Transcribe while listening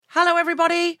Hello,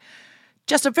 everybody.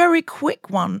 Just a very quick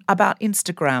one about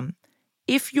Instagram.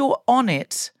 If you're on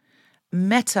it,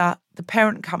 Meta, the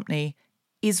parent company,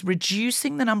 is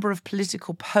reducing the number of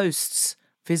political posts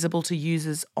visible to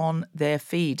users on their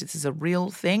feed. This is a real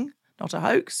thing, not a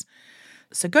hoax.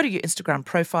 So go to your Instagram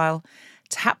profile,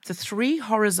 tap the 3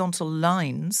 horizontal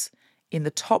lines in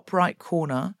the top right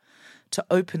corner to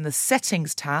open the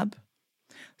Settings tab,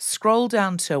 scroll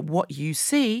down to What You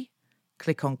See,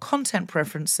 click on Content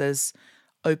Preferences,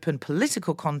 open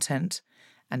Political Content,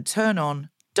 and turn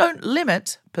on Don't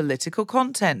Limit Political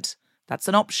Content. That's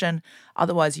an option.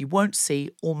 Otherwise, you won't see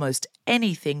almost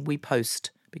anything we post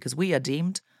because we are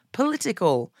deemed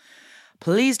political.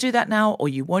 Please do that now, or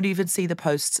you won't even see the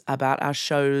posts about our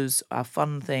shows, our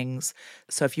fun things.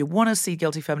 So if you want to see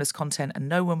Guilty Feminist content and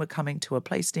know when we're coming to a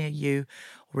place near you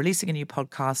or releasing a new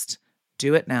podcast,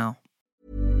 do it now.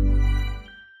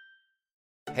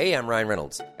 Hey, I'm Ryan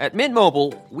Reynolds. At Mint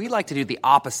Mobile, we like to do the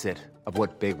opposite of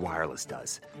what Big Wireless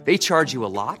does. They charge you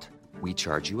a lot, we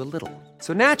charge you a little.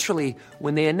 So naturally,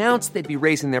 when they announced they'd be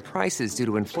raising their prices due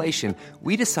to inflation,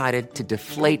 we decided to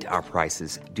deflate our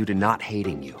prices due to not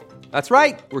hating you. That's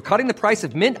right. We're cutting the price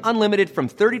of Mint Unlimited from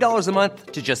 $30 a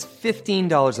month to just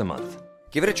 $15 a month.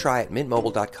 Give it a try at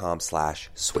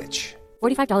mintmobile.com/switch.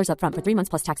 $45 up front for 3 months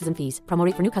plus taxes and fees. Promo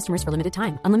rate for new customers for limited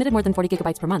time. Unlimited more than 40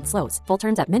 gigabytes per month. Slows full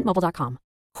terms at mintmobile.com.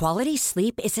 Quality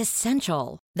sleep is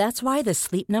essential. That's why the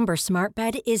Sleep Number Smart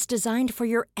Bed is designed for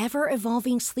your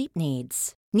ever-evolving sleep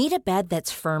needs. Need a bed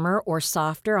that's firmer or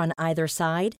softer on either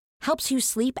side? Helps you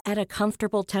sleep at a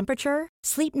comfortable temperature?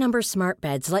 Sleep Number Smart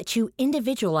Beds let you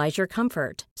individualize your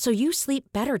comfort, so you sleep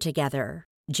better together.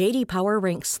 J.D. Power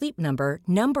ranks Sleep Number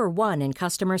number 1 in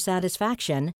customer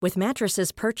satisfaction with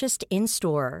mattresses purchased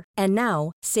in-store. And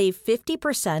now, save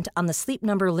 50% on the Sleep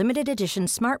Number Limited Edition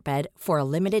Smart Bed for a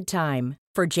limited time.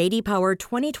 For J.D. Power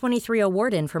 2023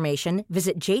 award information,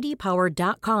 visit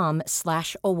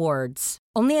jdpower.com/awards.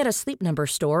 Only at a Sleep Number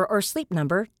store or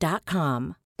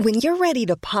sleepnumber.com. When you're ready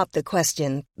to pop the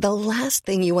question, the last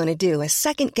thing you want to do is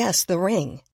second-guess the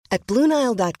ring. At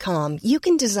BlueNile.com, you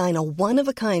can design a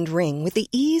one-of-a-kind ring with the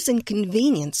ease and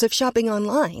convenience of shopping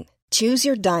online. Choose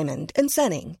your diamond and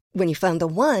setting. When you find the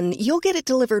one, you'll get it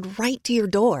delivered right to your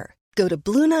door. Go to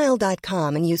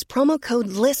BlueNile.com and use promo code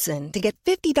LISTEN to get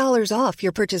 $50 off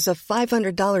your purchase of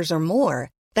 $500 or more.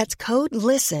 That's code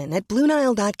LISTEN at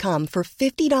BlueNile.com for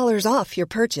 $50 off your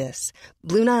purchase.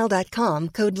 BlueNile.com,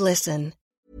 code LISTEN.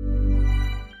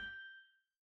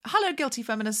 Hello, Guilty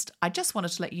Feminist. I just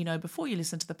wanted to let you know before you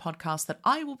listen to the podcast that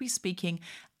I will be speaking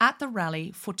at the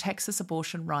rally for Texas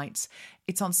abortion rights.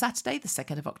 It's on Saturday, the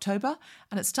 2nd of October,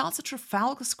 and it starts at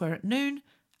Trafalgar Square at noon,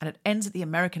 and it ends at the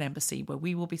American Embassy, where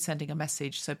we will be sending a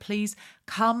message. So please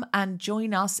come and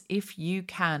join us if you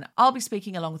can. I'll be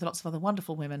speaking along with lots of other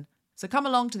wonderful women. So come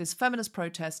along to this feminist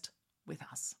protest with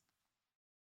us.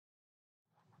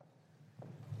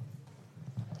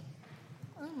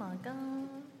 Oh my God.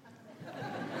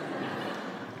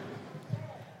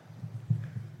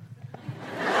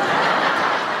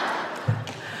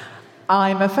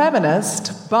 I'm a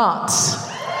feminist, but...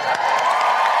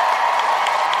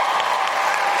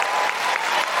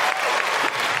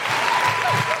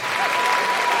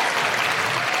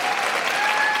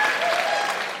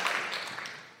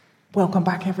 Welcome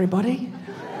back, everybody.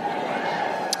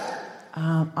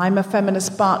 I'm a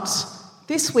feminist, but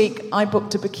this week I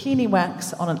booked a bikini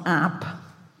wax on an app.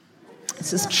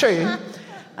 This is true.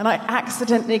 And I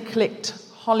accidentally clicked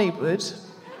Hollywood.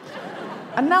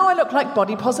 And now I look like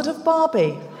body-positive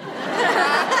Barbie.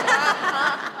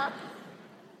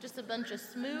 Just a bunch of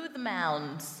smooth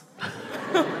mounds.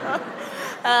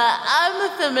 I'm a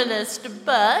feminist,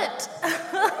 but...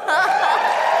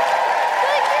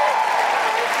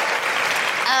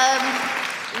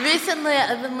 Recently,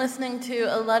 I've been listening to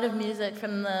a lot of music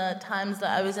from the times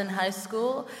that I was in high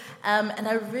school, and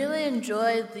I really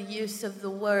enjoyed the use of the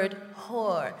word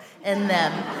whore in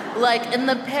them. Like in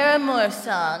the Paramore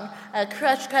song,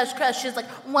 Crush, Crush, Crush, she's like,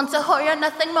 once a whore, you're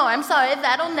nothing more, I'm sorry,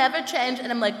 that'll never change.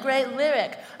 And I'm like, great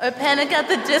lyric. Or Panic at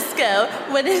the Disco,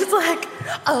 when he's like,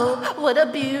 oh, what a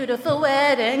beautiful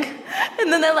wedding.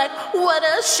 And then they're like, what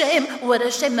a shame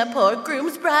that poor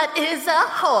groom's bride is a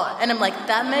whore. And I'm like,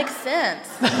 that makes sense.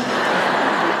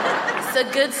 It's a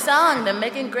good song, they're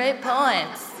making great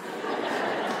points.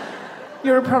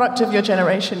 You're a product of your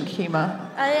generation, Kemah.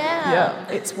 I am. Yeah,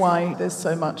 it's why there's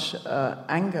so much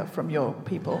anger from your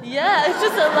people. Yeah, it's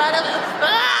just a lot of...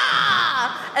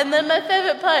 Ah! And then my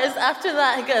favorite part is after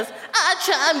that, he goes, I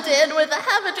chimed in with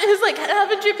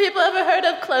haven't you people ever heard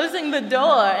of closing the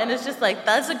door? And it's just like,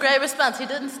 that's a great response. He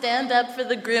didn't stand up for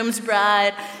the groom's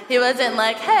bride. He wasn't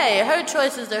like, hey, her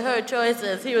choices are her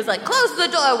choices. He was like, close the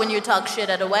door when you talk shit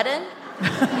at a wedding.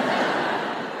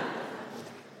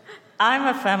 I'm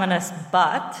a feminist,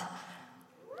 but...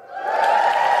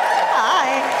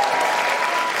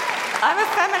 I'm a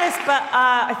feminist, but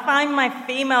I find my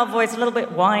female voice a little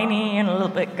bit whiny and a little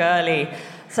bit girly.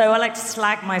 So I like to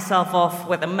slag myself off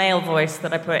with a male voice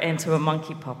that I put into a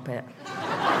monkey puppet.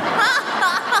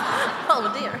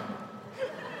 Oh, dear.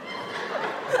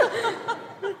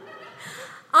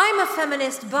 I'm a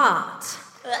feminist, but...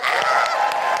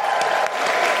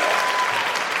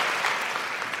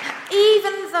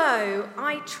 Even though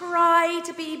I try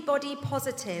to be body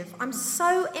positive, I'm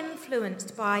so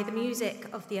influenced by the music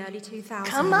of the early 2000s.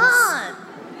 Come on!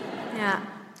 Yeah.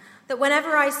 That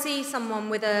whenever I see someone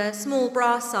with a small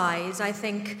bra size, I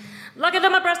think, lucky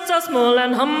that my breasts are small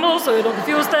and humble, so you don't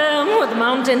confuse them with the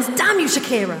mountains. Damn you,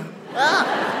 Shakira!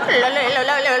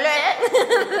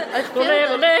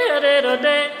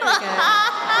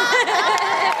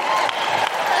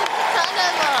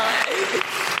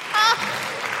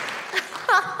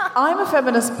 I'm a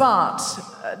feminist, but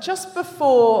just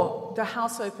before the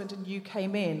house opened and you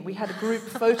came in, we had a group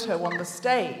photo on the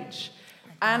stage.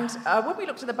 And when we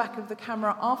looked at the back of the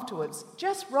camera afterwards,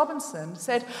 Jess Robinson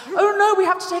said, oh no, we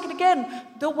have to take it again.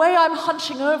 The way I'm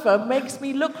hunching over makes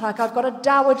me look like I've got a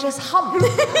dowager's hump.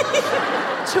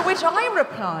 To which I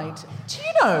replied, do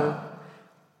you know,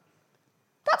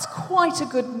 that's quite a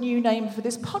good new name for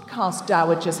this podcast,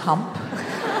 Dowager's Hump.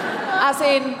 As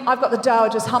in, I've got the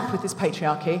dowager's hump with this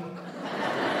patriarchy.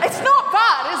 It's not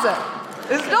bad, is it?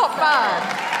 It's not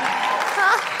bad.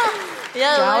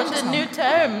 Yeah, I learned a new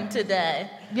term today.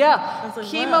 Yeah. Like,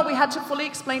 Kemah, wow. we had to fully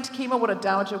explain to Kemah what a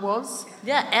dowager was.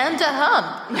 Yeah, and a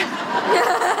hump.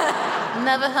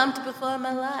 Never humped before in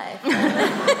my life.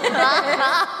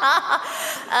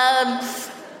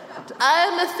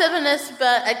 I'm a feminist,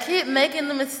 but I keep making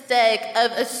the mistake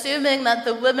of assuming that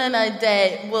the women I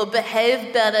date will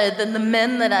behave better than the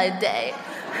men that I date.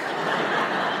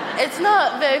 It's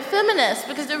not very feminist,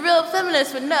 because a real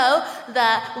feminist would know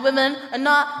that women are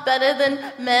not better than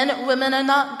men, women are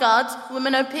not gods,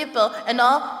 women are people, and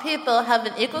all people have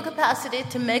an equal capacity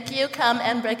to make you come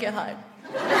and break your heart.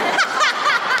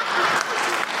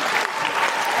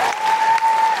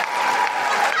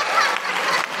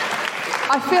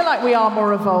 I feel like we are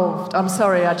more evolved. I'm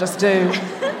sorry, I just do.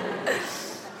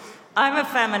 I'm a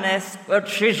feminist, but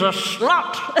she's a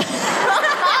slut.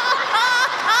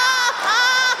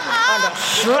 And a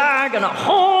slag and a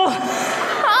whore.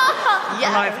 Yeah.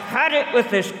 And I've had it with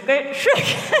this bitch.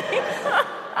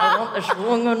 I want this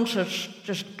woman to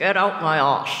just get out my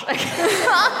arse.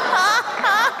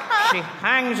 She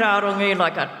hangs out on me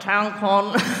like a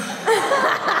tampon.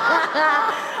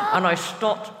 And I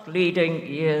stopped bleeding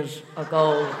years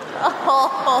ago.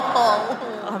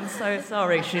 Oh. I'm so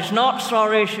sorry. She's not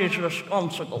sorry, she's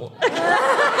responsible. I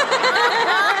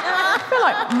feel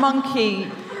like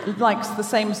Monkey likes the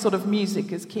same sort of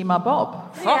music as Kemah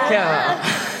Bob. Fuck yeah.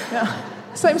 Yeah.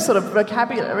 Same sort of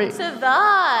vocabulary. It's a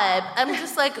vibe. I'm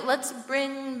just like, let's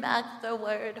bring back the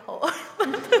word whore.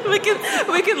 we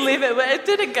can leave it where it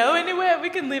didn't go anywhere. We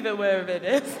can leave it wherever it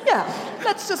is. Yeah,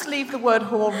 let's just leave the word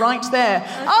whore right there.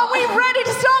 Are we ready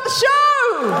to start the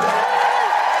show?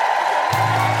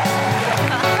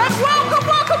 Let's welcome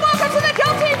to the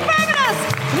Conti Feminists.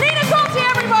 Nina Conti,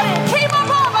 everybody. Kemah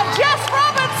Bob and Jess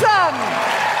Robinson.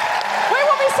 We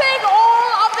will be seeing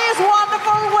all of these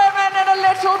wonderful women in a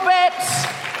little bit.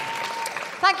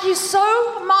 Thank you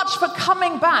so much for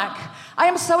coming back. I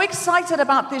am so excited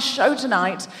about this show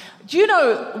tonight. Do you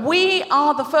know, we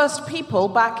are the first people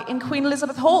back in Queen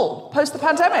Elizabeth Hall, post the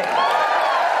pandemic.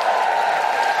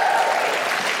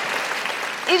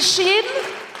 Is she in?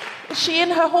 Is she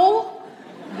in her hall?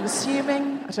 I'm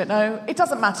assuming. I don't know. It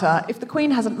doesn't matter. If the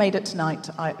Queen hasn't made it tonight,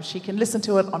 she can listen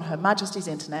to it on Her Majesty's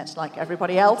internet like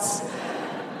everybody else.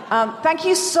 Thank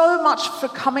you so much for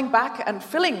coming back and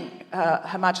filling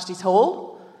Her Majesty's Hall.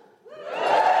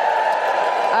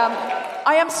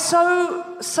 I am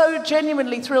so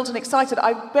genuinely thrilled and excited.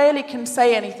 I barely can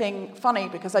say anything funny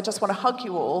because I just want to hug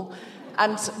you all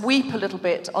and weep a little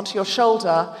bit onto your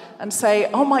shoulder and say,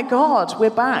 oh my God, we're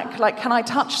back. Like, can I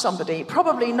touch somebody?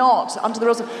 Probably not, under the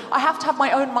rules of... I have to have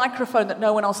my own microphone that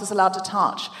no one else is allowed to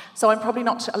touch, so I'm probably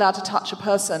not allowed to touch a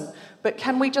person. But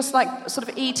can we just, like, sort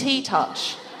of E.T.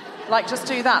 touch? Like, just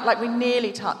do that, like we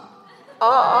nearly touch...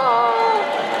 Oh,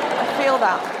 I feel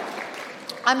that.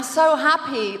 I'm so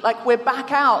happy, like, we're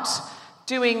back out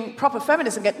doing proper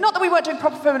feminism again. Not that we weren't doing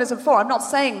proper feminism before, I'm not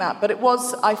saying that, but it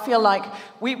was, I feel like,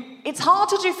 it's hard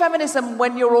to do feminism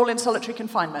when you're all in solitary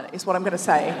confinement, is what I'm going to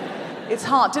say. It's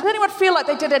hard. Did anyone feel like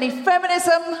they did any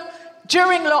feminism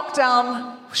during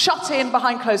lockdown, shut in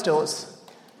behind closed doors?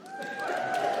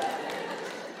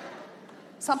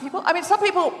 Some people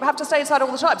have to stay inside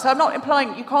all the time, so I'm not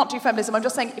implying you can't do feminism. I'm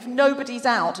just saying if nobody's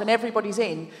out and everybody's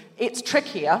in, it's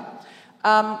trickier.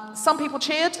 Some people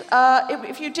cheered.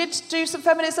 If you did do some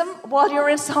feminism while you were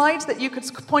inside, that you could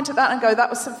point at that and go, that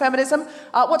was some feminism.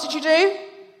 What did you do?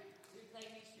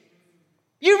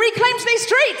 You reclaimed these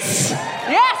streets!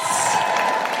 Yes!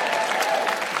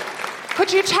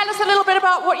 Could you tell us a little bit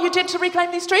about what you did to reclaim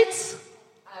these streets?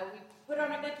 We put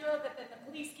on a vigil that the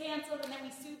police cancelled, and then we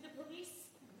sued the police,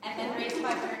 and then raised £550,000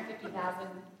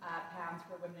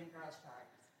 for women and girls'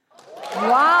 charities.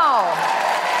 Wow!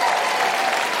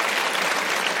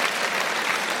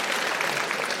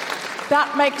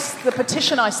 That makes the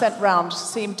petition I sent round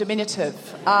seem diminutive.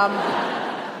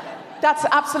 That's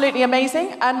absolutely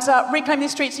amazing. And reclaim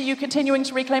these streets, are you continuing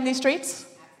to reclaim these streets?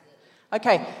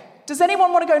 Okay. Does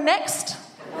anyone want to go next?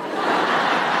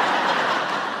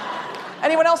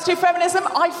 Anyone else do feminism?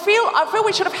 I feel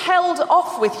we should have held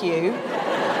off with you.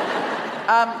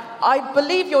 I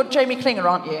believe you're Jamie Klinger,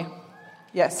 aren't you?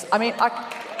 Yes. I mean,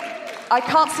 I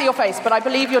can't see your face, but I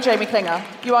believe you're Jamie Klinger.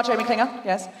 You are Jamie Klinger?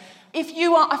 Yes. If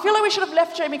you are, I feel like we should have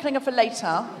left Jamie Klinger for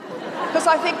later, because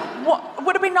I think what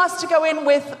would have been nice to go in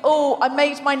with, I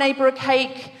made my neighbour a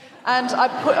cake, and I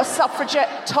put a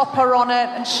suffragette topper on it,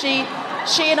 and she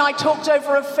and I talked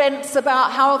over a fence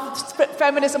about how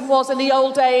feminism was in the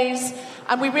old days,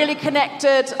 and we really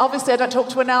connected. Obviously, I don't talk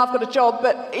to her now, I've got a job,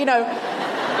 but,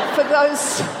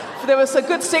 there was a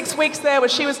good 6 weeks there where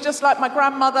she was just like my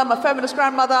grandmother, my feminist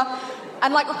grandmother,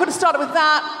 and we could have started with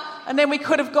that. And then we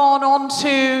could have gone on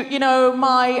to,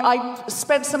 I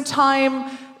spent some time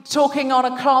talking on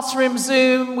a classroom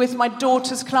Zoom with my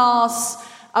daughter's class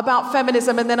about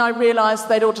feminism, and then I realised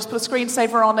they'd all just put a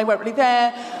screensaver on, they weren't really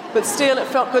there, but still it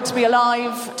felt good to be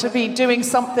alive, to be doing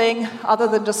something other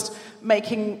than just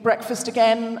making breakfast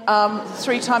again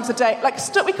 3 times a day.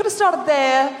 We could have started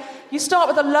there. You start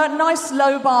with a nice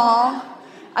low bar,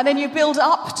 and then you build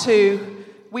up to,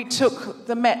 we took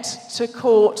the Met to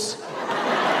court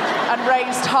and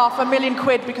raised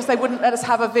 £500,000 because they wouldn't let us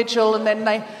have a vigil, and then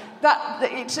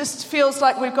it just feels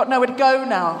like we've got nowhere to go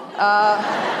now.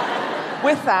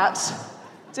 With that,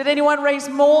 did anyone raise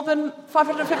more than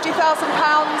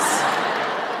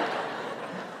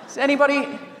 £550,000? Does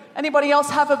anybody else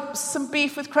have some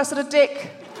beef with Cressida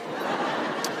Dick?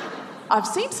 I've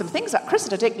seen some things at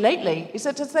Cressida Dick lately.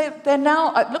 They're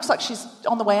now? It looks like she's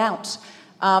on the way out,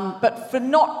 but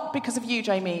not because of you,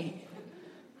 Jamie.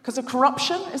 Because of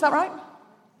corruption, is that right?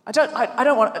 I don't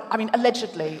want. I mean,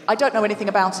 allegedly, I don't know anything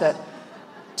about it.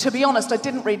 To be honest, I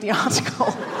didn't read the article.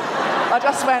 I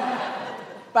just went,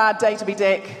 bad day to be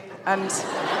Dick, and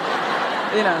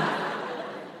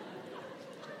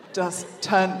just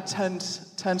turned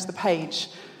to the page.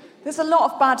 There's a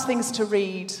lot of bad things to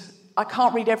read. I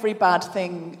can't read every bad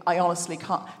thing. I honestly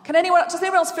can't. Does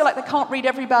anyone else feel like they can't read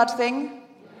every bad thing?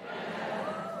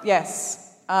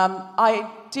 Yes. I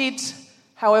did,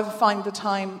 however, find the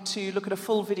time to look at a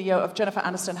full video of Jennifer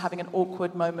Aniston having an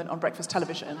awkward moment on breakfast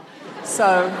television.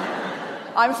 So,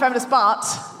 I'm a feminist, but,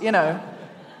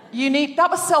 that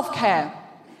was self-care.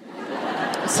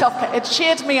 Self-care. It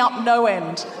cheered me up no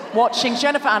end, watching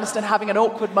Jennifer Aniston having an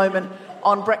awkward moment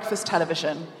on breakfast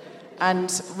television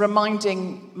and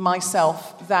reminding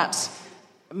myself that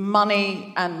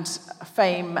money and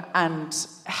fame and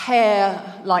hair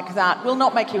like that will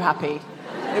not make you happy.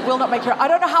 It will not make you... I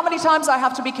don't know how many times I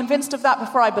have to be convinced of that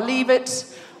before I believe it.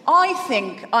 I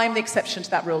think I'm the exception to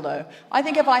that rule, though. I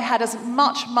think if I had as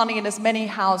much money in as many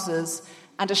houses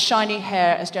and as shiny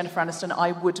hair as Jennifer Aniston,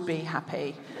 I would be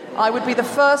happy. I would be the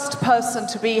first person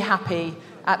to be happy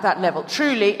at that level.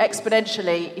 Truly,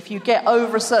 exponentially, if you get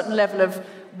over a certain level of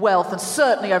wealth and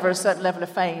certainly over a certain level of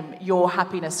fame, your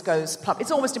happiness goes plump.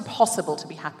 It's almost impossible to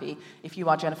be happy if you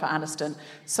are Jennifer Aniston.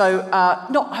 So,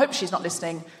 hope she's not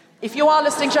listening. If you are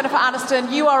listening, Jennifer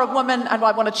Aniston, you are a woman, and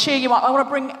I want to cheer you up. I want to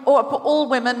bring all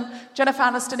women. Jennifer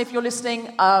Aniston, if you're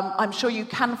listening, I'm sure you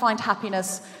can find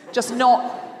happiness, just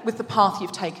not with the path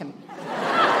you've taken.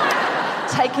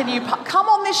 Come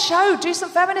on this show, do some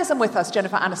feminism with us,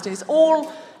 Jennifer Aniston. It's all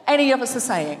any of us are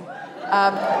saying.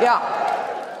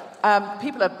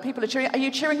 People are cheering. Are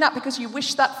you cheering that because you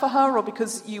wish that for her, or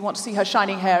because you want to see her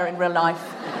shiny hair in real life?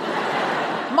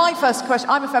 My first question,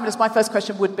 I'm a feminist, my first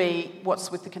question would be,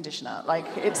 what's with the conditioner?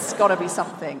 It's got to be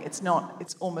something. It's not,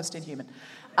 it's almost inhuman.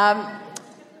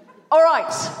 All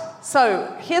right,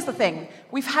 so here's the thing.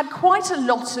 We've had quite a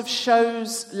lot of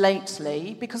shows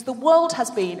lately because the world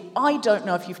has been, I don't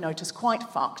know if you've noticed, quite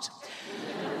fucked.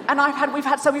 And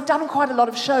we've done quite a lot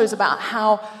of shows about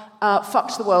how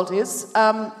fucked the world is.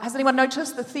 Has anyone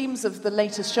noticed the themes of the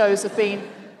latest shows have been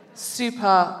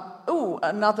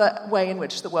another way in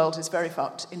which the world is very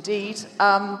fucked indeed.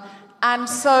 And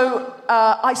so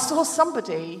I saw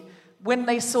somebody, when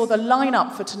they saw the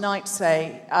lineup for tonight,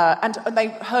 say, and they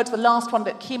heard the last one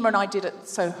that Kemah and I did at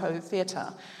Soho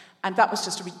Theatre, and that was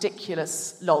just a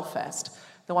ridiculous lolfest,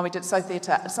 the one we did at Soho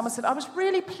Theatre. And someone said, I was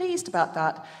really pleased about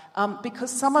that, because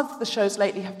some of the shows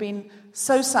lately have been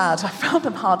so sad, I found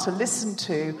them hard to listen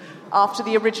to after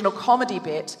the original comedy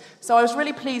bit. So I was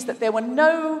really pleased that there was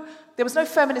no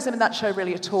feminism in that show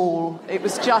really at all. It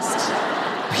was just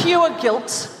pure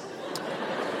guilt.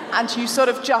 And you sort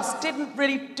of just didn't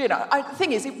really, the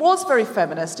thing is, it was very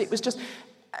feminist. It was just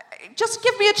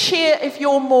give me a cheer if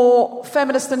you're more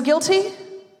feminist than guilty.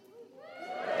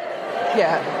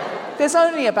 Yeah. There's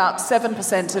only about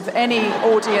 7% of any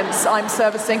audience I'm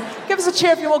servicing. Give us a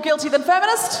cheer if you're more guilty than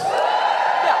feminist.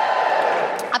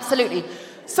 Yeah, absolutely.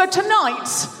 So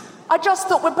tonight, I just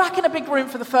thought we're back in a big room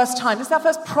for the first time. This is our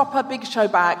first proper big show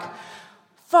back.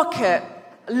 Fuck it.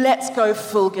 Let's go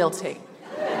full guilty.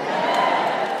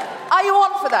 Are you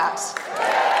on for that?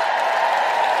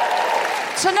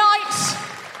 Tonight,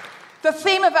 the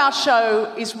theme of our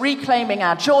show is reclaiming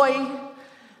our joy,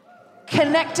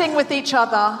 connecting with each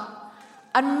other,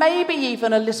 and maybe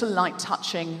even a little light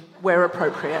touching where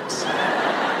appropriate.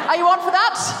 Are you on for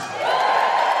that?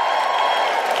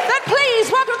 Then please,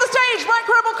 welcome to the stage, my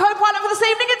incredible co-pilot for this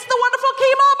evening. It's the wonderful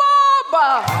Kemah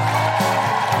Bob.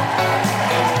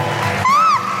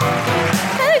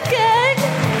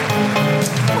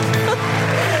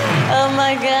 Oh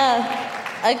my God.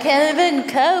 I can't even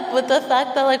cope with the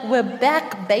fact that, we're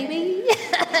back, baby.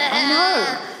 I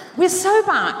know. We're so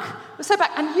back. We're so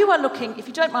back. And you are looking, if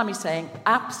you don't mind me saying,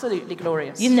 absolutely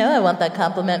glorious. You know I want that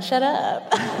compliment. Shut up.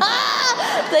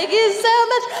 Thank you so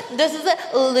much. This is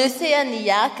a Lucy and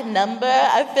Yak number.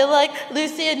 I feel like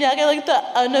Lucy and Yak are the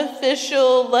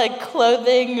unofficial,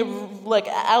 clothing,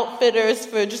 outfitters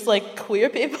for just, queer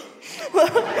people.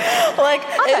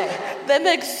 They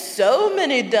make so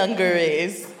many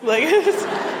dungarees. Do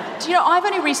you know, I've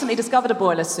only recently discovered a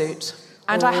boiler suit,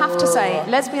 and I have to say,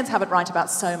 lesbians have it right about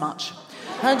so much.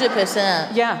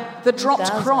 100%. Yeah, the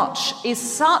dropped crotch is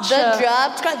such The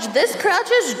dropped crotch. This crotch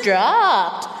is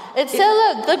dropped. It's so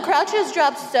low. The crotch is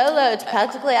dropped so low, it's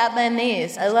practically at my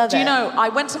knees. I love it. Do you know, I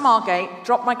went to Margate,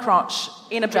 dropped my crotch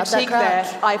in a boutique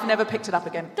there. I've never picked it up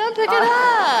again. Don't pick it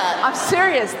up. I'm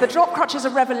serious. The drop crotch is a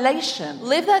revelation.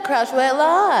 Leave that crotch where it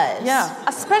lies. Yeah,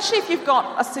 especially if you've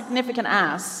got a significant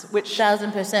ass, which...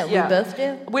 1,000%. Yeah, we both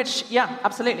do. Which, yeah,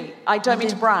 absolutely. I don't mean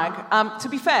to brag. To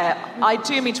be fair, I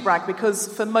do mean to brag because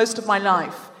for most of my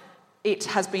life, it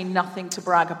has been nothing to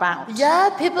brag about.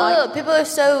 Yeah, people are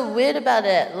so weird about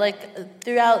it,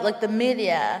 throughout the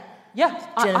media. Yeah,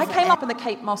 I came up in the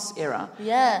Kate Moss era.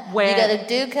 Yeah, where you gotta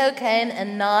do cocaine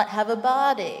and not have a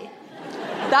body.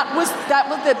 That was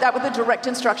the direct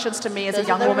instructions to me as a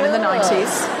young woman in the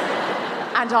 90s.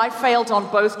 And I failed on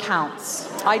both counts.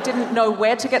 I didn't know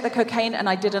where to get the cocaine and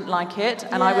I didn't like it.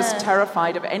 And I was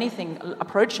terrified of anything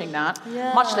approaching that,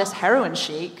 much less heroin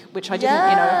chic, which I didn't,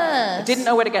 I didn't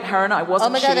know where to get heroin. I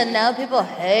wasn't chic. Oh my God, and now people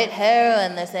hate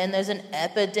heroin. They're saying there's an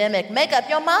epidemic. Make up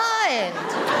your mind.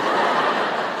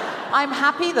 I'm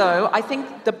happy, though. I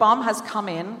think the bomb has come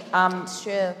in. It's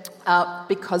true.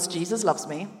 Because Jesus loves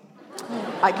me.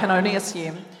 I can only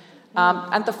assume.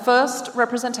 And the first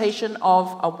representation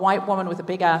of a white woman with a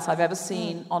big ass I've ever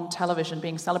seen on television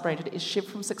being celebrated is Shiv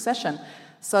from Succession.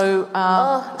 So,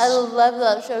 I love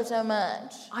that show so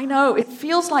much. I know. It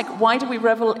feels like, why do we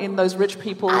revel in those rich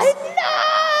people's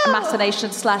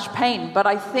machinations / pain? But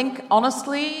I think,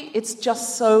 honestly, it's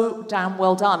just so damn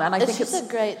well done. And I think it's a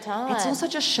great time. It's also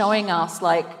just showing us,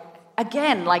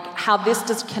 again, how this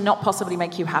just cannot possibly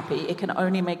make you happy. It can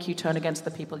only make you turn against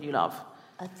the people you love.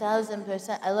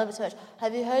 1,000%. I love it so much.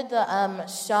 Have you heard the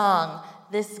song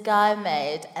this guy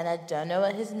made? And I don't know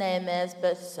what his name is,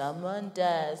 but someone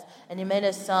does. And he made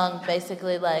a song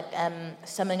basically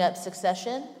summing up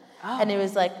Succession. Oh. And he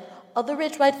was like, all the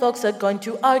rich white folks are going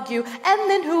to argue, and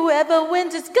then whoever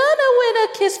wins is gonna win a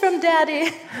kiss from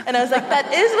daddy. And I was like,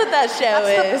 that is what that show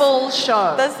is. That's the full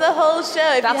show. That's the whole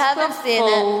show. If you haven't seen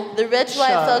it, the rich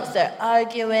white folks are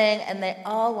arguing, and they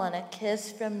all want a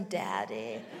kiss from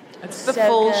daddy. It's the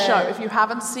full show. If you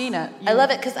haven't seen it. I love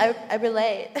it because I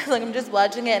relate. I'm just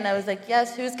watching it and I was like,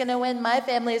 yes, who's going to win my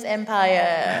family's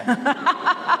empire?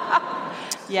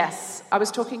 Yes. I was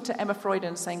talking to Emma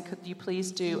Freuden saying, could you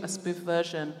please do a spoof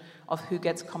version of Who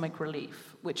Gets Comic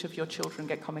Relief? Which of your children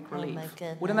get comic relief? My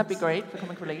goodness. Wouldn't that be great for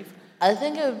comic relief? I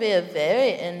think it would be a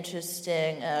very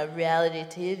interesting reality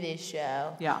TV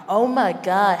show. Yeah. Oh my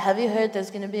God! Have you heard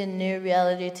there's going to be a new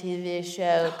reality TV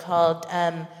show called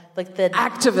the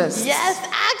Activists. Yes,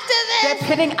 activists. They're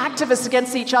pitting activists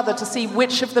against each other to see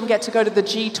which of them get to go to the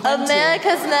G20.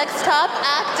 America's Next Top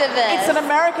Activist. It's an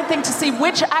American thing to see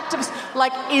which activist,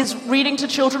 is reading to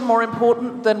children more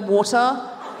important than water?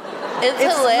 It's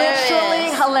hilarious. Literally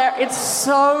hilarious. It's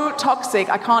so toxic.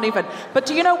 I can't even. But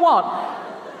do you know what?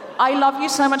 I love you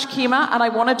so much, Kemah, and I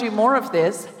want to do more of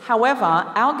this. However,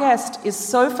 our guest is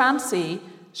so fancy.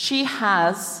 She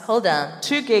has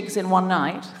 2 gigs in one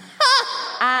night.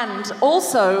 And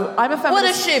also, I'm a feminist. What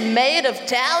is she, made of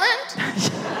talent?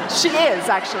 She is,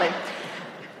 actually.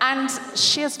 And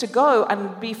she has to go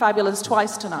and be fabulous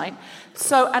twice tonight.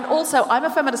 And also, I'm a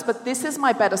feminist, but this is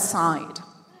my better side.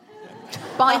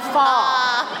 By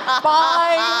far.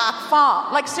 By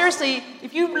far. Seriously,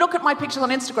 if you look at my pictures on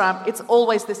Instagram, it's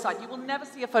always this side. You will never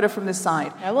see a photo from this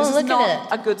side. I won't look at it. This is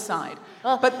not a good side.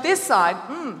 Oh. But this side,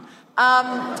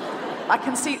 I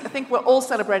think we're all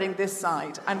celebrating this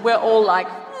side, and we're all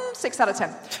 6 out of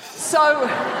 10. So,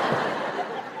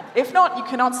 if not, you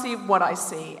cannot see what I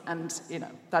see, and,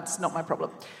 that's not my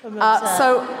problem.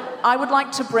 So, I would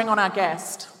like to bring on our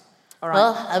guest. All right.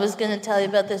 Well, I was going to tell you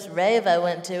about this rave I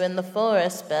went to in the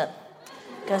forest, but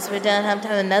guess we don't have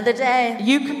time another day.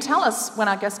 You can tell us when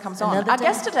our guest comes on. Our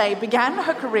guest today began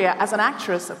her career as an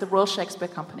actress at the Royal Shakespeare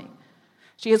Company.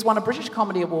 She has won a British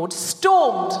Comedy Award,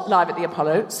 stormed Live at the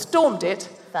Apollo, stormed it,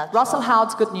 Russell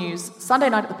Howard's Good News, Sunday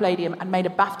Night at the Palladium, and made a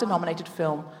BAFTA-nominated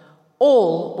film,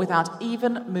 all without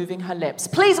even moving her lips.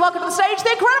 Please welcome to the stage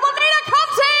the incredible Nina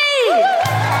Conti!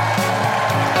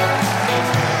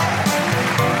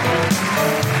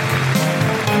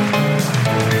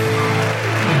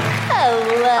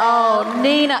 Oh,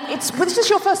 Nina, this is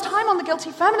your first time on The Guilty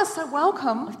Feminist, so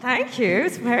welcome. Thank you.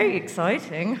 It's very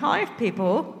exciting. Hi,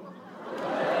 people.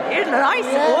 You're a nice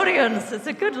audience. It's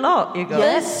a good lot, you guys.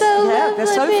 Yes, they're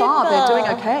so far. They're doing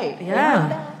okay.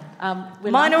 Yeah.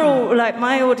 Mine are all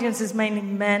my audience is mainly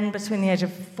men between the age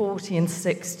of 40 and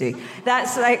 60.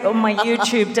 That's on my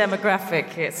YouTube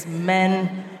demographic. It's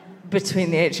men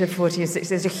between the age of 40 and 60.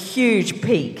 There's a huge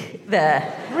peak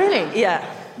there. Really? Yeah.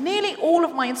 Nearly all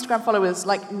of my Instagram followers,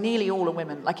 nearly all are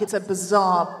women. It's a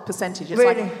bizarre percentage. It's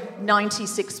really?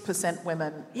 96%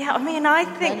 women. Yeah, I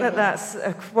think that's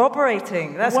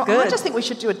corroborating. That's good. I just think we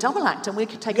should do a double act and we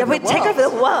could take over the world. Yeah, we take over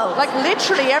the world.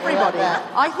 Literally everybody.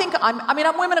 I think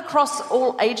I'm women across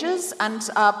all ages and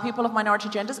people of minority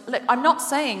genders. Look, I'm not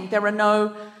saying there are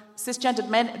no cisgendered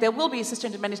men. There will be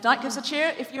cisgendered men tonight. Give us a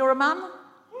cheer if you're a man.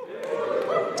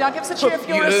 Doug, give us a cheer if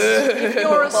you're a...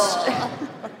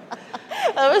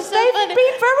 It was so funny.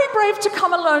 Be very brave to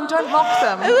come alone. Don't mock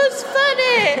them. It was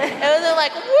funny. And they're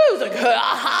like, woo,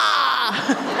 aha,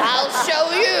 I'll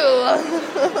show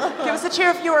you. Give us a cheer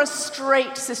if you're a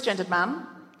straight cisgendered man.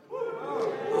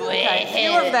 Okay,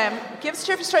 few of them. Give us a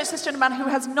cheer if you're a straight cisgendered man who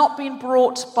has not been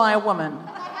brought by a woman.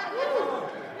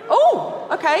 Oh,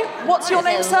 okay. What's your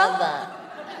name, sir? Love that.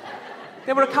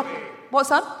 There were a couple. What's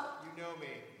that?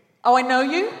 Oh, I know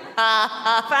you?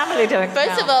 Family doing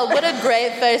First of all, what a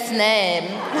great first name.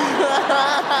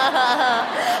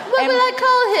 What will I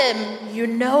call him? You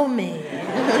know me.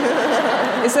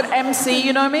 Is it MC,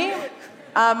 you know me?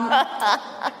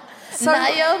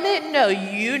 Naomi? No,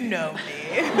 you know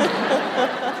me.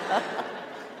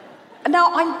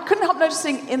 Now, I couldn't help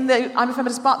noticing in the I'm a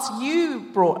Feminist Butts, you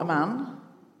brought a man.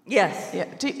 Yes. Yeah.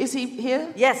 Is he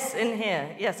here? Yes, in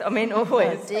here. Yes, always. Oh,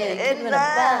 dear, give him a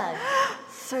bag.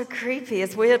 So creepy.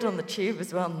 It's weird on the tube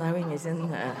as well, knowing he's in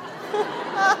there.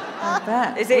 I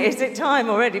bet. Is it time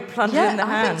already? Plunge in the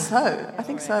hand. I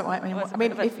think so.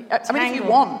 If you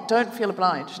want, don't feel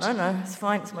obliged. No, it's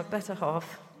fine. It's my better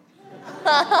half.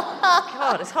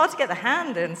 God, it's hard to get the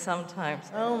hand in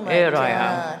sometimes. Oh my Here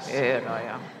gosh. Here I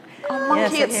am. Oh,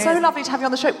 Monkey, yes, it's so lovely to have you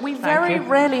on the show. We very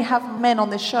rarely have men on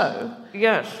this show.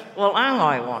 Yes. Well, am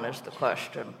I one is the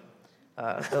question.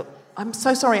 I'm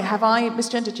so sorry. Have I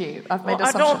misgendered you? I've made an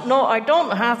assumption. I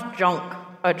don't have junk.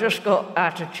 I just got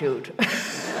attitude.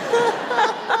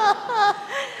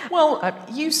 Well,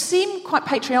 you seem quite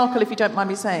patriarchal, if you don't mind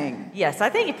me saying. Yes, I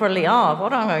think you probably are.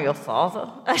 What, I know your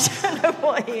father? I don't know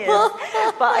what he is.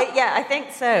 But I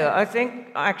think so. I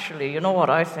think, actually, you know what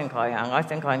I think I am? I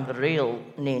think I'm the real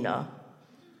Nina.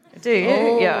 Do you?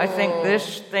 Oh. Yeah, I think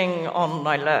this thing on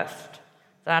my left,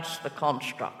 that's the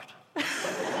construct.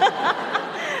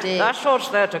 That's what's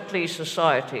there to please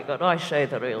society, but I say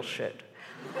the real shit.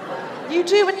 You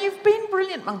do, and you've been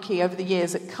brilliant, Monkey, over the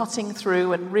years at cutting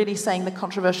through and really saying the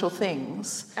controversial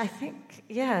things. I think,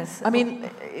 yes. I mean,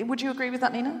 would you agree with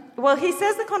that, Nina? Well, he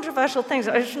says the controversial things.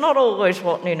 It's not always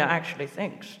what Nina actually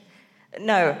thinks.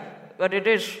 No, but it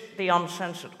is the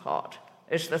uncensored part.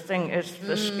 It's the thing, it's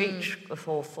the speech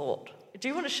before thought. Do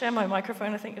you want to share my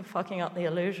microphone? I think you're fucking up the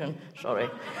illusion. Sorry.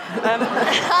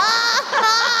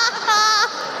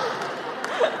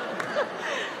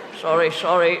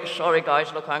 Sorry,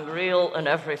 guys. Look, I'm real and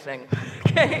everything.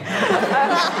 Okay.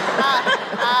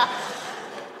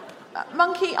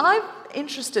 Monkey, I'm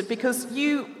interested because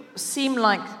you seem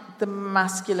like the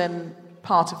masculine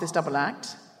part of this double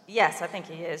act. Yes, I think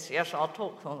he is. Yes, I'll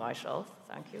talk for myself.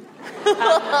 Thank you.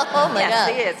 Oh my yes,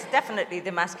 God. he is. Definitely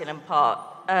the masculine part.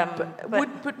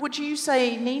 But would you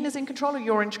say Nina's in control or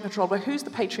you're in control? But who's the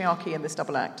patriarchy in this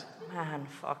double act? Man,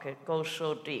 fuck, it goes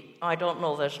so deep. I don't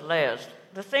know, there's layers.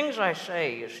 The things I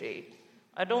say, you see,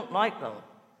 I don't like them.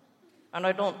 And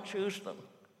I don't choose them.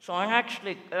 So I'm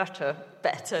actually better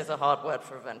is a hard word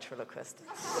for a ventriloquist.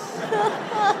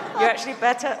 You're actually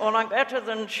better, or I'm better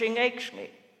than she makes me.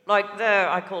 Like there,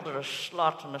 I called her a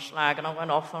slut and a slag, and I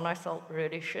went off and I felt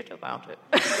really shit about it.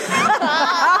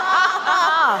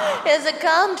 There's a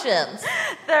conscience.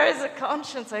 There is a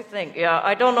conscience, I think. Yeah,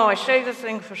 I don't know. I say the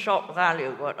thing for shock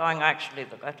value, but I'm actually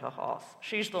the better half.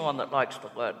 She's the one that likes the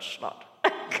word slut.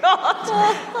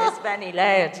 God, it's many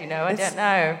layered, you know. I don't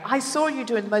know. I saw you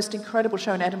doing the most incredible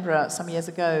show in Edinburgh some years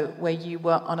ago where you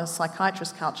were on a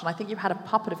psychiatrist's couch, and I think you had a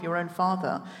puppet of your own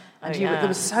father. And there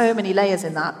were so many layers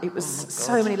in that. It was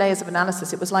so many layers of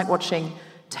analysis. It was like watching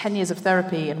 10 years of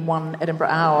therapy in one Edinburgh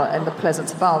hour in the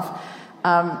Pleasance above.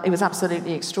 It was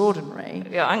absolutely extraordinary.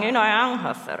 Yeah, I mean, I am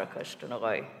her therapist in a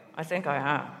way. I think I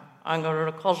am. I'm a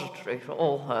repository for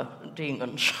all her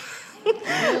demons.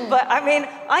 But, I mean,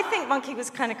 I think Monkey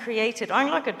was kind of created. I'm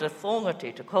like a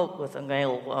deformity to cope with a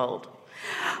male world.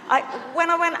 When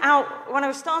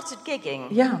I started gigging,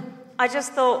 I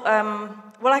just thought,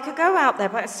 well, I could go out there,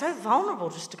 but it's so vulnerable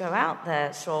just to go out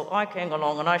there. So I came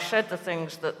along and I said the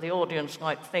things that the audience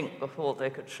might think before they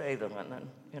could say them, and then,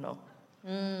 you know,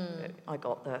 I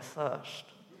got there first.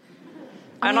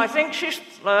 I think she's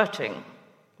flirting.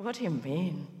 What do you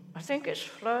mean? I think it's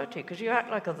flirty, because you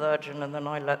act like a virgin and then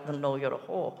I let them know you're a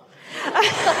whore.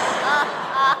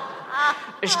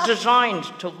 It's designed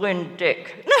to win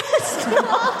dick. No, it's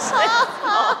not. It's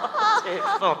not. It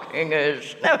fucking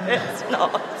is. No, it's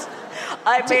not.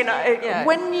 I mean, yeah.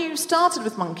 When you started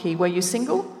with Monkey, were you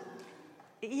single?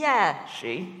 Yeah,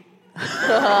 she.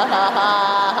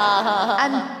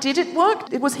 And did it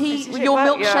work? Was he your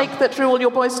milkshake that drew all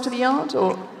your boys to the yard,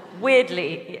 or...?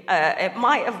 Weirdly, it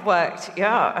might have worked,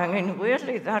 yeah. I mean,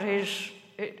 weirdly,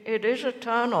 it is a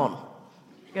turn-on.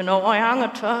 You know, I hang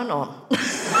a turn-on.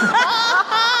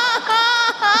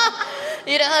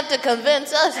 You don't have to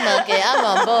convince us, Monkey. I'm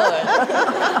on board.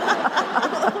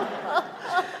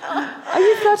 Are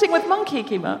you flirting with Monkey,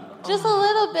 Kemah? Just a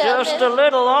little bit. Just a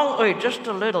little, aren't we? Just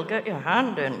a little. Get your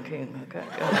hand in, Kemah.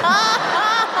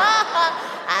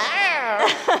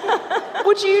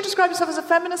 Would you describe yourself as a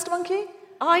feminist, Monkey?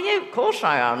 Are you? Of course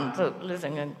I am, the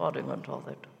living embodiment of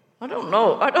it. I don't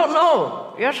know.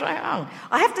 Yes, I am.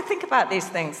 I have to think about these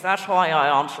things. That's why I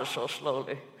answer so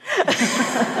slowly.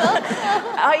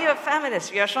 Are you a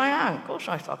feminist? Yes, I am. Of course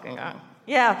I fucking am.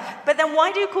 Yeah, but then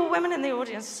why do you call women in the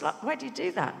audience slut? Why do you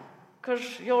do that?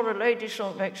 Because you're a lady, so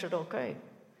it makes it okay.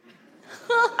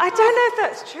 I don't know if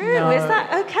that's true. No. Is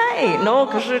that okay? No,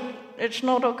 because it's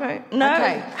not okay. No.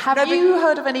 Okay. Have you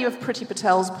heard of any of Priti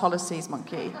Patel's policies,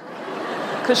 Monkey?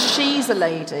 Because she's a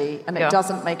lady, and it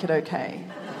doesn't make it okay.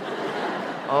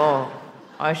 Oh,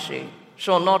 I see.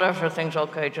 So not everything's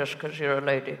okay just because you're a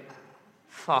lady.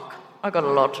 Fuck, I got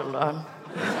a lot to learn.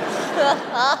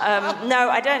 No,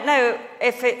 I don't know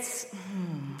if it's...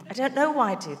 I don't know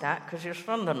why I do that, because you're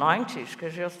from the 90s,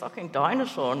 because you're a fucking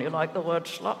dinosaur and you like the word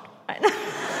slut.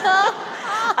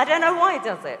 I don't know why he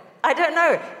does it. I don't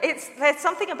know. There's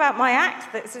something about my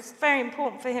act that it's very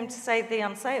important for him to say the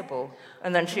unsayable.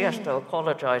 And then she has to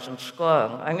apologise and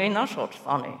squirm. I mean, that's what's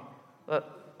funny.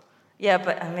 But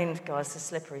I mean, God, it's a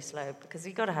slippery slope, because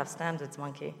you've got to have standards,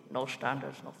 Monkey. No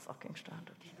standards, no fucking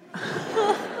standards.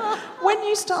 When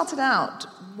you started out,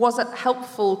 was it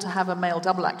helpful to have a male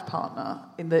double act partner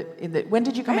in the when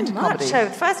did you come into comedy? So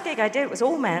the first gig I did was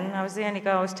all men. I was the only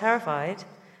girl. I was terrified.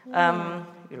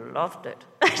 You loved it.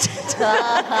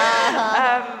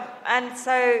 And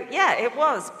so, yeah, it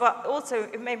was. But also,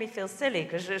 it made me feel silly,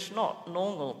 because it's not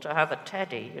normal to have a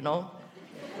teddy, you know?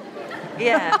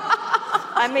 Yeah.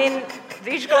 I mean,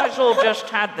 these guys all just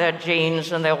had their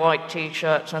jeans and their white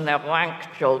T-shirts and their wank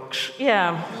jokes.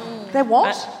 Yeah. They're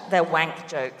what? They're wank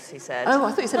jokes, he said. Oh,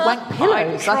 I thought you said wank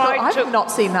pillows. I've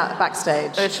not seen that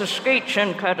backstage. It's a speech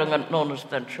impediment known as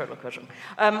ventriloquism.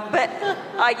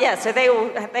 So they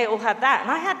all had that.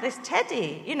 And I had this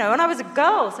teddy, and I was a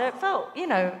girl, so it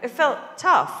felt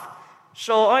tough.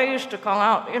 So I used to come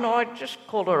out, I'd just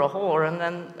call her a whore, and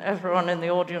then everyone in the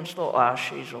audience thought,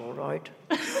 she's all right.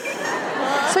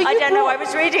 I don't know, I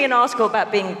was reading an article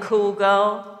about being a cool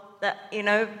girl, that,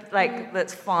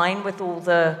 that's fine with all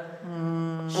the...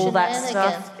 all that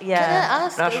stuff. Yeah, can I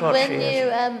ask that's what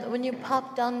when you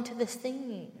popped onto the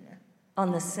scene?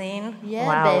 On the scene? Yeah,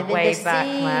 wow, baby, way the back,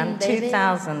 scene, man. baby.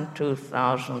 2000,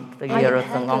 the year of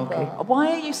the Conti.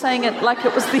 Why are you saying it like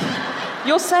it was the...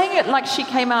 You're saying it like she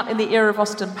came out in the era of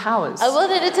Austin Powers. I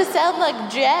wanted it to sound like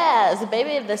jazz,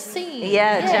 baby of the scene.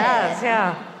 Yeah, jazz,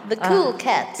 yeah. The cool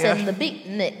cats and the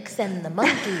beatniks and the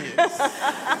monkeys.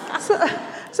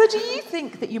 So do you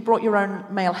think that you brought your own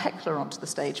male heckler onto the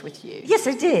stage with you? Yes,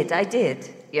 I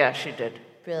did. Yeah, she did.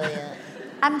 Brilliant.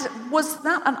 And was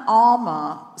that an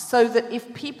armour so that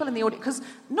if people in the audience... Because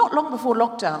not long before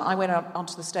lockdown, I went out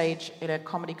onto the stage in a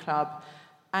comedy club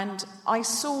and I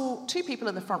saw two people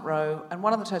in the front row, and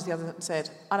one of them turned to the other and said,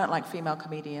 I don't like female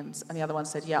comedians, and the other one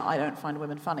said, yeah, I don't find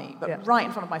women funny, but right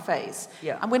in front of my face.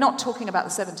 Yeah. And we're not talking about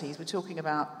the 70s, we're talking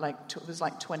about, it was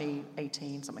like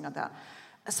 2018, something like that.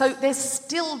 So there's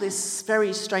still this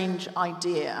very strange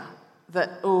idea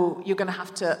that, you're going to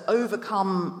have to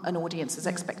overcome an audience's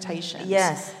expectations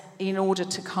in order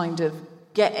to kind of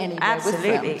get anywhere with them.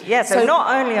 Absolutely, yeah. So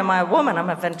not only am I a woman, I'm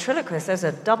a ventriloquist. There's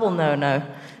a double no-no.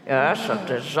 Yeah, that's a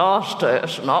disaster.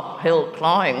 It's an uphill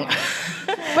climb.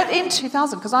 But in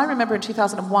 2000, because I remember in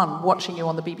 2001 watching you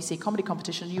on the BBC comedy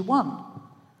competition, you won.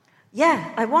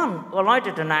 Yeah, I won. Well, I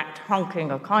did an act honking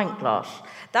a pint glass.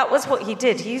 That was what he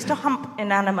did. He used to hump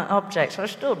inanimate objects. I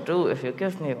still do if you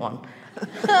give me one.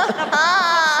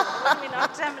 I'll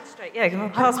demonstrate. Yeah, can you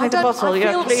pass me the bottle? I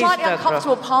feel please, slightly Deborah.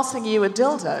 uncomfortable passing you a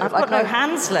dildo. I've got no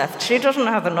hands left. She doesn't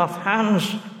have enough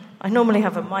hands. I normally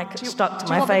have a mic stuck to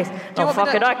my face. Oh,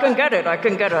 fuck it, I can get it, I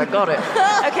got it.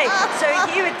 Okay, so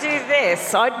he would do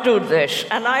this, I'd do this,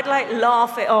 and I'd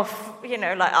laugh it off, he's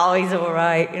all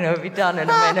right, it'll be done in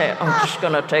a minute, I'm just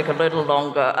going to take a little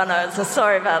longer, and I was so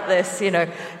sorry about this,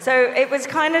 So it was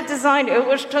kind of designed, it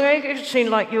was to make it seem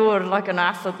like you were like an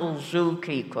affable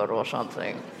zookeeper or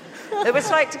something. It was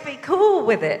to be cool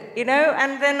with it,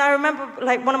 And then I remember,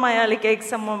 one of my early gigs,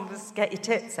 someone was, get your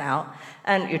tits out,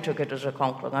 and you took it as a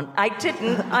compliment. I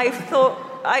didn't. I thought,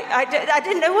 I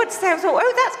didn't know what to say. I thought,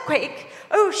 that's quick.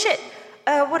 Oh, shit.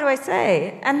 What do I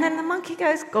say? And then the monkey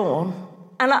goes, go on.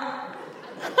 And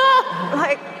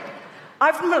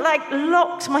I've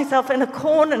locked myself in a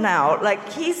corner now.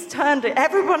 He's turned it.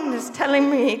 Everyone is telling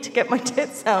me to get my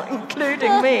tits out,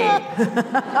 including me.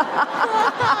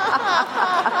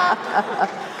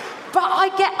 But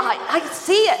I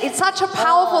see it. It's such a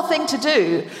powerful thing to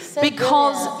do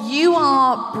because you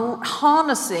are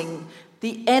harnessing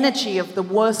the energy of the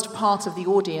worst part of the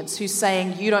audience who's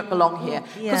saying, you don't belong here.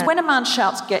 Because when a man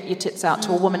shouts, get your tits out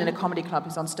to a woman in a comedy club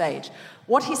who's on stage,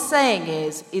 what he's saying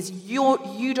is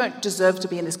you don't deserve to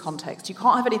be in this context. You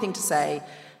can't have anything to say.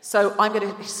 So I'm going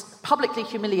to publicly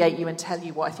humiliate you and tell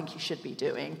you what I think you should be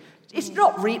doing. It's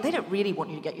not they don't really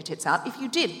want you to get your tits out. If you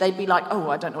did, they'd be like,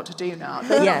 I don't know what to do now.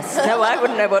 Yes, no, I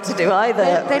wouldn't know what to do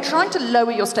either. They're trying to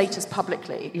lower your status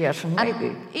publicly. Yes, maybe.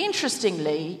 And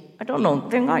interestingly... I don't know,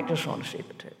 I just want to see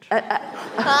the tits.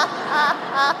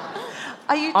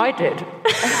 I did.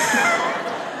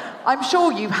 I'm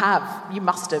sure you have. You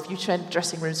must have. You've shown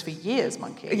dressing rooms for years,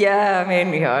 Monkey. Yeah,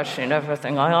 I've seen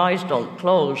everything. My eyes don't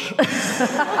close.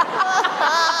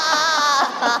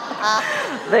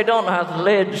 They don't have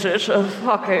lids. It's a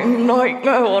fucking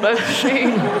nightmare what I've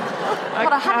seen.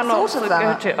 I cannot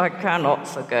forget it. I cannot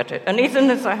forget it. And even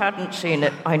if I hadn't seen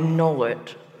it, I know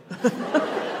it.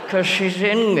 Because she's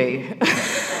in me.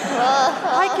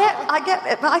 I get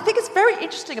it. But I think it's very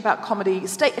interesting about comedy.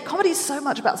 Comedy is so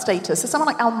much about status. So someone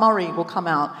like Al Murray will come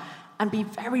out and be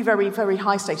very, very, very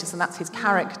high status, and that's his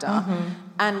character. Mm-hmm.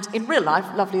 And in real life,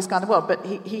 loveliest guy in the world, but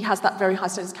he has that very high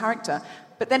status character.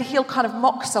 But then he'll kind of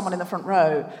mock someone in the front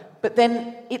row. But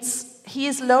then he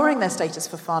is lowering their status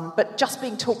for fun, but just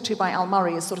being talked to by Al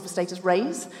Murray is sort of a status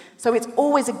raise. So it's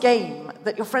always a game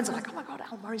that your friends are like, oh my God,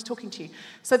 Al Murray's talking to you.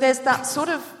 So there's that sort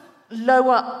of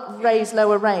lower raise.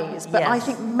 But I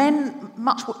think men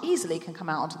much more easily can come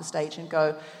out onto the stage and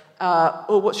go,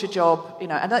 what's your job?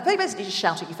 And they basically just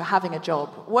shout at you for having a job.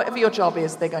 Whatever your job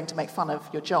is, they're going to make fun of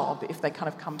your job if they kind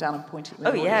of come down and point at you.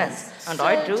 Oh, yes, and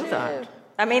I do that.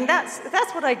 I mean, that's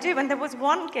what I do. And there was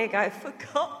one gig I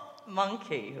forgot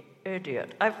Monkey,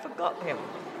 idiot. I forgot him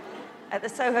at the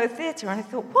Soho Theatre, and I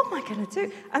thought, what am I going to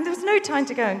do? And there was no time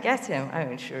to go and get him. I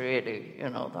mean, she really,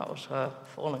 that was her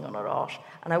falling on her arse.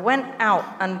 And I went out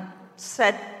and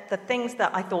said the things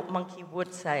that I thought Monkey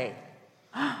would say.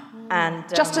 And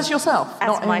just as yourself?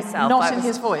 As myself. Not in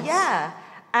his voice? Yeah.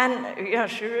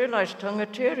 And, she realised her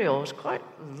material was quite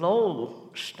low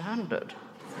standard.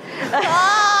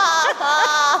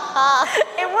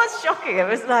 It was shocking. It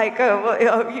was like,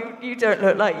 you don't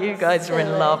look like you guys are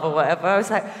in love or whatever. I was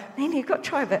like, Nina, you've got to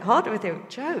try a bit harder with your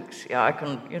jokes. Yeah, I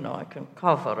can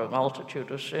cover a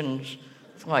multitude of sins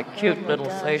with my cute little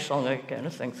face on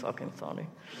anything fucking funny.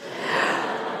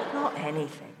 Not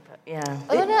anything, but yeah.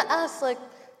 I want to ask,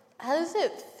 how does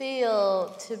it feel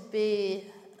to be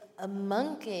a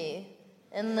monkey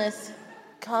in this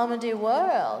comedy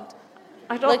world?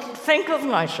 I don't think of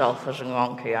myself as a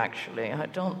monkey, actually. I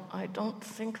don't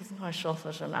think of myself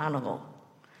as an animal.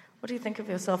 What do you think of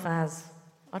yourself as?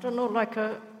 I don't know, like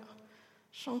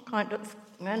some kind of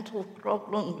mental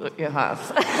problem that you have.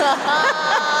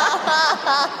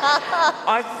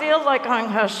 I feel like I'm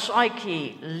her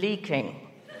psyche leaking.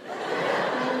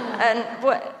 And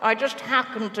I just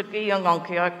happen to be a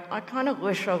monkey. I kind of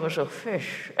wish I was a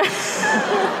fish.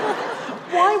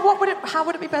 Why? How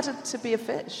would it be better to be a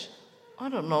fish? I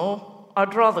don't know.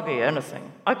 I'd rather be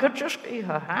anything. I could just be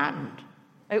her hand.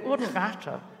 It wouldn't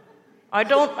matter.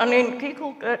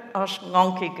 People get us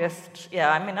monkey gifts.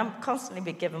 Yeah, I'm constantly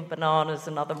be given bananas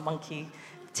and other monkey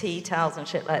tea towels and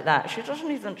shit like that. She's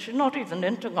not even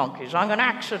into monkeys. I'm an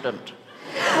accident.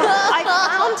 I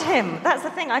found him. That's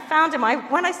the thing. I found him.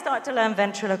 When I started to learn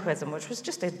ventriloquism, which was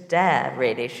just a dare,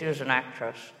 really. She was an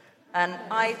actress. And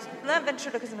I learned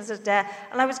ventriloquism as a dare,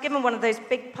 and I was given one of those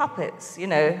big puppets,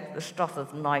 the stuff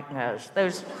of nightmares.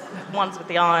 Those ones with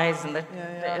the eyes and the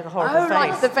horrible face.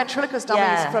 Like the ventriloquist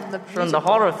dummies from the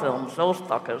horror films, those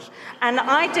fuckers. And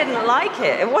I didn't like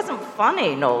it. It wasn't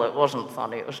funny. No, it wasn't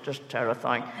funny. It was just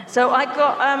terrifying. So I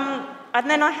got, and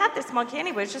then I had this monkey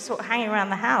anyway. It was just sort of hanging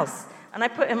around the house. And I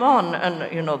put him on, and,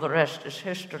 the rest is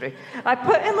history. I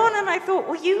put him on, and I thought,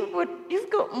 well, you've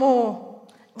got more...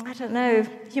 I don't know,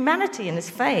 humanity in his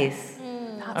face.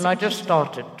 And I just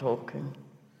started talking.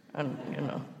 And,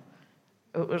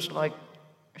 it was like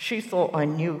she thought I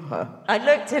knew her. I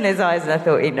looked in his eyes and I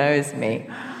thought, he knows me.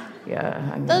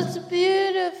 Yeah. That's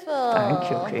beautiful. Thank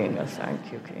you, Kemah.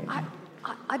 Thank you, Kemah.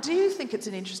 I do think it's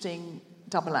an interesting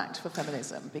double act for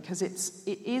feminism because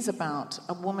it is about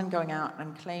a woman going out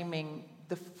and claiming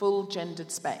the full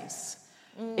gendered space.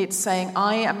 It's saying,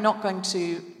 I am not going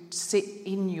to sit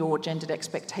in your gendered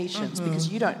expectations because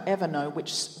you don't ever know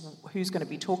who's going to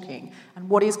be talking and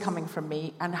what is coming from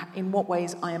me and in what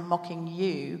ways I am mocking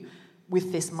you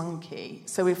with this monkey.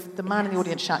 So if the man in the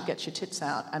audience shout, get your tits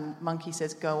out, and monkey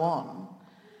says, go on,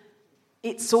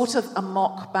 it's sort of a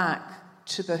mock back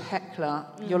to the heckler,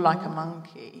 you're like a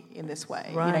monkey in this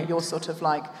way. Right. You're sort of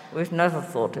like... We've never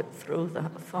thought it through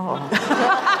that far.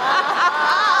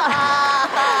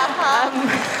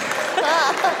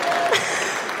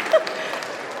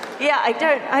 Yeah, I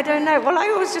don't know. Well, I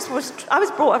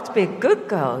was brought up to be a good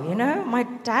girl, My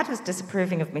dad was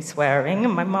disapproving of me swearing,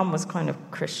 and my mum was kind of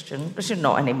Christian. But she's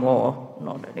not anymore.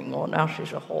 Not anymore. Now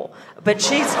she's a whore. But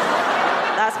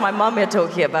that's my mum you're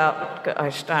talking about. I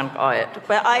stand by it.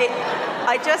 But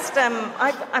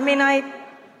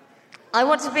I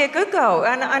wanted to be a good girl,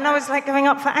 and I was like going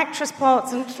up for actress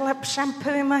parts and like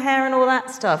shampooing my hair and all that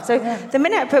stuff. So the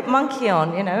minute I put monkey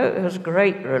on, it was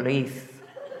great relief.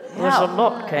 There was a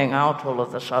lot came out all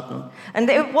of a sudden. And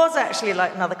it was actually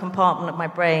like another compartment of my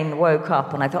brain woke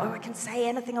up and I thought, I can say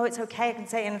anything, it's okay, I can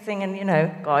say anything, and,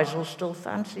 guys will still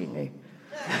fancy me.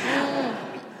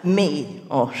 Me.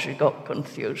 Oh, she got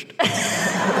confused. I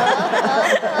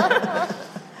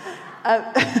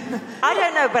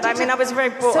don't know, but I was very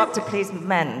brought up to please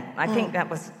men. I think that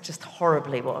was just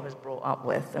horribly what I was brought up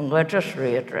with, and we're just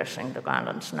readdressing the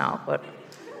balance now, but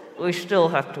we still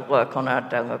have to work on our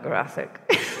demographic.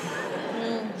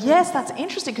 Yes, that's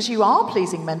interesting, because you are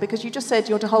pleasing men, because you just said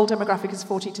your whole demographic is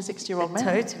 40 to 60-year-old men.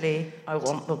 Totally. I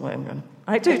want the women.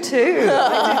 I do too.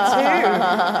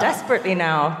 Desperately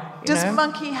now. Does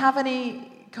Monkey have any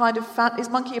kind of fan... Is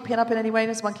Monkey a pin-up in any way?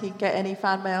 Does Monkey get any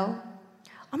fan mail?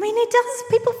 He does.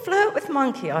 People flirt with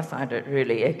Monkey. I find it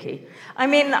really icky.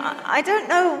 I don't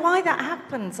know why that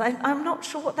happens. I'm not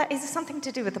sure what that is. It's something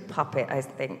to do with the puppet, I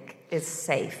think, is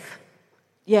safe.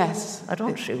 Yes. I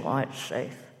don't see why it's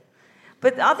safe.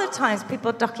 But other times, people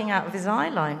are ducking out of his eye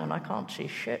line, and I can't see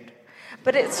shit.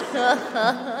 But it's...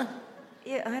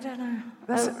 Yeah, I don't know.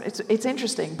 It's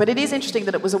interesting. But it is interesting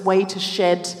that it was a way to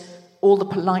shed all the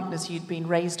politeness you'd been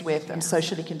raised with and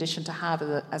socially conditioned to have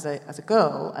as a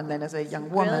girl and then as a young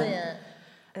woman.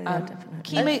 Brilliant.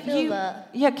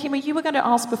 Kemah, you were going to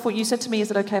ask before. You said to me,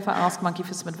 "Is it okay if I ask Monkey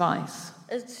for some advice?"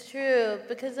 It's true,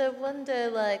 because I wonder,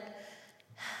 like,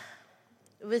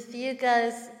 with you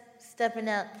guys stepping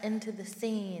out into the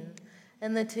scene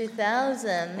in the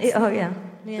 2000s. Oh, yeah.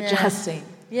 The jazz scene.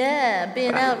 Yeah,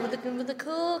 being out with the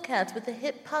cool cats, with the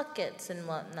hip pockets and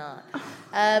whatnot.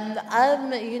 I'm,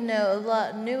 a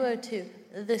lot newer to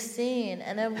the scene,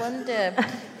 and I wonder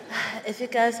if you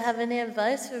guys have any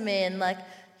advice for me, and, like,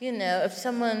 if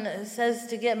someone says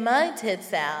to get my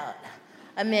tits out,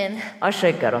 I mean... I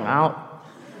say get them out.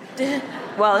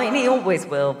 Well, I mean, he always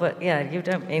will, but yeah, you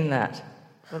don't mean that.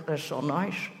 But they're so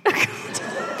nice.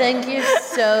 Thank you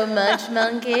so much,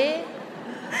 Monkey.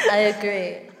 I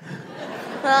agree.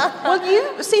 Well,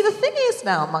 you see, the thing is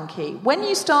now, Monkey, when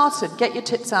you started, Get Your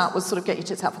Tits Out was sort of Get Your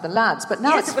Tits Out for the lads, but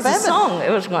now yes, it's it was a song. It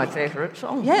was my favourite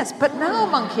song. Yes, but now,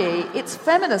 Monkey, it's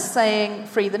feminists saying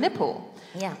free the nipple.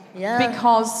 Yeah.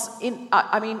 Because,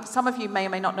 some of you may or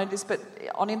may not know this, but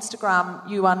on Instagram,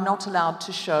 you are not allowed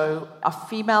to show a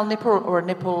female nipple or a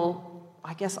nipple.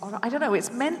 I guess, I don't know,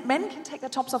 it's men can take their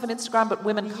tops off on Instagram, but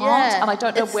women can't, and I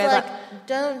don't know where that...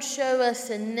 Don't show us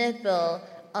a nipple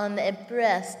on a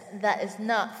breast that is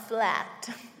not flat.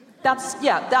 That's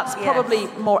probably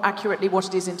more accurately what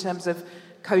it is in terms of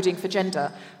coding for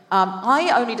gender.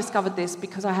 I only discovered this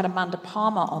because I had Amanda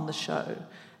Palmer on the show,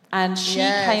 and she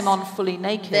came on fully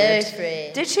naked. Very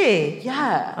free. Did she?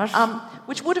 Yeah.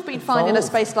 Which would have been fine in a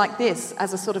space like this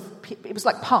as a sort of... It was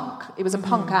like punk. It was a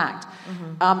punk act.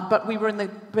 Mm-hmm. But we were in the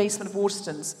basement of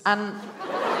Waterstones and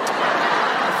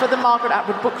for the Margaret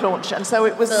Atwood book launch, and so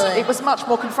it was much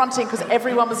more confronting because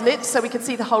everyone was lit, so we could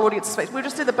see the whole audience's face. We were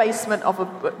just in the basement of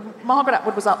Margaret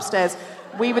Atwood was upstairs.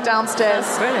 We were downstairs.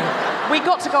 Brilliant. We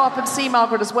got to go up and see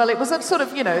Margaret as well. It was a sort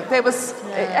of, there was...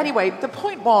 Anyway, the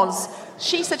point was...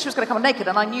 She said she was going to come on naked,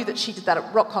 and I knew that she did that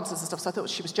at rock concerts and stuff, so I thought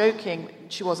she was joking.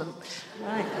 She wasn't.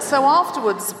 Right. So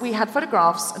afterwards, we had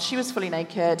photographs, and she was fully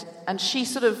naked, and she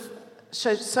sort of...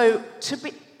 So to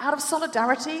be out of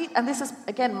solidarity, and this is,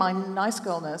 again, my nice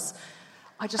girlness,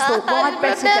 I just thought, well, I'd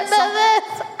better get some...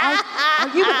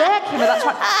 you were there, Kemah, that's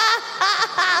right.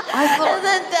 And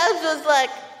then Debs was like,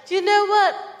 do you know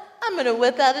what? I'm going to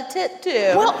whip out a tit,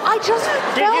 too. Well, I just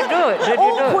felt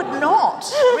awkward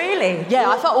not. Really? Yeah,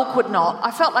 I felt awkward not. I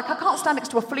felt like I can't stand next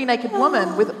to a fully naked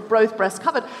woman with both breasts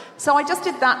covered. So I just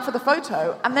did that for the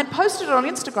photo and then posted it on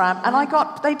Instagram, and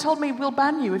they told me, we'll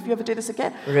ban you if you ever do this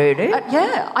again. Really?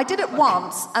 Yeah, I did it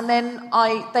once, and then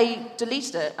they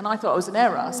deleted it, and I thought it was an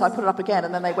error, so I put it up again,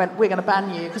 and then they went, we're going to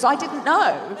ban you, because I didn't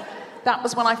know. That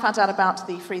was when I found out about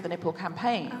the Free the Nipple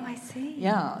campaign. Oh, I see.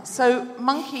 Yeah. So,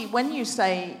 Monkey, when you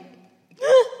said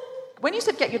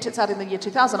get your tits out in the year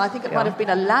 2000, I think it might have been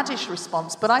a laddish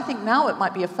response, but I think now it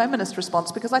might be a feminist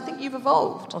response because I think you've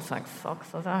evolved. Oh, thank fuck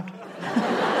for that.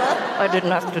 I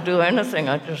didn't have to do anything,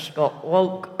 I just got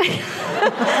woke.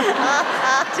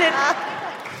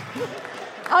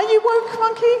 Are you woke,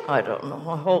 Monkey? I don't know,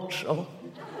 I hope so.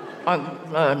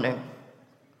 I'm learning.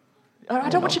 I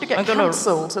don't want you to get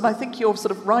cancelled, and I think you're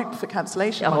sort of ripe for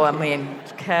cancellation. Oh, I mean,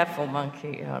 careful,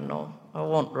 Monkey. Yeah, no, I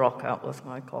won't rock out with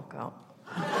my cock out.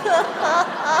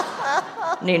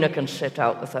 Nina can sit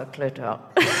out with her clit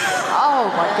out.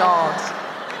 Oh my God!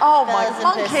 Oh my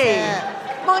Monkey!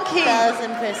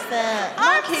 1,000%.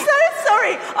 I'm so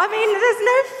sorry. I mean, there's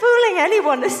no fooling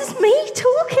anyone. This is me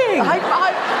talking. So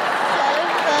funny.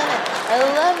 I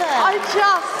love it.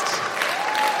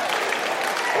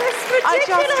 It's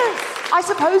ridiculous. I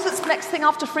suppose it's the next thing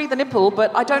after Free the Nipple,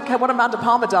 but I don't care what Amanda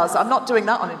Palmer does. I'm not doing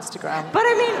that on Instagram. But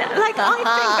I mean,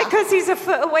 I think because he's a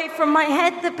foot away from my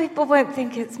head, that people won't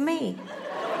think it's me.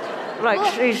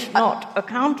 She's not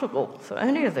accountable for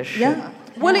any of this shit. Yeah.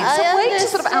 Well, it's a way to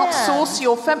sort of outsource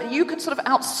your you can sort of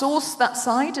outsource that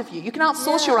side of you. You can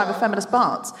outsource your own feminist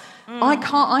parts. I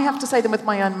can't. I have to say them with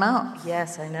my own mouth.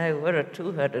 Yes, I know. We're a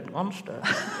two-headed monster.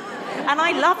 And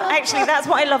I love, actually, that's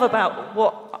what I love about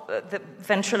what the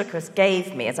ventriloquist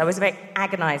gave me, is I was very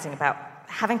agonizing about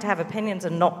having to have opinions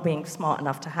and not being smart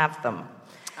enough to have them.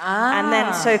 And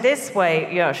then, so this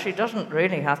way, she doesn't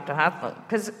really have to have them.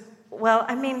 Because, well,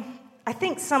 I mean, I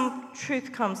think some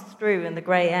truth comes through in the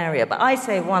grey area, but I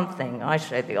say one thing, I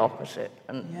say the opposite,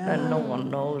 and no one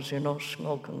knows,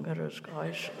 smoke and mirrors,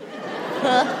 guys.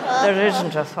 There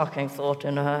isn't a fucking thought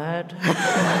in her head.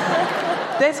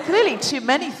 There's clearly too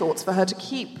many thoughts for her to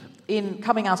keep in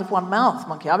coming out of one mouth,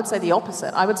 Monkey. I would say the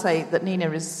opposite. I would say that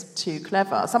Nina is too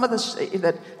clever. Some of that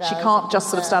she can't just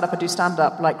sort of stand up and do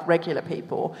stand-up like regular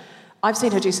people. I've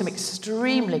seen her do some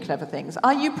extremely clever things.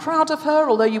 Are you proud of her,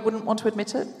 although you wouldn't want to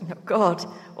admit it? Oh, God.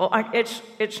 Well,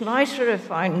 it's nicer if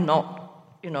I'm not,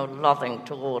 loving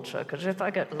towards her, because if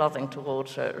I get loving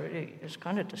towards her, it really is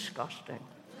kind of disgusting.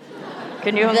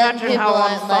 Can you imagine how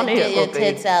unfunny it would be? Get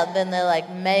your tits out, then they're like,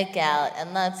 make out,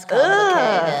 and that's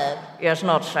complicated. Yeah, it's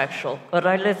not sexual, but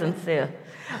I live in fear.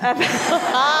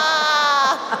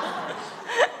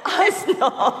 It's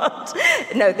not.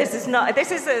 No, this is not. This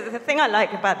is the thing I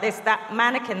like about this. That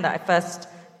mannequin that I first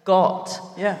got.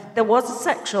 Yeah. There was a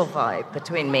sexual vibe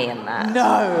between me and that.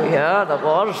 No. Yeah, there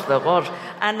was.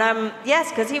 And yes,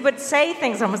 because he would say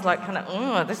things. I was like,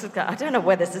 this is. I don't know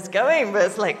where this is going, but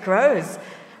it's like gross.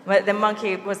 But the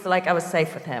monkey was like, I was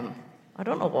safe with him. I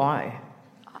don't know why.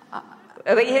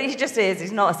 But he just is.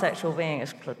 He's not a sexual being.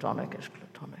 It's platonic.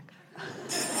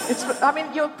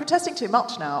 You're protesting too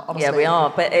much now, honestly. Yeah, we are,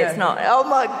 but it's not. Oh,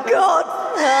 my God!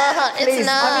 It's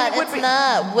not. It's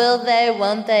not. Will they,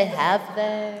 won't they, have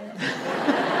they?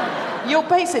 You're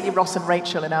basically Ross and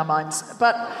Rachel in our minds.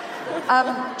 But,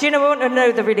 do you want to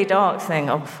know the really dark thing?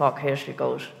 Oh, fuck, here she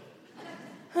goes.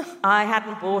 I had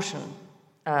an abortion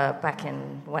back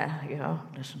in,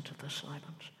 listen to the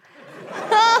silence.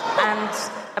 And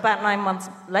about 9 months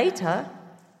later,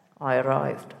 I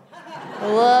arrived.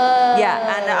 Whoa.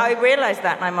 Yeah, and I realised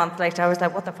that 9 months later. I was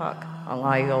like, what the fuck? Am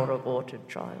I your aborted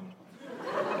child?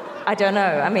 I don't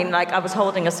know. I mean, I was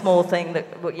holding a small thing that,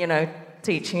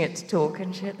 teaching it to talk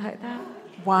and shit like that.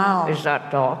 Wow. Is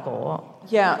that dark or what?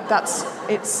 Yeah,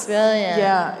 it's... Brilliant.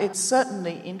 Yeah, it's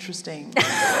certainly interesting.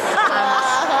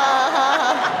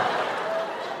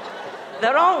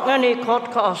 There aren't many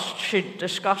podcasts she'd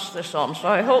discuss this on, so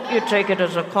I hope you take it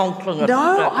as a compliment.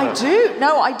 No, I do.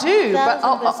 1,000%. But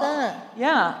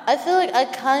yeah. I feel like I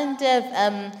kind of,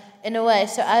 in a way,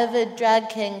 so I have a drag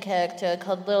king character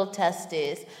called Little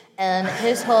Testes, and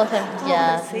his whole thing,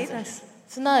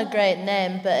 it's not a great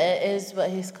name, but it is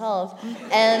what he's called.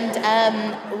 And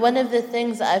one of the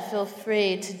things that I feel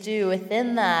free to do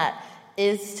within that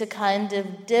is to kind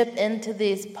of dip into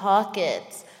these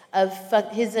pockets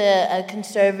he's a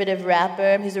conservative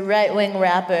rapper. He's a right-wing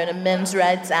rapper and a men's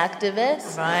rights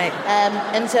activist. Right.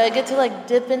 And so I get to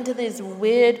dip into these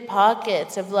weird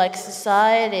pockets of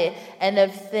society and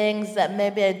of things that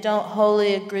maybe I don't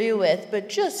wholly agree with, but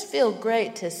just feel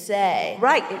great to say.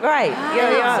 Right.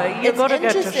 Yeah. You've got to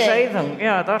get to say them.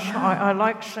 Yeah, I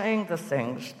like saying the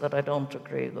things that I don't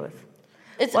agree with.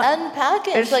 It's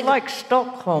unpacking. It's like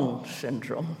Stockholm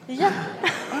Syndrome. Yeah.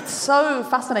 It's so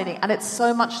fascinating, and it's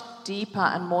so much deeper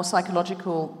and more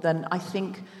psychological than I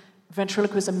think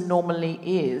ventriloquism normally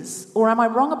is. Or am I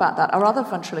wrong about that? Are other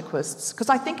ventriloquists? Because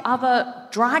I think other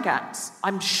drag acts,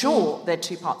 I'm sure they're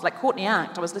two parts. Like Courtney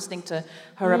Act, I was listening to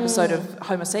her episode of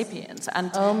Homo Sapiens,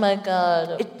 and oh my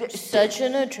God, such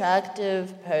an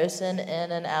attractive person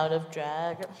in and out of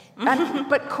drag.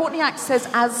 But Courtney Act says,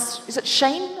 is it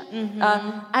Shane?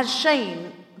 Mm-hmm. As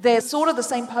Shane, they're sort of the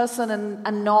same person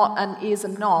and not, and is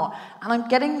and not. And I'm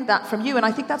getting that from you, and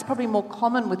I think that's probably more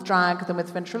common with drag than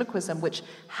with ventriloquism, which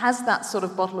has that sort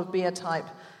of bottle of beer type,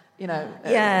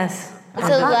 Yes. It's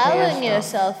allowing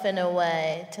yourself in a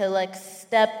way to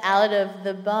step out of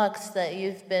the box that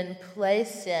you've been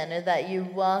placed in or that you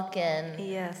walk in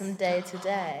from day to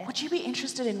day. Would you be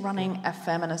interested in running a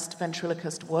feminist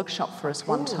ventriloquist workshop for us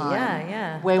one time?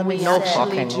 Yeah. Where we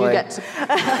actually do get to...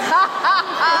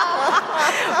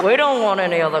 We don't want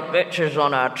any other bitches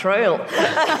on our trail.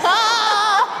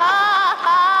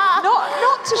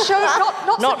 Not to show,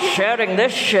 not sharing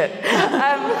this shit.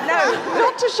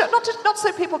 not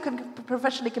so people can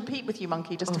professionally compete with you,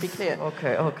 Monkey. Just to be clear.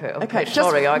 Okay.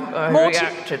 Sorry, I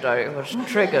reacted. I was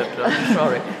triggered. I'm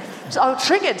sorry.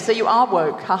 Triggered. So you are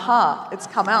woke. Haha. It's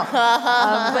come out.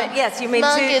 But yes, you mean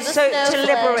to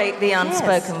liberate the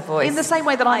unspoken voice. In the same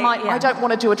way that I don't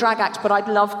want to do a drag act, but I'd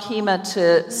love Kemah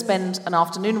to spend an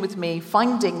afternoon with me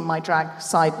finding my drag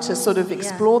side to sort of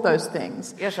explore those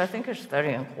things. Yes, I think it's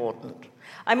very important.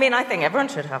 I mean, I think everyone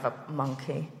should have a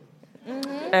monkey.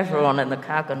 Mm-hmm. Everyone in the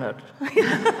cabinet.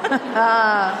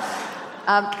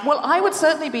 Well, I would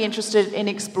certainly be interested in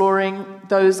exploring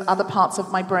those other parts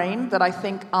of my brain that I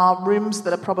think are rooms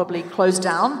that are probably closed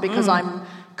down because I'm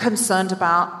concerned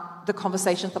about the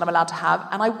conversations that I'm allowed to have.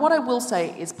 And what I will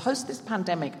say is, post this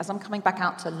pandemic, as I'm coming back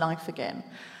out to life again,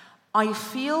 I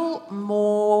feel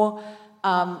more...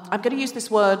 I'm going to use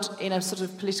this word in a sort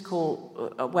of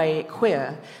political way,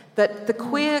 queer, that the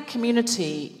queer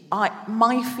community,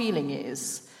 my feeling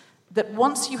is, that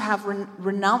once you have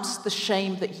renounced the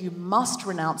shame that you must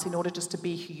renounce in order just to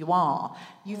be who you are,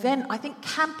 you then, I think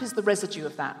camp is the residue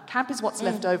of that. Camp is what's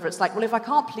left over. It's like, well, if I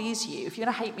can't please you, if you're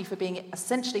going to hate me for being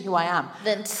essentially who I am,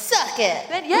 then suck it.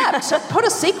 Then put a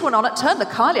sequin on it, turn the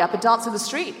Kylie up and dance in the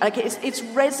street. Like it's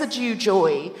residue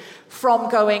joy from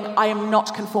going, I am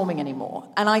not conforming anymore.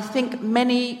 And I think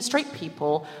many straight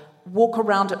people walk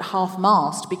around at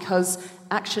half-mast because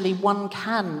actually one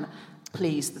can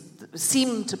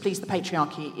seem to please the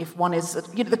patriarchy if one is,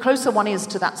 the closer one is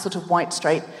to that sort of white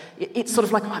straight, it's sort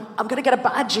of like, I'm going to get a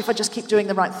badge if I just keep doing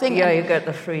the right thing. Yeah, you get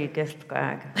the free gift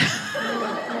bag.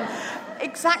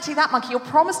 Exactly that, Monkey. You're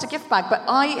promised a gift bag, but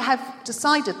I have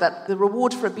decided that the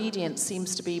reward for obedience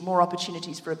seems to be more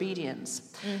opportunities for obedience.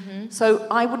 Mm-hmm. So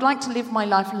I would like to live my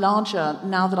life larger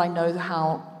now that I know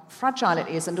how fragile it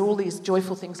is, and all these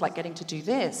joyful things like getting to do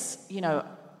this,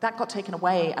 that got taken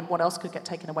away, and what else could get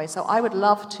taken away? So I would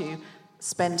love to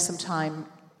spend some time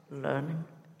learning.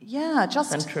 Yeah,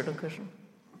 just ventriloquism.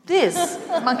 This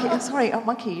Monkey. Sorry,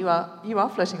 Monkey. You are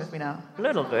flirting with me now. A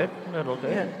little bit.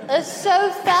 Yeah. It's so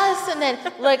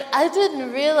fascinating. Like I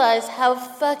didn't realize how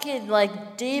fucking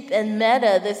deep and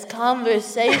meta this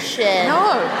conversation.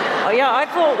 No. Oh yeah, I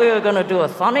thought we were gonna do a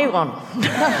funny one.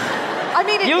 I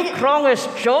mean, you crongest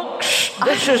jokes.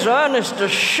 This is earnest as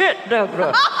shit,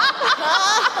 Deborah.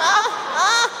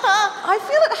 I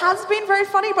feel it has been very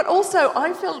funny, but also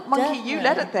I feel, Monkey, definitely. You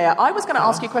led it there. I was going to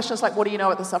ask you questions like, what do you know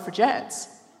about the suffragettes?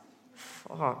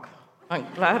 Fuck. I'm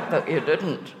glad that you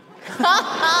didn't.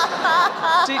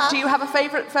 Do you have a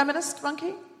favourite feminist,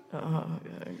 Monkey?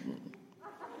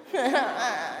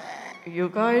 You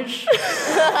guys?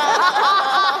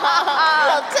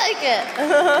 I'll take it.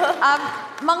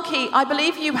 Monkey, I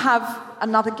believe you have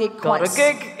another gig. Got a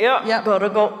gig, yeah. Gotta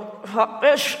go. Fuck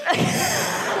this.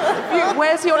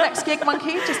 Where's your next gig,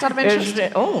 Monkey? Just out of interest.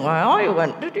 I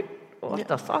went. Did you? What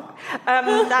the fuck?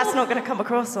 That's not going to come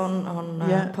across on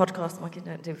podcast. Monkey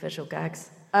don't do visual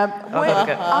gags.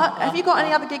 Have you got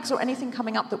any other gigs or anything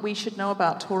coming up that we should know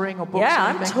about, touring or books? Yeah,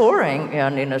 I'm touring. Yeah,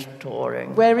 Nina's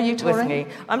touring. Where are you touring? With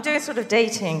me. I'm doing a sort of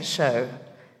dating show.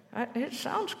 It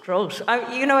sounds gross.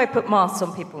 I put masks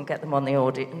on people and get them on the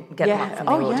audience, them up from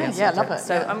the audience. Yeah, love it.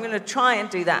 So I'm going to try and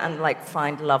do that and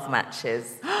find love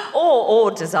matches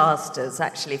or disasters.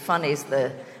 Actually, funny's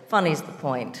the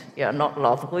point. Yeah, not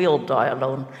love. We all die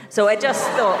alone. So I just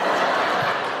thought.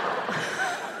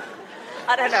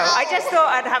 I don't know. I just thought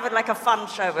I'd have a fun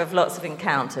show with lots of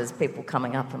encounters, people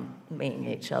coming up and meeting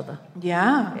each other.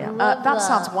 Yeah. That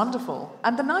sounds wonderful.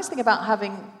 And the nice thing about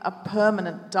having a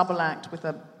permanent double act with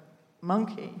a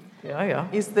monkey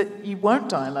is that you won't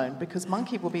die alone because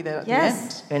Monkey will be there at the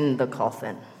end. In the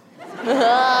coffin.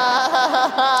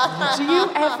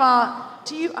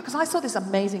 Do you because I saw this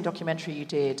amazing documentary you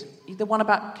did, the one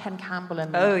about Ken Campbell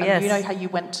and yes. You know how you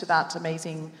went to that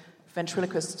amazing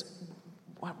ventriloquist.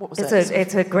 What was it?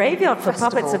 It's a graveyard for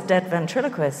puppets of dead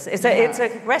ventriloquists. It's a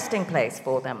resting place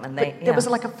for them, and there was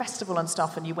a festival and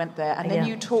stuff, and you went there, and then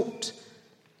you talked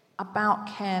about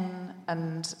Ken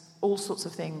and all sorts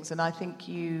of things, and I think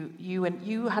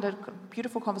you had a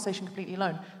beautiful conversation completely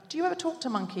alone. Do you ever talk to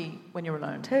Monkey when you're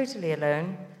alone? Totally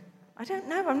alone. I don't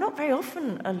know. I'm not very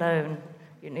often alone.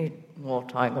 You need more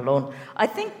time alone. I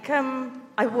think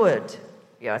I would.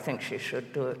 Yeah, I think she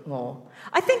should do it more.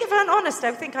 I think, if I'm honest,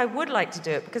 I think I would like to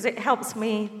do it because it helps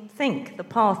me think. The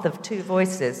path of two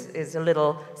voices is a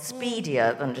little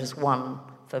speedier than just one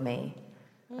for me.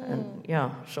 And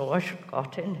so I should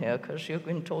got in here because you've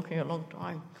been talking a long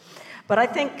time. But I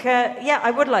think, I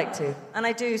would like to. And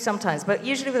I do sometimes. But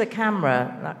usually with a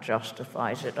camera, that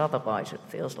justifies it. Otherwise, it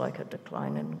feels like a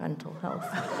decline in mental health.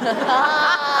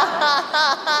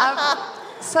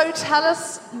 So tell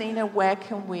us, Nina, where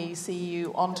can we see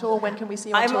you on tour? When can we see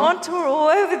you on tour? I'm on tour all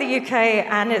over the UK,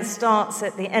 and it starts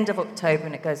at the end of October,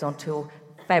 and it goes on till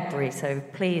February, so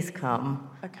please come.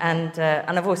 Okay. And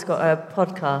I've also got a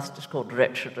podcast. It's called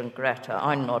Richard and Greta.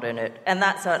 I'm not in it. And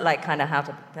that's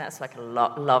that's like a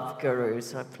love guru,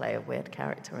 so I play a weird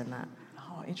character in that.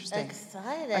 Oh, interesting.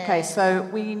 Exciting. Okay, so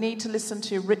we need to listen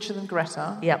to Richard and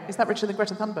Greta. Yep. Is that Richard and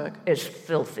Greta Thunberg? It's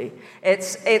filthy.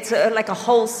 It's like a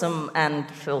wholesome and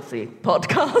filthy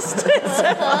podcast.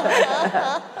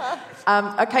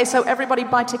 Okay, so everybody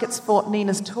buy tickets for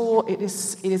Nina's tour. It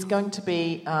is going to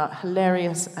be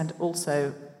hilarious and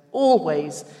also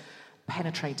always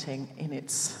penetrating in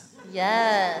its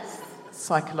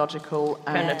psychological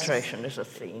penetration is a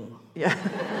theme. Yeah.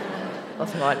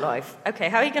 Of my life. Okay,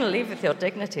 how are you going to leave with your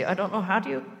dignity? I don't know. How do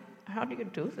you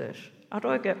do this? How do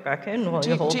I get back in while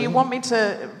you're holding? Do you want me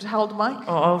to hold the mic?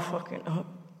 Oh, fucking... Oh.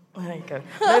 There you go.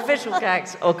 No visual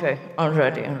gags. Okay, I'm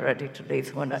ready to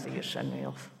leave whenever you send me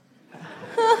off.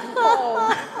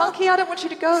 Monkey, I don't want you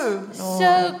to go.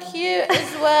 So cute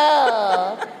as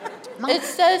well. It's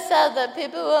so sad that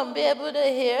people won't be able to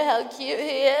hear how cute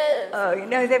he is. Oh,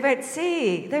 they won't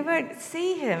see. They won't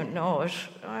see him. No,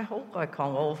 I hope I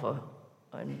come over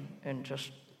and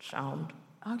just sound.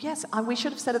 Oh, yes. We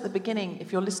should have said at the beginning,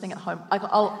 if you're listening at home,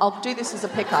 I'll do this as a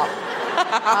pickup.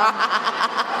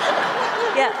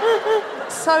 Yeah.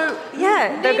 So,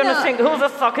 yeah, they're Nina... going to think, who the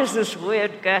fuck is this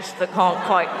weird guest that can't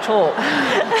quite talk?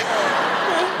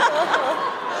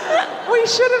 We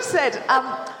should have said...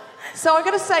 So I'm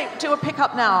going to say, do a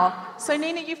pickup now. So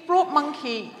Nina, you've brought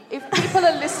Monkey. If people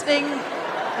are listening,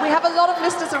 we have a lot of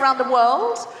listeners around the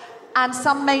world, and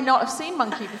some may not have seen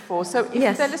Monkey before. So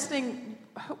if they're listening,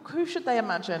 who should they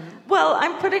imagine? Well,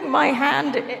 I'm putting my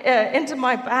hand into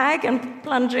my bag and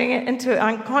plunging it into.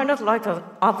 I'm kind of like an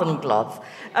oven glove.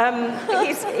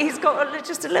 He's got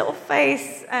just a little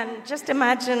face, and just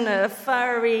imagine a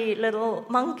furry little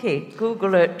monkey.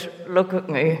 Google it. Look at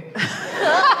me.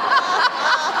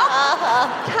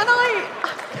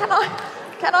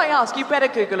 Can I ask? You better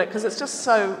Google it because it's just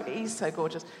he's so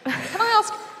gorgeous. Can I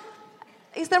ask?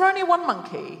 Is there only one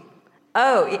monkey?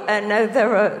 Oh no,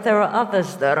 there are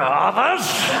others. There are others.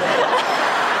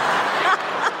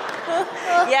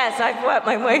 Yes, I've worked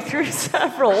my way through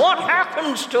several. What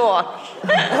happens to us?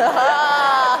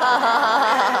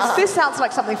 This sounds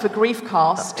like something for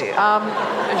Griefcast.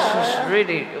 This is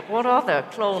really... What are there?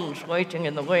 Clones waiting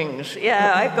in the wings.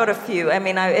 Yeah, I've got a few. I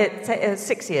mean, it's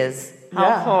 6 years.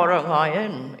 How far am I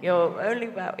in? You're only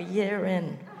about a year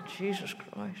in. Jesus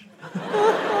Christ.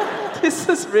 This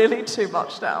is really too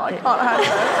much now. I can't handle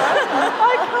it.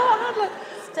 I can't handle it.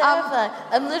 It's terrifying.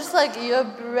 I'm just like, your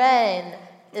brain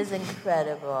is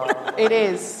incredible. It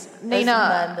is.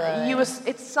 Nina,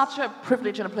 it's such a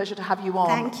privilege and a pleasure to have you on.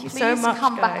 Thank you so much, Please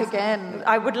come guys. back again.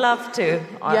 I would love to.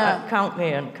 Count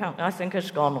me in. I think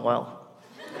it's gone well.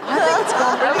 I think it's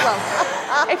gone really well.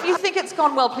 If you think it's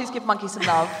gone well, please give Monkey some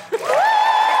love.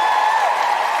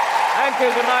 Thank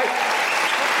you. Good night.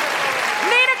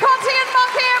 Nina, Conti and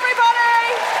Monkey, everybody!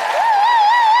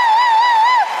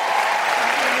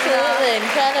 Absolutely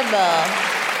incredible.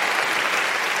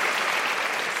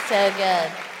 So good.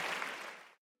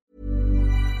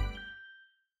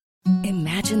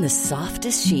 Imagine the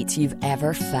softest sheets you've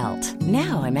ever felt.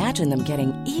 Now imagine them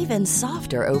getting even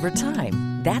softer over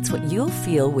time. That's what you'll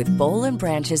feel with Boll &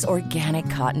 Branch's organic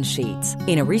cotton sheets.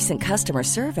 In a recent customer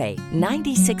survey,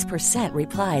 96%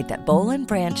 replied that Boll &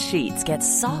 Branch sheets get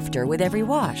softer with every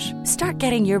wash. Start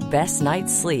getting your best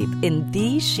night's sleep in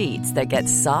these sheets that get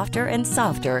softer and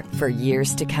softer for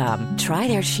years to come. Try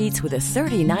their sheets with a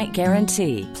 30-night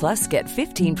guarantee. Plus, get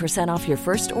 15% off your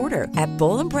first order at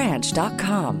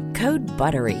bollandbranch.com. Code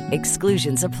BUTTERY.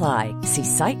 Exclusions apply. See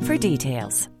site for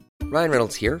details. Ryan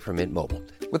Reynolds here from Mint Mobile.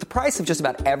 With the price of just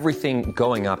about everything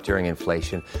going up during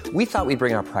inflation, we thought we'd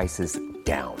bring our prices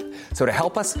down. So to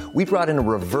help us, we brought in a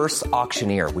reverse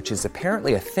auctioneer, which is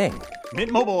apparently a thing. Mint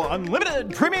Mobile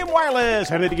Unlimited Premium Wireless.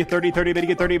 How to get 30, 30, bit to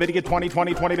get 30, bit to get 20,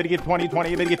 20, 20, bit to get 20,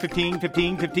 20, bit to get 15,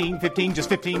 15, 15, 15, just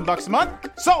 $15 a month?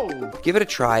 Sold! Give it a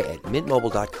try at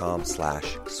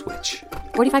mintmobile.com/switch.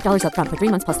 $45 up front for 3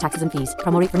 months plus taxes and fees.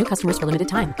 Promo rate for new customers for limited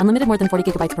time. Unlimited more than 40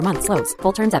 gigabytes per month. Slows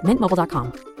full terms at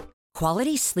mintmobile.com.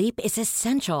 Quality sleep is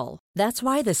essential. That's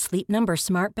why the Sleep Number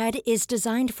Smart Bed is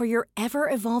designed for your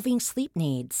ever-evolving sleep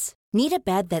needs. Need a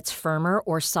bed that's firmer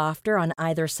or softer on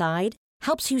either side?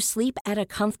 Helps you sleep at a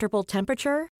comfortable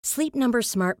temperature? Sleep Number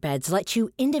Smart Beds let you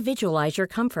individualize your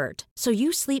comfort, so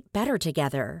you sleep better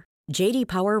together. J.D.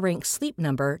 Power ranks Sleep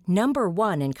Number number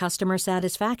 1 in customer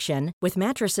satisfaction with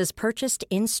mattresses purchased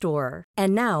in-store.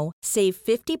 And now, save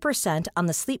 50% on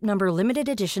the Sleep Number Limited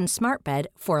Edition Smart Bed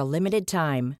for a limited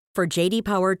time. For J.D.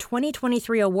 Power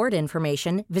 2023 award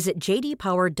information, visit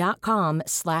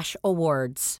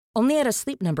jdpower.com/awards. Only at a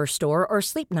Sleep Number store or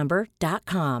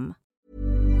sleepnumber.com.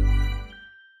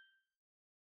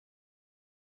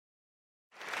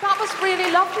 That was really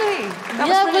lovely. That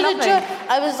was really lovely.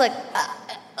 I was like,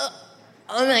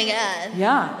 oh my God.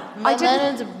 Yeah. My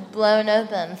mind was blown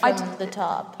open from the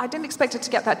top. I didn't expect it to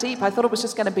get that deep. I thought it was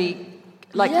just going to be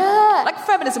like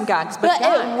feminism gags, but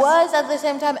gags. It was at the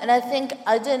same time, and I think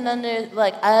I didn't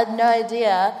I had no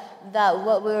idea that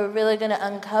what we were really going to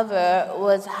uncover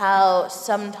was how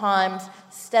sometimes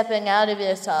stepping out of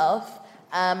yourself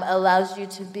allows you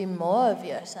to be more of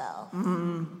yourself.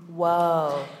 Mm.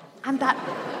 Whoa. And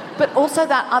but also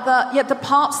that other, the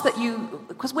parts that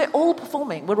because we're all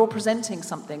performing, we're all presenting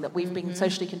something that we've been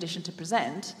socially conditioned to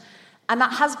present, and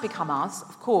that has become us,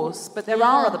 of course, but there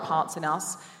are other parts in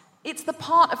us. It's the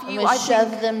part of you, we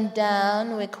shove them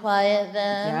down, we quiet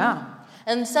them. Yeah.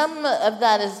 And some of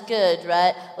that is good,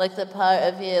 right? Like the part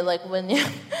of you, like when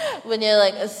you're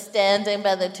like standing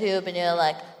by the tube and you're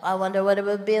like, I wonder what it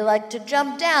would be like to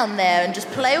jump down there and just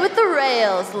play with the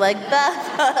rails like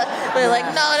that. We're like,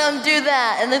 no, don't do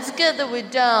that. And it's good that we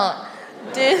don't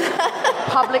do that.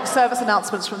 Public service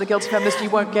announcements from the Guilty Feminist, you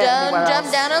won't get anywhere else. Don't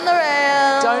jump down on the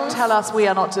rails. Don't tell us we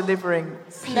are not delivering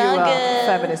pure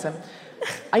feminism.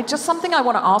 Something I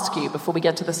want to ask you before we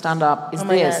get to the stand-up is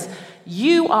this. God.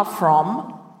 You are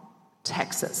from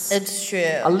Texas. It's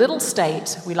true. A little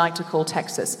state we like to call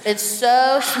Texas. It's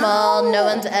so small, no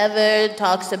one's ever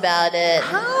talks about it.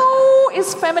 How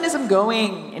is feminism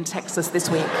going in Texas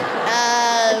this week?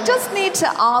 I just need to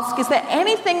ask, is there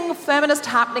anything feminist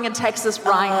happening in Texas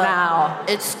right now?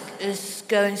 It's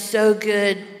going so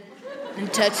good in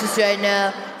Texas right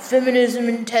now. Feminism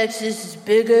in Texas is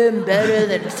bigger and better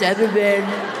than it's ever been.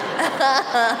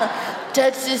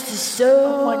 Texas is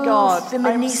so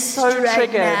feminist I'm so right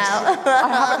triggered. now. I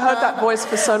haven't heard that voice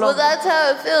for so long. Well, that's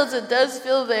how it feels. It does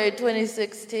feel very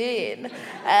 2016. It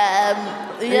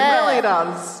really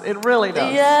does. It really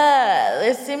does. Yeah,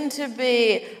 there seem to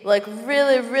be like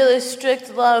really, really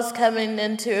strict laws coming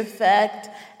into effect.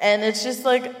 And it's just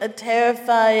like a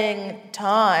terrifying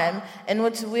time. And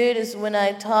what's weird is when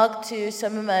I talk to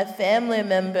some of my family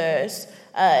members,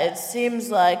 it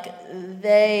seems like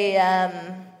they,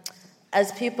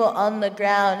 as people on the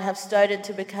ground, have started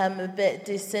to become a bit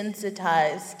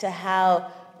desensitized to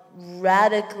how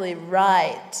radically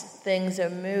right things are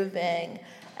moving.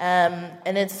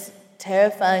 And it's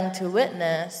terrifying to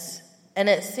witness. And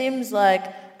it seems like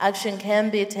action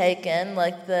can be taken,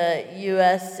 like the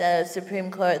U.S. Supreme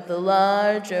Court, the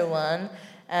larger one,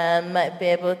 might be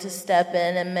able to step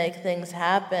in and make things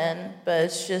happen. But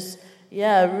it's just,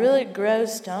 a really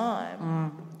gross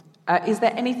time. Is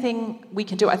there anything we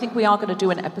can do? I think we are going to do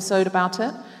an episode about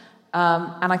it.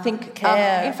 And I think,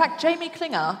 in fact, Jamie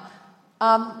Klinger,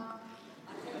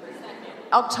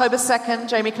 October 2nd,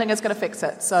 Jamie Klinger's going to fix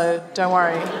it, so don't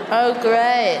worry. Oh,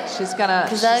 great. She's going to...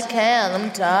 Because I can,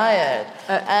 I'm tired.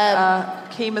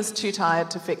 Kemah's too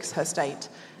tired to fix her state.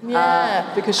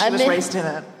 Yeah. Because she was raised in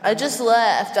it. I just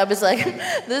left. I was like,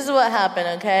 this is what happened,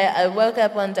 okay? I woke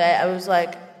up one day, I was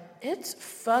like, it's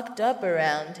fucked up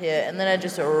around here. And then I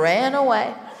just ran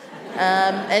away.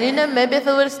 And maybe if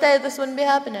I would have stayed, this wouldn't be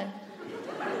happening.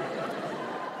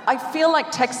 I feel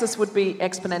like Texas would be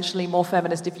exponentially more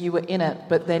feminist if you were in it,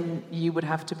 but then you would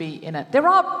have to be in it. There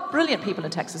are brilliant people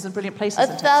in Texas and brilliant places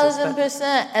in Texas.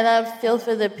 1,000%. And I feel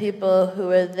for the people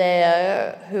who are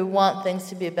there, who want things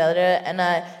to be better. And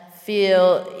I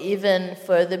feel even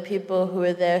for the people who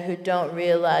are there who don't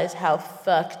realize how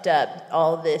fucked up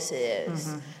all this is.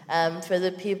 Mm-hmm. For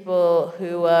the people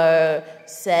who are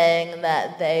saying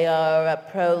that they are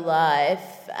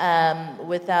pro-life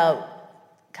without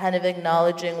kind of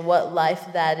acknowledging what life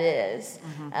that is.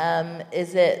 Mm-hmm.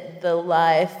 Is it the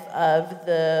life of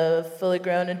the fully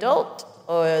grown adult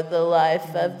or the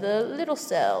life of the little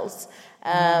cells?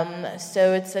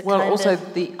 So it's a kind also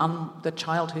of... the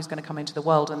child who's going to come into the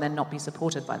world and then not be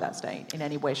supported by that state in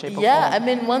any way, shape, or form. Yeah, I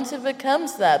mean, once it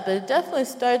becomes that, but it definitely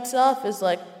starts off as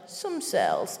like some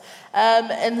cells.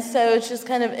 And so it's just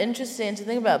kind of interesting to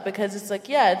think about because it's like,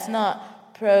 it's not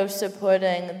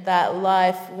pro-supporting that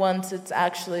life once it's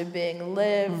actually being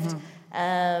lived.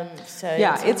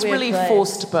 Mm-hmm. It's really place.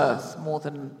 Forced birth more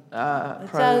than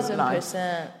pro-life.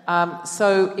 1,000%.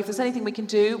 So if there's anything we can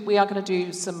do, we are going to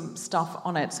do some stuff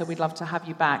on it, so we'd love to have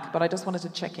you back. But I just wanted to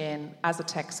check in, as a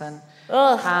Texan,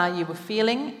 how you were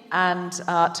feeling. And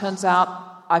turns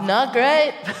out not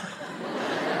great.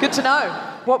 Good to know.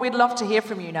 What we'd love to hear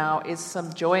from you now is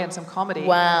some joy and some comedy.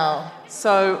 Wow.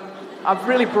 So I've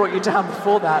really brought you down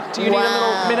before that. Do you need a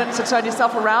little minute to turn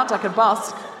yourself around? I can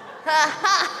bust.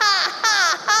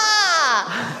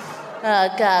 Oh,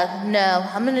 God, no.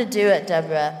 I'm going to do it,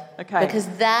 Deborah. Okay. Because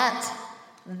that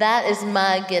is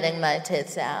my getting my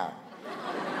tits out.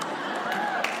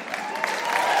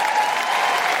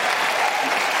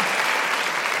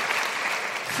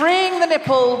 Freeing the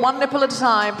nipple, one nipple at a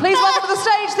time. Please welcome to the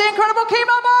stage the incredible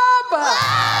Kemah Bob!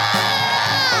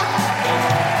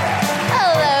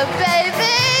 Hello,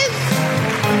 babies!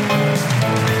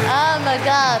 Oh, my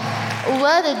God.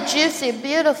 What a juicy,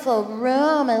 beautiful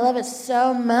room. I love it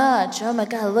so much. Oh, my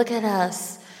God, look at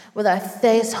us. With our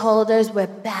face holders, we're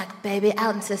back, baby,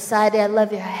 out in society. I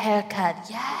love your haircut.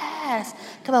 Yes.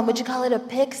 Come on, would you call it a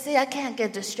pixie? I can't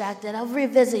get distracted. I'll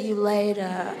revisit you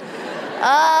later.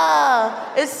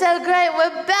 Oh, it's so great.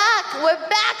 We're back,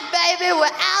 baby. We're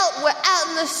out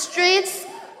in the streets.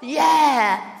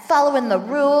 Yeah, following the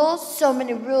rules. So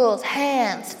many rules.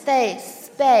 Hands, face,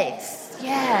 space.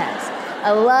 Yes.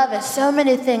 I love it. So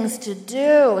many things to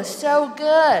do. It's so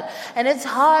good. And it's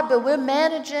hard, but we're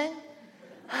managing.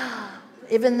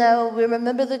 Even though we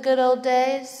remember the good old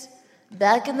days,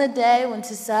 back in the day when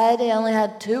society only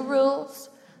had 2 rules,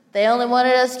 they only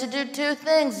wanted us to do 2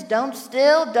 things: don't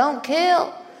steal, don't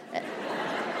kill.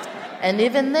 And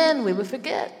even then, we would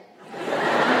forget.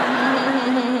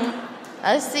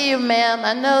 I see you, ma'am.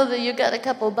 I know that you got a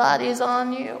couple bodies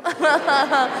on you.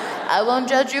 I won't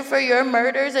judge you for your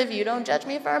murders if you don't judge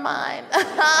me for mine. But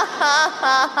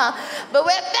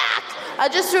we're back. I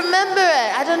just remember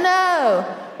it. I don't know.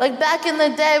 Like back in the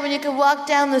day when you could walk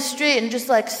down the street and just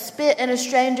like spit in a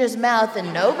stranger's mouth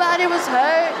and nobody was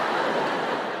hurt.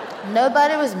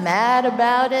 Nobody was mad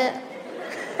about it.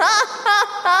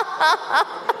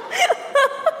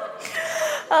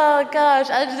 Oh gosh,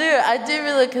 I do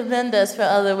really commend us for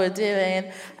all that we're doing.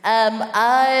 What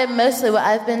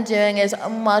I've been doing is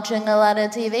I'm watching a lot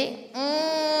of TV.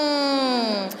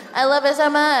 I love it so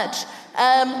much.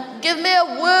 Give me a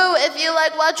woo if you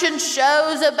like watching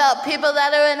shows about people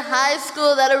that are in high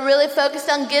school that are really focused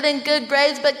on getting good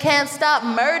grades but can't stop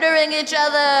murdering each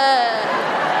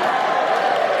other.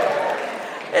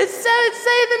 It's so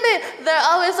insane to me. They're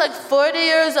always like 40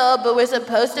 years old, but we're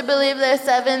supposed to believe they're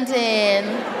 17.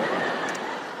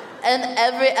 And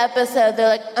every episode, they're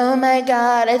like, oh my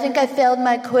God, I think I failed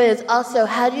my quiz. Also,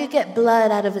 how do you get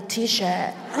blood out of a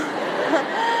t-shirt?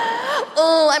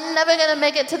 Oh, I'm never going to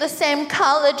make it to the same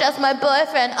college as my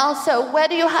boyfriend. Also, where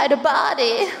do you hide a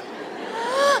body?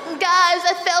 Guys,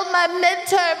 I failed my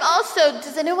midterm. Also,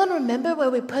 does anyone remember where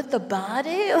we put the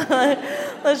body?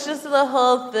 That's just the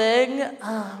whole thing.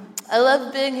 I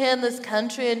love being here in this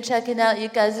country and checking out you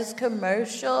guys'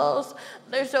 commercials.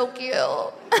 They're so cute.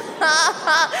 They're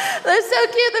so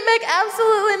cute. They make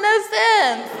absolutely no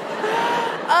sense.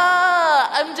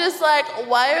 I'm just like,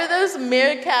 why are those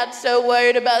meerkats so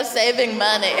worried about saving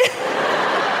money?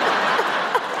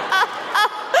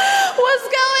 What's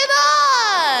going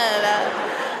on?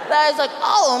 There's like,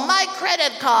 oh, my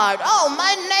credit card. Oh,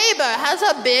 my neighbor has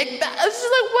a big bag. It's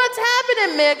just like, what's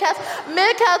happening, meerkats?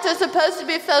 Meerkats are supposed to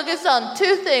be focused on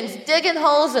 2 things: digging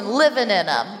holes and living in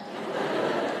them.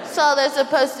 That's all they're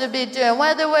supposed to be doing.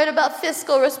 Why are they worried about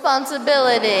fiscal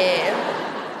responsibility?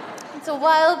 It's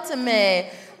wild to me.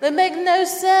 They make no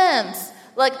sense.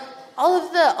 Like, all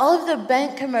of the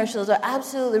bank commercials are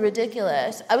absolutely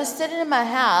ridiculous. I was sitting in my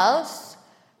house,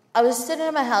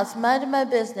 minding my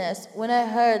business, when I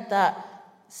heard that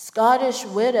Scottish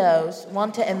widows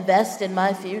want to invest in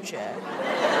my future.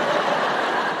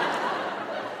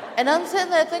 And I'm sitting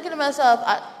there thinking to myself,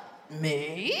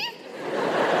 me?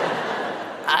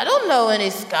 I don't know any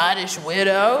Scottish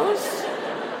widows.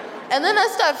 And then I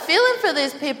start feeling for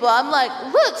these people. I'm like,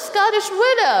 look, Scottish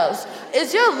widows,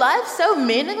 is your life so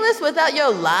meaningless without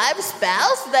your live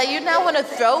spouse that you now want to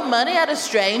throw money at a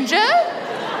stranger?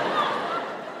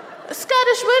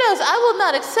 Scottish widows, I will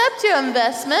not accept your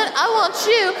investment. I want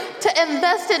you to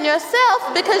invest in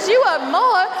yourself because you are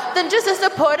more than just a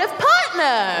supportive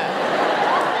partner.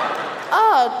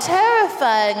 Oh,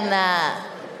 terrifying that.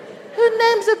 Who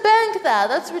names a bank that?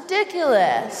 That's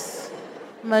ridiculous.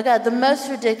 Oh my God, the most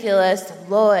ridiculous,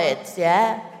 Lloyd's,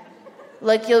 yeah?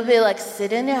 Like you'll be like,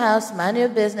 sit in your house, mind your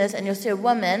business, and you'll see a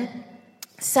woman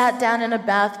sat down in a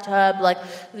bathtub, like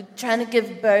trying to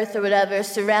give birth or whatever,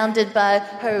 surrounded by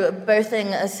her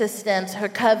birthing assistants, her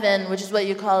coven, which is what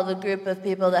you call the group of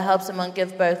people that help someone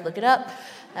give birth. Look it up.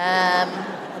 I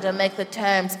don't make the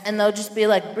terms. And they'll just be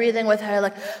like breathing with her,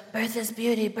 like, birth is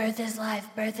beauty, birth is life,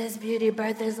 birth is beauty,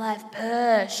 birth is life,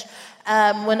 push.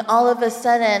 When all of a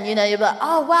sudden, you know, you're like,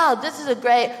 oh, wow, this is a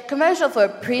great commercial for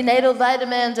prenatal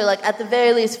vitamins or, like, at the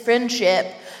very least, friendship.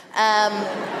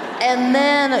 And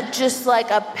then just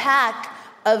like a pack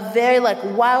of very like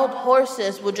wild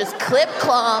horses will just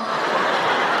clip-clomp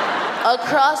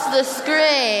across the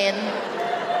screen.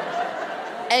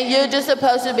 And you're just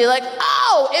supposed to be like,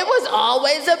 oh, it was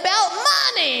always about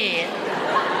money.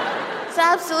 It's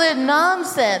absolute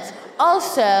nonsense.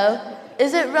 Also,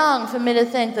 is it wrong for me to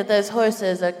think that those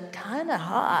horses are kind of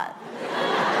hot?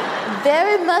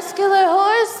 Very muscular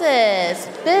horses.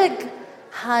 Big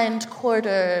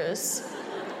hindquarters.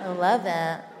 I love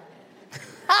that.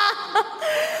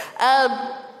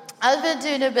 I've been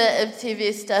doing a bit of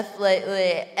TV stuff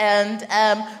lately, and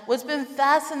what's been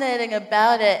fascinating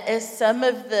about it is some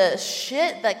of the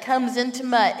shit that comes into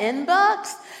my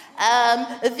inbox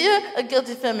If you're a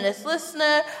guilty feminist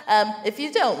listener, if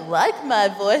you don't like my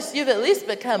voice, you've at least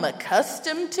become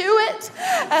accustomed to it.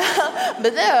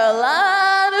 But there are a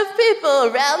lot of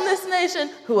people around this nation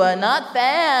who are not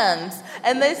fans,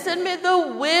 and they send me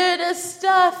the weirdest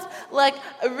stuff. Like,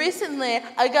 recently,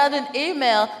 I got an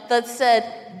email that said,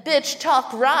 "Bitch,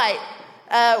 talk right,"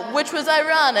 which was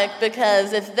ironic,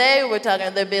 because if they were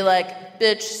talking, they'd be like,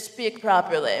 "Bitch, speak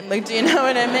properly." Like, do you know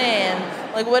what I mean?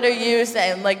 Like, what are you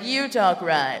saying? Like, you talk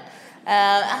right.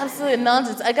 Absolute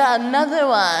nonsense. I got another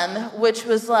one, which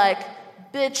was like,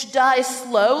 "Bitch, die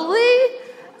slowly,"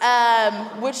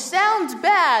 which sounds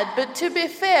bad, but to be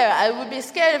fair, I would be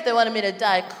scared if they wanted me to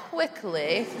die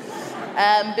quickly.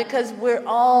 Because we're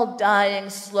all dying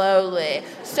slowly.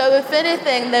 So if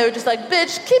anything, they were just like,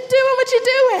 "Bitch, keep doing what you're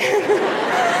doing.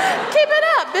 Keep it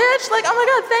up, bitch." Like, oh my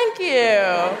God, thank you.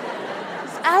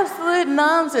 It's absolute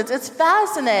nonsense. It's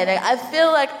fascinating. I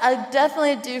feel like I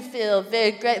definitely do feel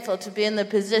very grateful to be in the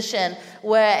position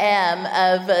where I am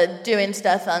of doing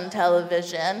stuff on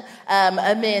television.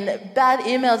 I mean, bad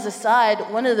emails aside,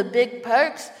 one of the big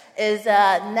perks is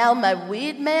now my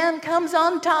weed man comes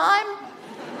on time.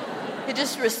 He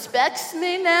just respects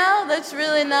me now. That's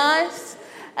really nice.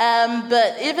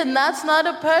 But even that's not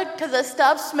a perk because I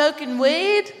stopped smoking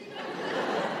weed.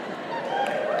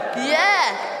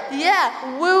 Yeah,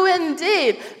 woo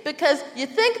indeed. Because you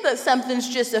think that something's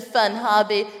just a fun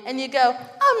hobby, and you go,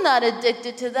 "I'm not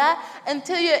addicted to that,"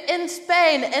 until you're in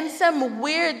Spain in some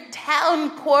weird town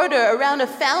quarter around a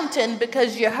fountain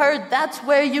because you heard that's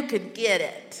where you could get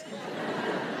it.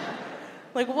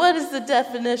 Like, what is the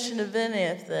definition of any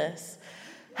of this?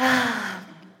 I'm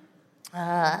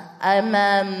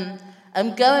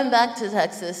going back to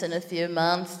Texas in a few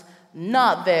months.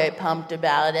 Not very pumped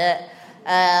about it.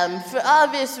 For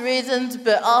obvious reasons,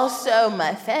 but also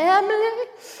my family.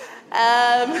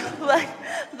 Like,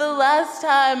 the last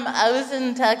time I was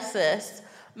in Texas,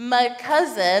 my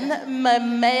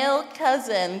male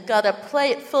cousin, got a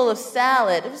plate full of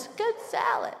salad. It was a good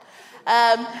salad.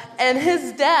 And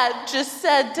his dad just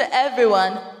said to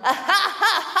everyone,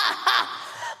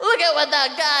 "Look at what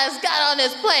that guy's got on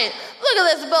his plate. Look at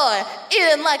this boy,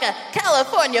 eating like a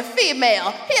California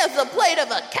female. Here's a plate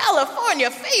of a California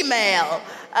female."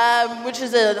 Which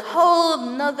is a whole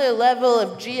nother level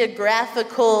of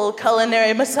geographical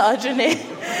culinary misogyny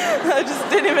I just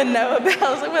didn't even know about.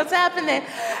 I was like, what's happening?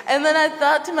 And then I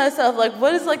thought to myself, like,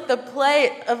 what is like the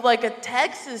plate of like a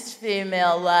Texas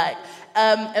female like?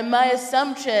 And my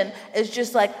assumption is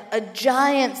just like a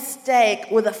giant steak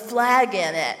with a flag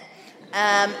in it.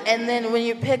 And then when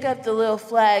you pick up the little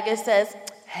flag, it says,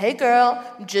 "Hey girl,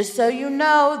 just so you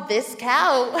know, this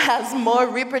cow has more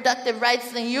reproductive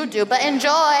rights than you do, but enjoy."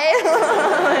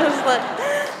 I was like,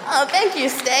 oh, thank you,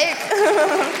 steak.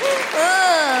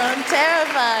 Oh,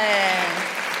 terrifying.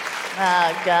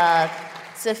 Oh, God.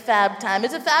 It's a fab time.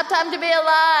 It's a fab time to be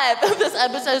alive. This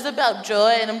episode is about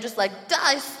joy, and I'm just like,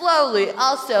 die slowly.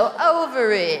 Also,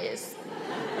 ovaries.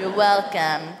 You're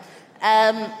welcome.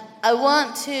 I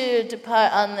want to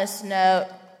depart on this note.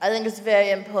 I think it's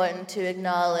very important to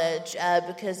acknowledge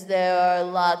because there are a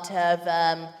lot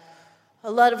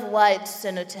of whites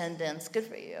in attendance. Good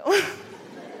for you.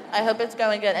 I hope it's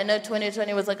going good. I know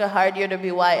 2020 was like a hard year to be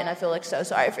white, and I feel like so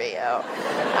sorry for you.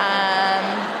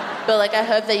 But like I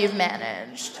hope that you've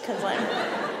managed, because like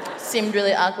it seemed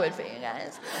really awkward for you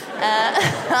guys.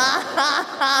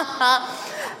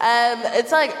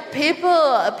 It's like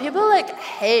people like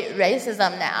hate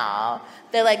racism now.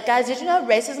 They're like, "Guys, did you know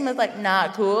racism is like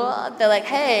not cool?" They're like,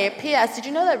 "Hey, P.S., did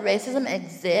you know that racism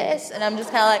exists?" And I'm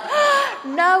just kind of like,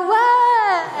 "No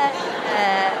way!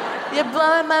 You're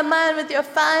blowing my mind with your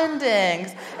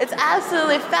findings." It's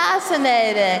absolutely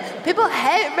fascinating. People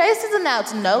hate racism now.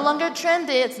 It's no longer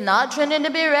trendy. It's not trendy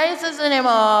to be racist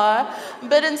anymore.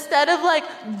 But instead of like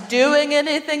doing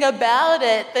anything about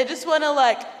it, they just want to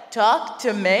like talk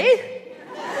to me.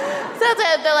 So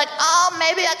they're like, "Oh,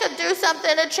 maybe I could do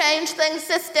something to change things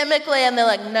systemically." And they're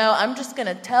like, "No, I'm just going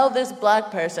to tell this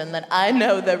black person that I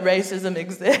know that racism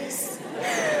exists."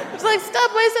 It's like,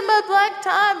 stop wasting my black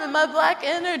time and my black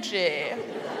energy.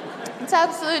 It's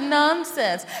absolute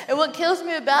nonsense. And what kills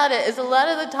me about it is a lot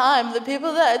of the time, the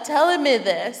people that are telling me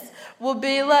this will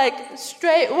be like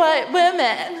straight white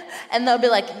women. And they'll be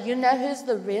like, "You know who's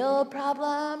the real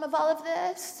problem of all of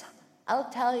this? I'll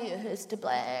tell you who's to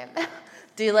blame."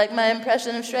 Do you like my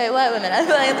impression of straight white women? I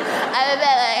feel like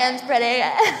it's pretty.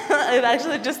 It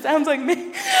actually just sounds like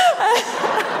me.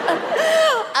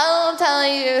 I'll tell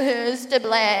you who's to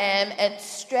blame. It's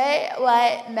straight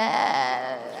white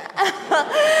man.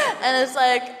 And it's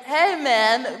like, hey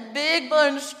man, being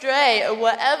born straight or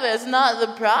whatever is not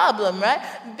the problem, right?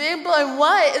 Being born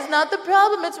white is not the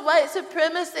problem. It's white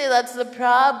supremacy that's the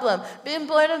problem. Being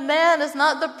born a man is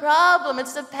not the problem.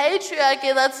 It's the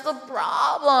patriarchy that's the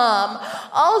problem.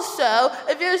 Also,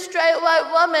 if you're a straight white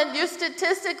woman, you're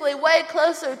statistically way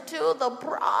closer to the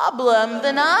problem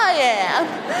than I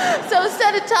am. So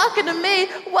instead of talking to me,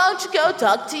 why don't you go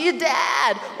talk to your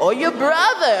dad or your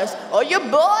brothers or your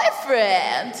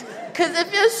boyfriend? Because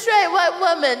if you're a straight white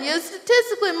woman, you're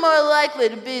statistically more likely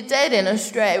to be dating a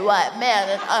straight white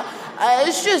man. And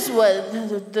it's just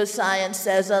what the science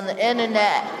says on the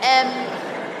internet. And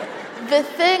the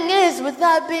thing is, with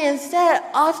that being said,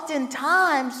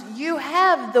 oftentimes you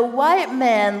have the white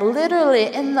man literally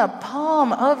in the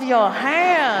palm of your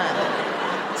hand.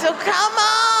 So come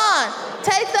on,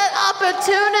 take that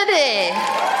opportunity.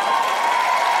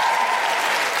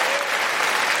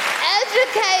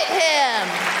 Educate him.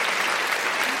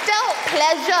 Don't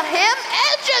pleasure him,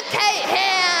 educate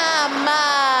him.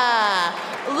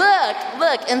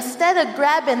 Look, instead of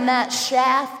grabbing that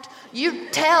shaft, you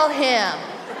tell him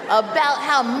about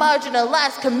how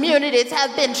marginalized communities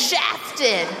have been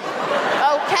shafted,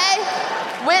 okay?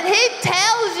 When he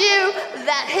tells you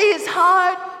that he's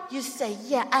hard, you say,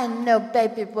 yeah, I know,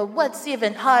 baby, but what's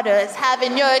even harder is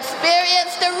having your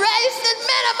experience erased and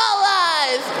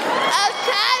minimalized,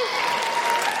 okay?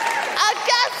 I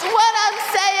guess what I'm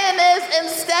saying is,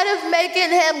 instead of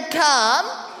making him come,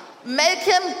 make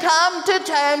him come to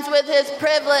terms with his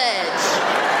privilege.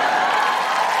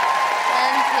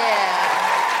 Thank you.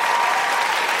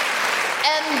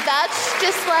 And that's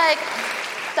just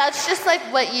like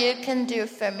what you can do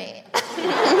for me.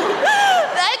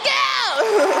 Thank you.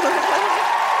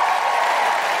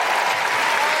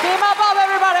 Kemah Bob,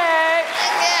 everybody.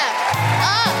 Thank you.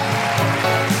 Oh,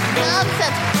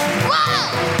 nonsense. Whoa.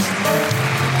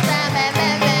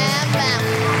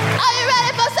 Are you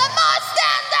ready for some more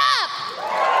stand-up?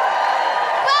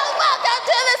 Well, welcome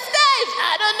to the stage.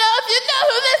 I don't know if you know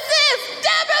who this is.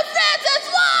 Deborah Francis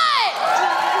White.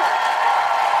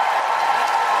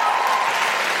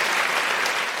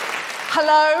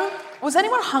 Hello? Was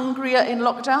anyone hungrier in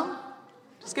lockdown?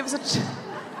 Just give us a...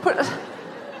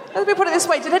 let me put it this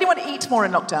way. Did anyone eat more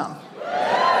in lockdown?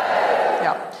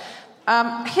 Yeah.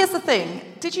 Here's the thing.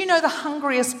 Did you know the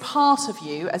hungriest part of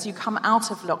you as you come out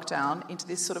of lockdown into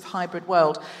this sort of hybrid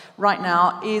world right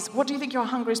now is... What do you think your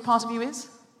hungriest part of you is?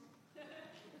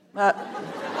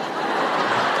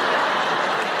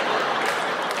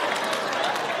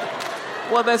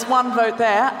 Well, there's one vote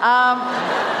there.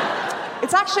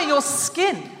 It's actually your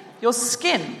skin. Your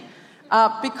skin.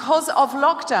 Because of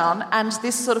lockdown and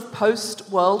this sort of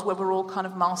post-world where we're all kind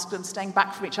of masked and staying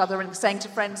back from each other and saying to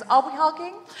friends, are we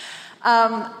hugging?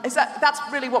 That's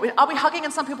really what are we hugging?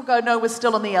 And some people go, no, we're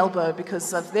still on the elbow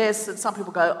because of this. And some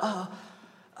people go,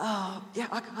 yeah,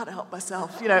 I can't help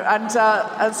myself, and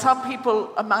some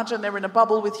people imagine they're in a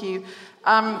bubble with you.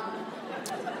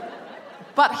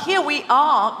 But here we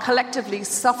are collectively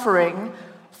suffering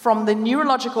from the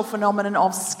neurological phenomenon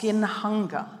of skin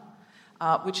hunger,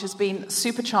 which has been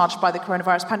supercharged by the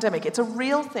coronavirus pandemic. It's a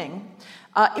real thing.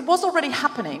 It was already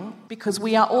happening because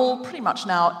we are all pretty much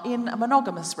now in a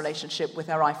monogamous relationship with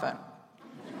our iPhone.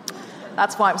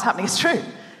 That's why it was happening. It's true.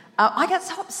 I get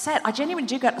so upset. I genuinely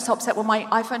do get so upset when my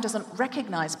iPhone doesn't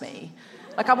recognize me.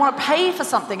 Like, I want to pay for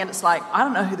something and it's like, I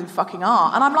don't know who they fucking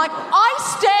are. And I'm like, I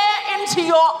stare into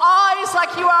your eyes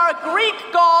like you are a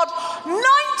Greek god 19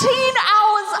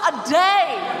 hours a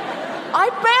day. I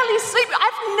barely sleep.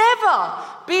 I've never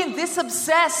been this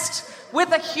obsessed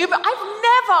with a human. I've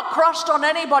never crushed on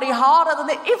anybody harder than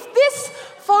this. If this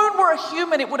phone were a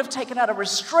human, it would have taken out a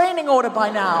restraining order by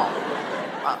now.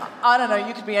 I don't know,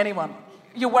 you could be anyone.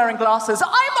 You're wearing glasses.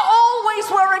 I'm always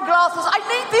wearing glasses. I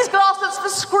need these glasses for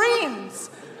screens.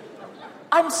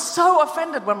 I'm so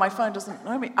offended when my phone doesn't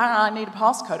know me. I need a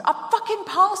passcode. A fucking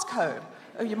passcode.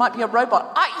 Oh, you might be a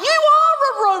robot. You are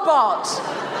a robot.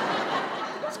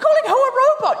 Who's calling who a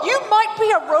robot? You might be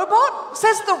a robot,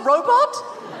 says the robot.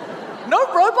 No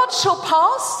robot shall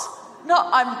pass. No,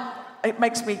 it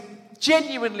makes me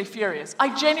genuinely furious.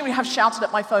 I genuinely have shouted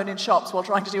at my phone in shops while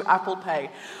trying to do Apple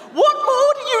Pay. What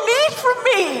more do you need from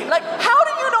me? Like, how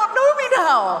do you not know me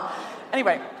now?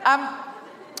 Anyway,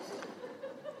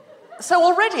 So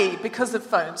already, because of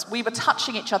phones, we were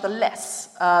touching each other less.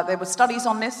 There were studies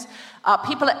on this.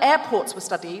 People at airports were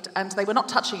studied, and they were not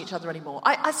touching each other anymore.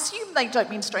 I assume they don't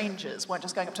mean strangers, weren't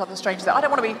just going up to other strangers. I don't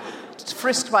want to be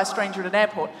frisked by a stranger at an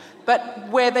airport. But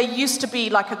where they used to be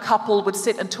like a couple would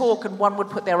sit and talk, and one would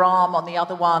put their arm on the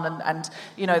other one, and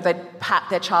they'd pat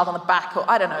their child on the back, or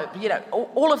I don't know,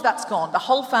 all of that's gone. The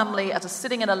whole family as a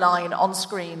sitting in a line on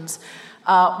screens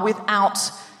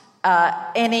without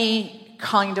any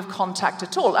kind of contact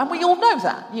at all. And we all know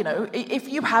that, if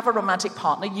you have a romantic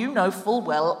partner, you know full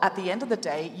well at the end of the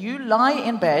day, you lie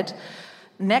in bed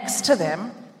next to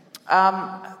them,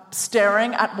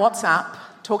 staring at WhatsApp,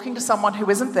 talking to someone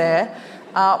who isn't there,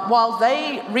 while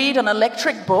they read an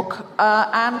electric book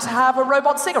and have a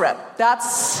robot cigarette.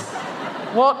 That's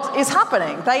what is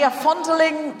happening. They are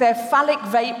fondling their phallic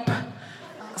vape,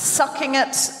 sucking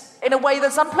it in a way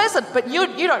that's unpleasant, but you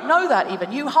don't know that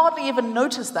even. You hardly even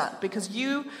notice that because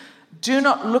you do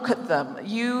not look at them.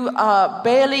 You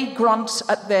barely grunt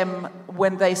at them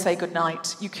when they say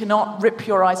goodnight. You cannot rip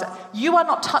your eyes out. You are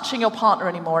not touching your partner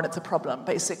anymore, and it's a problem,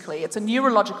 basically. It's a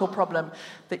neurological problem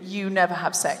that you never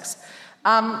have sex.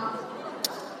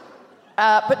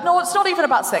 But no, it's not even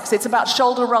about sex. It's about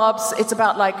shoulder rubs. It's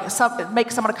about make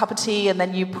someone a cup of tea and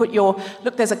then you put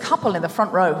look, there's a couple in the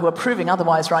front row who are proving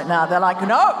otherwise right now. They're like, no,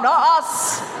 not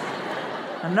us.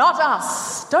 Not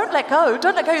us. Don't let go.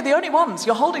 Don't let go. You're the only ones.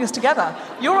 You're holding us together.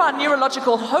 You're our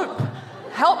neurological hope.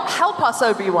 Help us,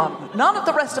 Obi-Wan. None of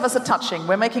the rest of us are touching.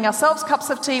 We're making ourselves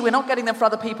cups of tea. We're not getting them for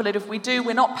other people. And if we do,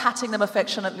 we're not patting them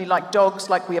affectionately like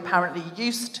dogs like we apparently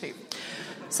used to.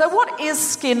 So what is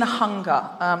skin hunger?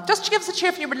 Just to give us a cheer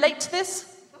if you relate to this.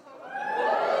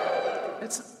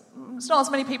 It's not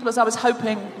as many people as I was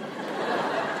hoping.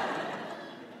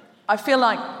 I feel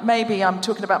like maybe I'm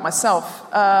talking about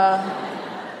myself.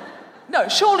 No,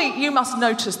 surely you must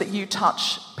notice that you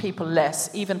touch people less,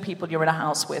 even people you're in a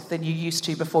house with, than you used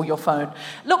to before your phone.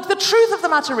 Look, the truth of the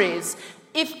matter is,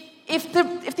 if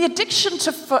the addiction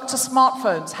to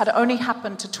smartphones had only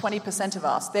happened to 20% of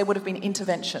us, there would have been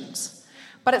interventions.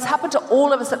 But it's happened to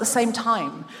all of us at the same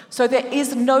time. So there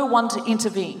is no one to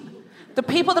intervene. The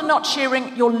people that are not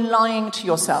cheering, you're lying to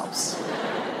yourselves.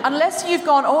 Unless you've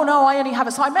gone, oh no, I only have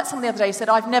it. So I met someone the other day who said,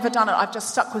 I've never done it. I've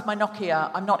just stuck with my Nokia.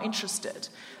 I'm not interested.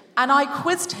 And I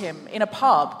quizzed him in a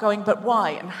pub going, but why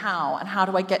and how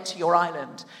do I get to your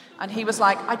island? And he was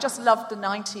like, I just love the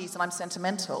 90s and I'm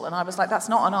sentimental. And I was like, that's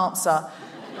not an answer.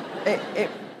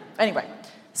 Anyway,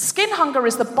 skin hunger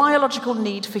is the biological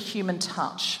need for human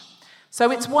touch. So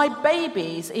it's why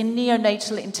babies in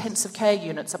neonatal intensive care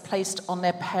units are placed on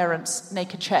their parents'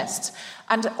 naked chests.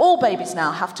 And all babies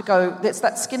now have to go, it's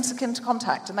that skin-to-skin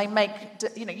contact, and they make,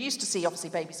 you used to see, obviously,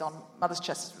 babies on mother's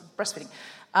chests breastfeeding.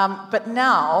 But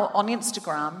now, on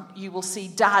Instagram, you will see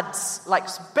dads,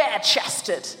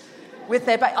 bare-chested with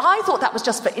their baby. I thought that was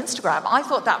just for Instagram. I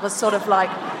thought that was sort of like,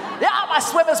 yeah, my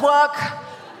swimmers work.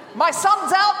 My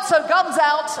son's out, so guns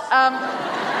out.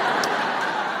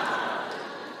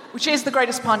 Which is the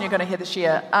greatest pun you're going to hear this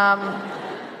year. And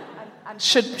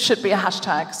should be a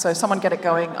hashtag, so someone get it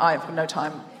going. I have no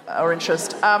time or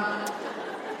interest.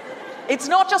 It's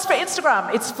not just for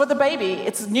Instagram, it's for the baby.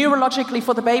 It's neurologically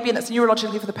for the baby, and it's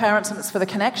neurologically for the parents, and it's for the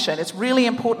connection. It's really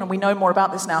important, and we know more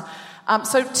about this now.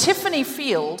 So Tiffany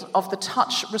Field of the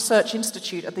Touch Research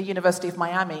Institute at the University of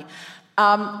Miami,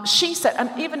 she said, and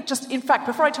even just, in fact,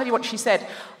 before I tell you what she said,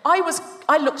 I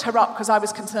looked her up because I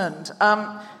was concerned.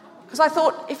 Because I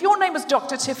thought, if your name was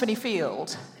Dr. Tiffany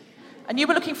Field, and you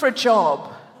were looking for a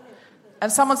job, and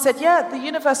someone said, yeah, the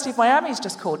University of Miami's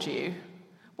just called you,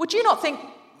 would you not think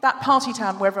that party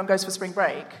town where everyone goes for spring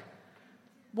break,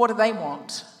 what do they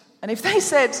want? And if they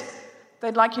said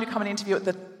they'd like you to come and interview at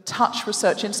the Touch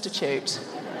Research Institute,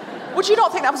 would you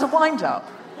not think that was a wind-up?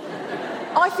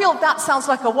 I feel that sounds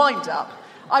like a wind-up.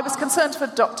 I was concerned for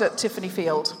Dr. Tiffany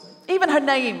Field. Even her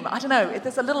name, I don't know,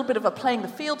 there's a little bit of a playing the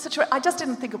field situation. I just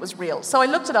didn't think it was real. So I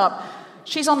looked it up.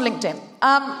 She's on LinkedIn.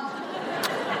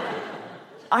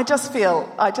 I just feel.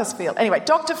 Anyway,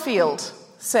 Dr. Field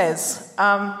says,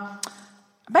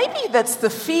 maybe that's the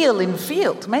feel in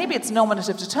field. Maybe it's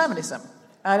nominative determinism.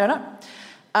 I don't know.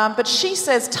 But she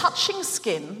says, touching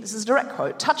skin, this is a direct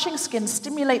quote, touching skin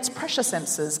stimulates pressure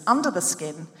sensors under the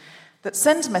skin that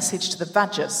sends message to the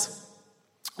vagus.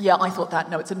 Yeah, I thought that.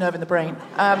 No, it's a nerve in the brain.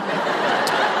 I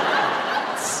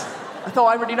thought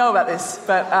I already know about this,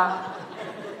 but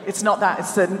it's not that.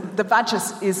 It's the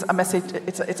vagus is a message.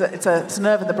 It's a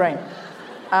nerve in the brain.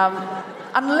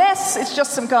 Unless it's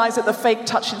just some guys at the Fake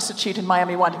Touch Institute in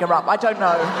Miami winding her up. I don't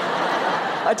know.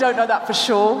 I don't know that for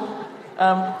sure.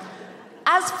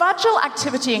 As vaginal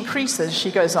activity increases,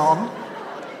 she goes on,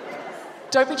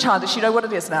 Don't be childish, you know what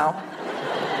it is now.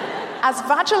 As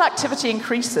vaginal activity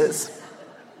increases,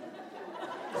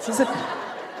 this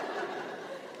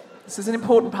is an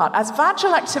important part. As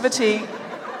vaginal activity,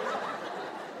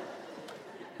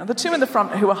 and the two in the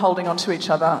front who are holding on to each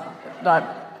other, no, I'm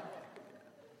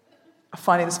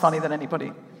finding this funny than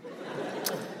anybody.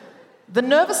 The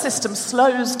nervous system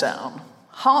slows down.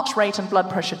 Heart rate and blood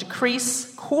pressure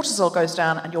decrease, cortisol goes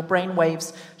down, and your brain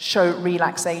waves show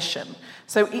relaxation.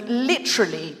 So it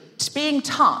literally, being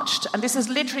touched, and this is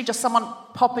literally just someone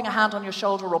popping a hand on your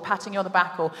shoulder or patting you on the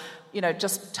back or,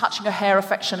 just touching your hair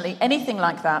affectionately, anything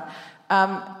like that.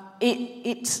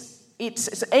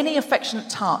 It's any affectionate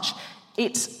touch.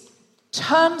 It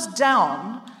turns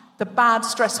down the bad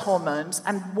stress hormones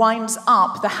and winds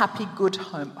up the happy, good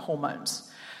hormones.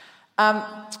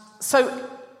 So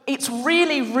it's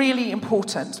really, really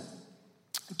important.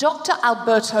 Dr.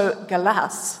 Alberto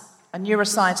Galas, a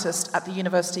neuroscientist at the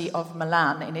University of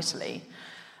Milan in Italy.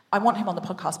 I want him on the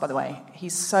podcast, by the way.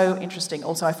 He's so interesting.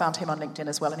 Also, I found him on LinkedIn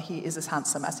as well, and he is as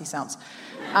handsome as he sounds.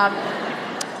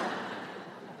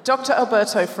 Dr.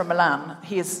 Alberto from Milan,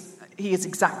 he is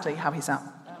exactly how he sounds.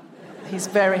 He's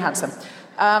very handsome.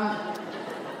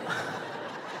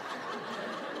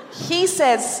 He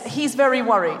says he's very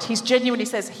worried. He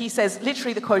says,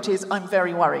 literally the quote is, "I'm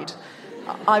very worried."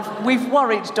 We've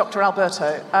worried Dr.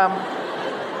 Alberto.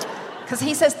 Because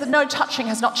he says the no touching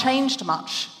has not changed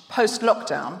much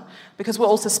post-lockdown because we're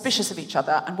all suspicious of each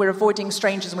other and we're avoiding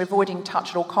strangers and we're avoiding touch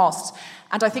at all costs.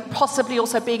 And I think possibly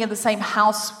also being in the same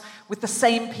house with the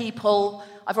same people.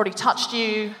 I've already touched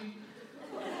you.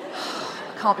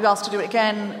 I can't be asked to do it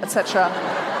again, etc.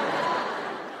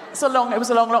 It was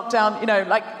a long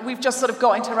lockdown, we've just sort of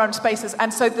got into our own spaces.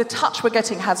 And so the touch we're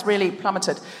getting has really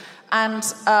plummeted. And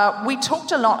we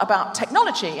talked a lot about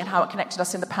technology and how it connected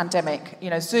us in the pandemic.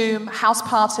 Zoom, House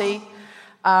Party.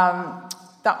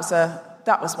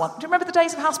 That was one. Do you remember the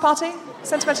days of House Party?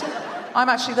 Sentimentally? I'm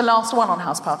actually the last one on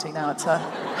House Party now. It's a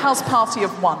House Party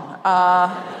of one.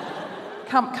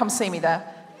 Come see me there.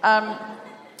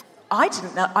 I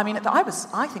didn't know. I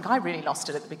think I really lost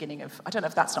it at the beginning of. I don't know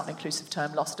if that's not an inclusive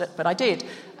term, lost it, but I did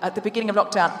at the beginning of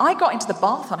lockdown. I got into the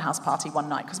bath on House Party one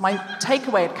night because my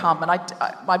takeaway had come and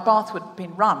my bath had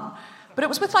been run, but it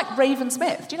was with Raven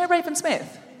Smith. Do you know Raven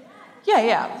Smith?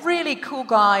 Yeah, really cool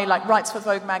guy. Writes for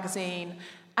Vogue magazine.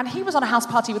 And he was on a house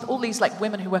party with all these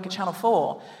women who work at Channel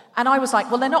 4. And I was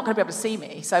well, they're not going to be able to see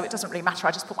me, so it doesn't really matter.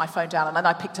 I just put my phone down and then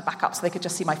I picked it back up so they could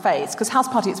just see my face. Because house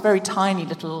party, it's very tiny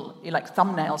little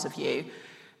thumbnails of you.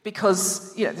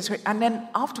 Because, and then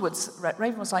afterwards,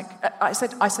 Raven was I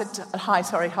said, hi,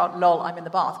 sorry, lol, I'm in the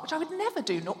bath, which I would never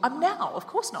do. No, I'm now, of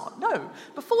course not, no.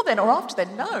 Before then or after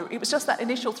then, no. It was just that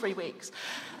initial 3 weeks.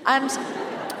 And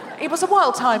it was a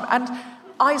wild time. And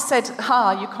I said,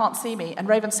 you can't see me. And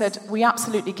Raven said, we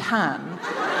absolutely can.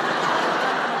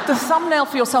 The thumbnail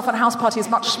for yourself on a house party is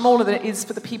much smaller than it is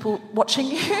for the people watching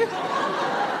you.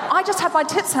 I just had my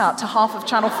tits out to half of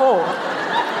Channel 4.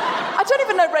 I don't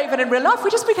even know Raven in real life. We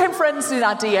just became friends in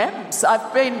our DMs.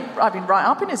 I've been right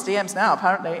up in his DMs now,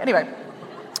 apparently. Anyway,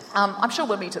 I'm sure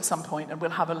we'll meet at some point and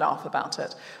we'll have a laugh about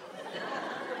it.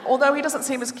 Although he doesn't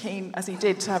seem as keen as he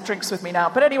did to have drinks with me now.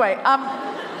 But anyway,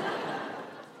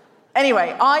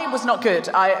 I was not good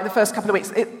the first couple of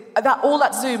weeks. All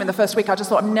that Zoom in the first week, I just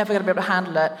thought I'm never going to be able to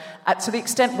handle it. To the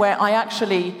extent where I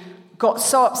actually got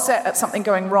so upset at something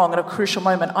going wrong at a crucial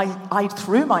moment, I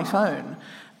threw my phone,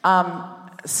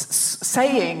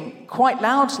 saying quite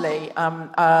loudly,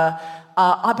 but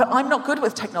I'm not good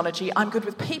with technology, I'm good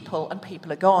with people, and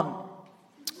people are gone.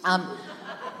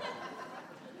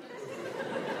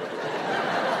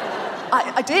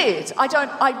 I did.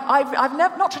 I've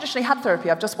never, not traditionally had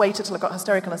therapy. I've just waited till I got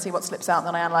hysterical and see what slips out, and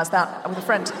then I analysed that with a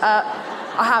friend.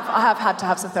 I have had to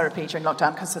have some therapy during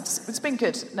lockdown because it's been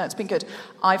good. No, it's been good.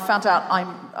 I found out I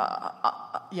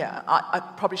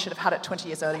probably should have had it 20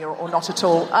 years earlier or not at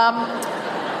all.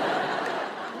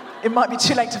 It might be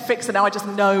too late to fix it now. I just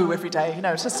know every day.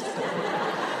 It's just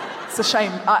it's a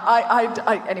shame.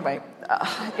 Anyway,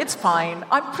 it's fine.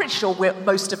 I'm pretty sure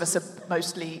most of us are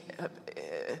mostly.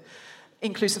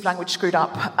 Inclusive language screwed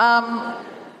up.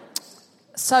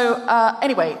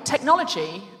 Anyway,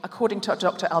 technology, according to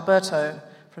Dr. Alberto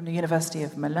from the University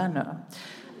of Milan,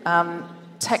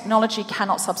 technology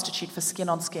cannot substitute for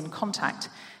skin-on-skin contact.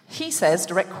 He says,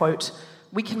 direct quote,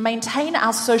 we can maintain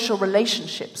our social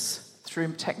relationships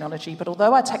through technology, but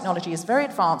although our technology is very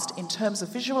advanced in terms of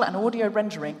visual and audio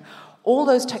rendering, all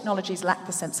those technologies lack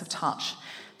the sense of touch.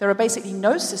 There are basically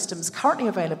no systems currently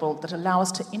available that allow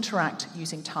us to interact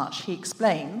using touch. He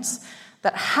explains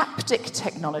that haptic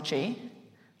technology,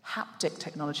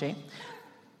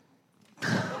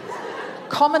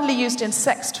 commonly used in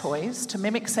sex toys to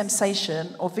mimic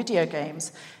sensation or video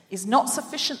games, is not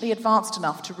sufficiently advanced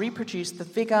enough to reproduce the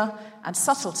vigor and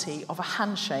subtlety of a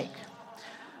handshake.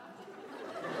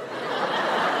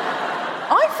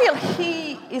 I feel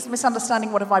he is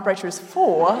misunderstanding what a vibrator is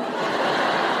for.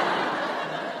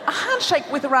 A handshake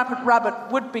with a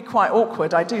rabbit would be quite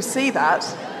awkward, I do see that.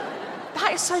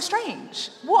 That is so strange.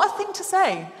 What a thing to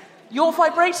say. Your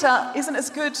vibrator isn't as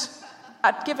good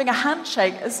at giving a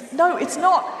handshake as... No, it's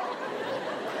not.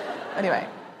 Anyway.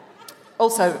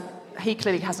 Also, he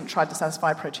clearly hasn't tried the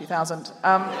Satisfy Pro 2000. Do you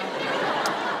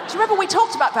remember we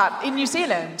talked about that in New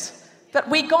Zealand? That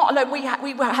we got, we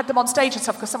had them on stage and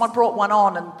stuff because someone brought one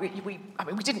on, and we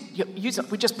didn't use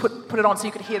it. We just put it on so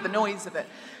you could hear the noise of it.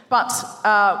 But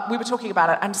we were talking about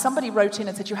it, and somebody wrote in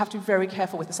and said, you have to be very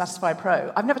careful with the Satisfy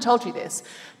Pro. I've never told you this,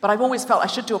 but I've always felt I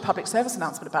should do a public service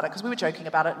announcement about it, because we were joking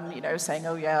about it and, saying,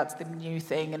 oh yeah, it's the new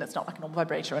thing and it's not like a normal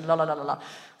vibrator and la la la la la.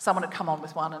 Someone had come on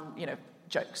with one and,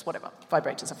 jokes, whatever.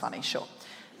 Vibrators are funny, sure.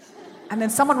 And then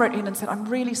someone wrote in and said, I'm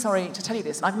really sorry to tell you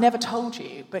this, and I've never told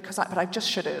you, but I just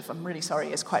should have. I'm really sorry,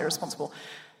 it's quite irresponsible.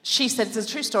 She said, it's a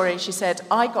true story, she said,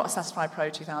 I got a Satisfy Pro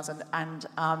 2000 and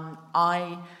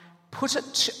I put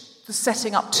the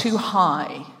setting up too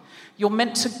high. You're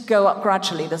meant to go up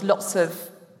gradually, there's lots of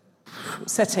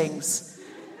settings,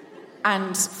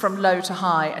 and from low to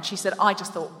high. And she said, I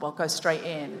just thought, well, go straight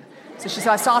in. So she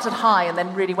said, I started high and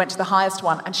then really went to the highest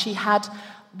one, and she had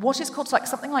what is called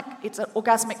something like it's an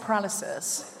orgasmic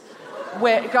paralysis,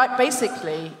 where it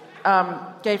basically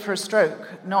gave her a stroke,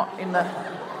 not in the...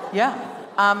 Yeah.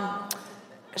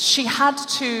 She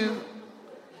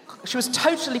was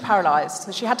totally paralysed,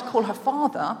 so she had to call her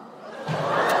father,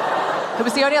 who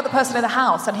was the only other person in the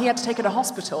house, and he had to take her to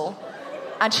hospital.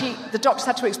 And the doctors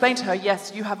had to explain to her,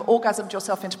 yes, you have orgasmed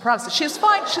yourself into paralysis. She was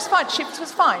fine. She was fine.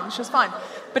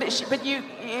 But she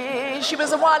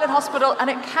was a while in hospital, and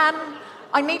it can...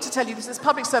 I need to tell you, this is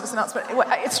public service announcement.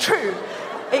 It's true.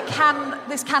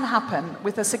 This can happen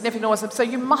with a significant orgasm. So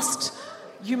you must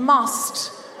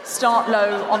start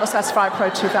low on the Satisfy Pro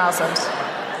 2000.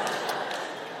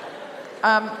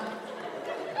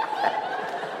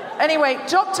 Anyway,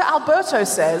 Dr. Alberto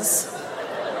says,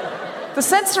 the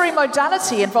sensory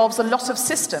modality involves a lot of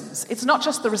systems. It's not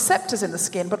just the receptors in the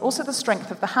skin, but also the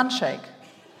strength of the handshake.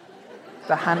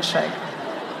 The handshake.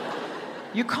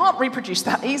 You can't reproduce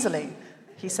that easily.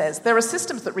 He says, there are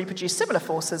systems that reproduce similar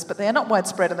forces, but they are not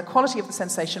widespread, and the quality of the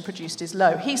sensation produced is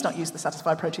low. He's not used the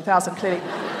Satisfy Pro 2000, clearly.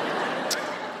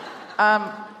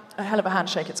 A hell of a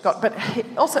handshake it's got. But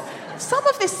also, some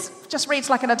of this just reads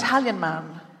like an Italian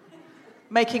man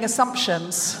making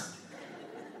assumptions.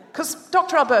 Because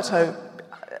Dr. Alberto,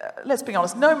 let's be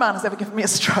honest, no man has ever given me a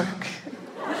stroke.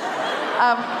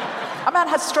 A man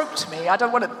has stroked me. I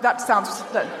don't want to... That sounds...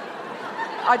 No.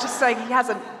 I just say he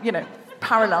hasn't,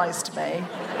 paralysed me.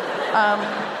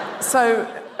 So,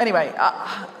 anyway,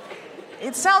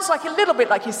 it sounds like a little bit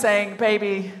like he's saying,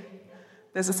 baby,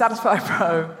 there's a Satisfy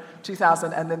Pro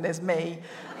 2000 and then there's me.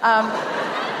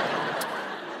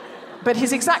 But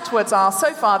his exact words are,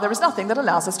 so far there is nothing that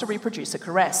allows us to reproduce a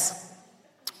caress.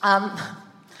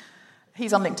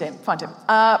 He's on LinkedIn, find him.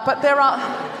 But there are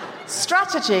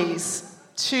strategies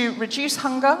to reduce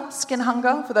hunger, skin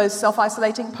hunger, for those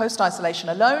self-isolating, post-isolation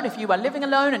alone. If you are living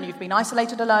alone and you've been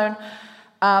isolated alone,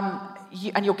 and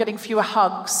you're getting fewer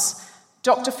hugs,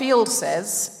 Dr. Field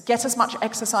says, get as much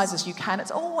exercise as you can. It's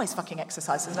always fucking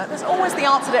exercise, isn't it? There's always the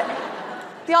answer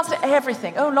to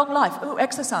everything. Oh, long life. Oh,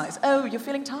 exercise. Oh, you're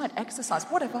feeling tired. Exercise.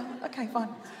 Whatever. Okay, fine.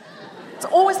 It's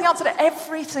always the answer to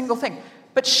every single thing.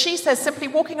 But she says simply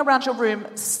walking around your room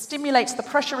stimulates the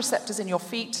pressure receptors in your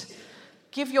feet.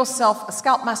 Give yourself a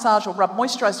scalp massage or rub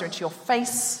moisturizer into your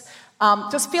face.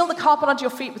 Just feel the carpet under your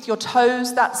feet with your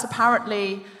toes. That's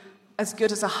apparently as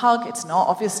good as a hug. It's not,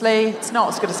 obviously. It's not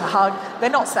as good as a hug. They're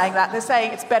not saying that. They're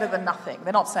saying it's better than nothing.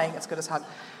 They're not saying it's good as a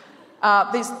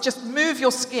hug. Just move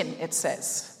your skin, it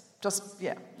says.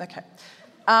 Okay.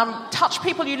 Touch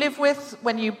people you live with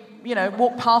when you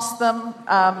walk past them.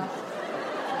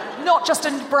 Not just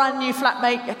a brand new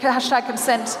flatmate,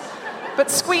 #consent. But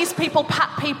squeeze people,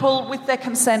 pat people with their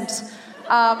consent.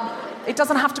 It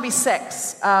doesn't have to be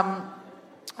sex.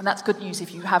 And that's good news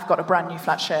if you have got a brand new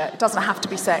flat share. It doesn't have to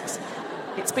be sex.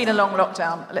 It's been a long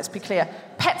lockdown, let's be clear.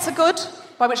 Pets are good,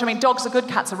 by which I mean dogs are good,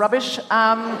 cats are rubbish.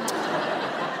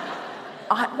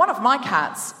 One of my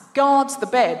cats guards the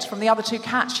bed from the other two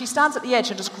cats. She stands at the edge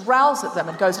and just growls at them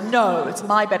and goes, no, it's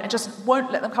my bed, and just won't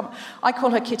let them come. I call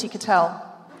her Kitty Cattell.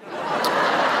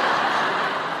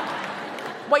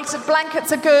 Weighted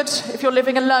blankets are good if you're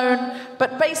living alone.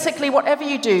 But basically, whatever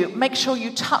you do, make sure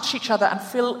you touch each other and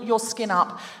fill your skin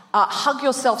up. Hug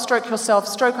yourself, stroke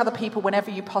other people whenever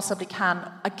you possibly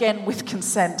can, again with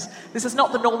consent. This is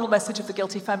not the normal message of the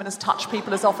guilty feminist, touch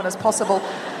people as often as possible.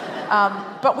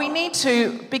 But we need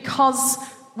to, because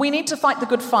we need to fight the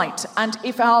good fight. And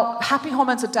if our happy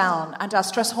hormones are down and our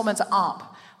stress hormones are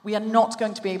up, we are not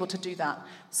going to be able to do that.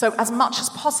 So as much as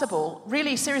possible,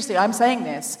 really seriously, I'm saying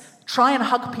this, try and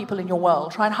hug people in your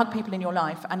world, try and hug people in your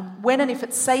life. And when and if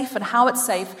it's safe and how it's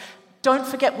safe, don't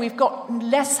forget we've got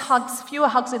less hugs, fewer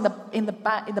hugs in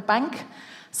the bank.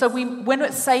 So when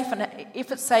it's safe and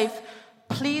if it's safe,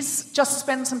 please just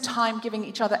spend some time giving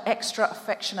each other extra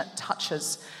affectionate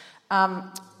touches.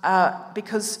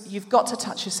 Because you've got to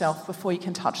touch yourself before you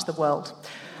can touch the world.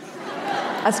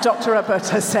 As Dr.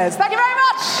 Roberto says. Thank you very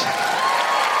much!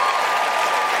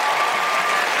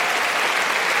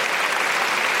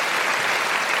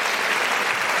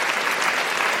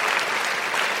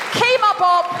 Kemah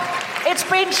Bob, it's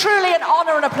been truly an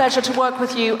honour and a pleasure to work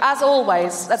with you, as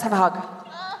always. Let's have a hug.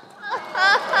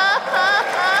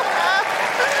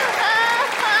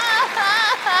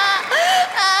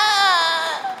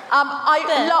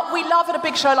 We love at a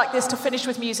big show like this to finish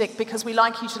with music because we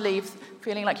like you to leave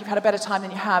feeling like you've had a better time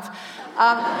than you have.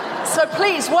 So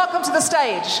please, welcome to the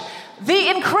stage, the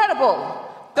incredible,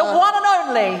 the one and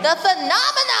only, the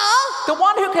phenomenal, the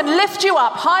one who can lift you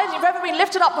up higher than you've ever been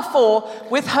lifted up before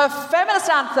with her feminist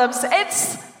anthems.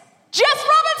 It's Jess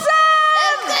Robinson!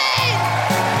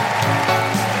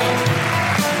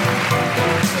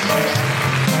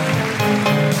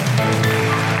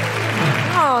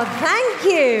 Oh, thank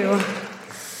you.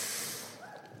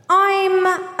 I'm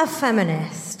a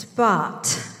feminist,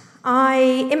 but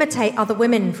I imitate other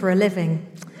women for a living.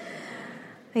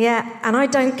 Yeah, and I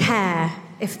don't care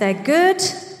if they're good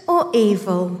or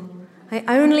evil. I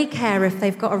only care if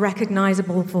they've got a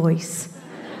recognisable voice.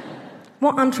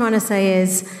 What I'm trying to say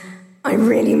is, I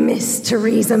really miss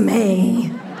Theresa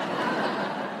May.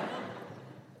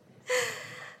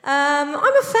 I'm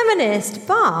a feminist,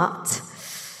 but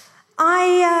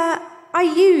I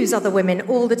use other women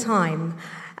all the time.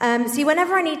 See,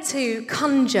 whenever I need to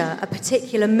conjure a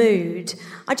particular mood,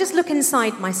 I just look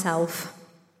inside myself.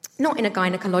 Not in a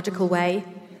gynecological way,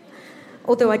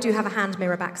 although I do have a hand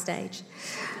mirror backstage.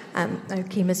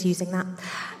 Kemah's using that.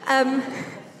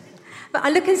 But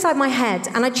I look inside my head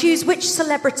and I choose which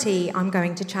celebrity I'm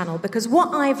going to channel, because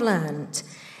what I've learned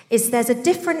is there's a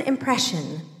different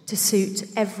impression to suit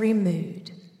every mood.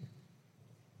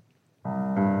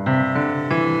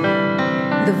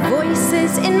 The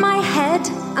voices in my head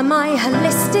are my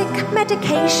holistic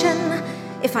medication.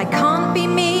 If I can't be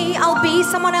me, I'll be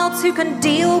someone else who can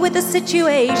deal with the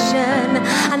situation.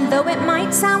 And though it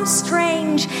might sound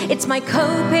strange, it's my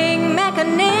coping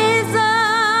mechanism.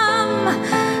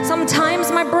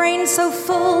 Sometimes my brain's so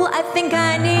full, I think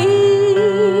I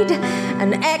need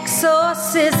an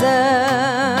exorcism.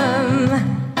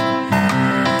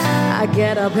 I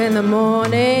get up in the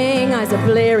morning, eyes are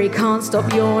bleary, can't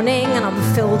stop yawning, and I'm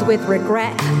filled with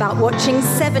regret about watching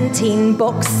 17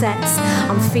 box sets.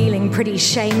 I'm feeling pretty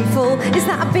shameful. Is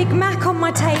that a Big Mac on my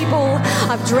table?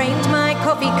 I've drained my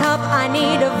coffee cup, I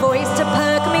need a voice to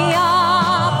perk me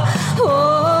up.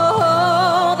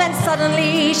 Oh, then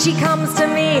suddenly she comes to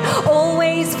me,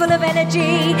 always full of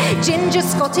energy. Ginger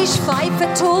Scottish, 5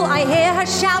 foot tall, I hear her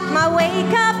shout my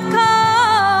wake-up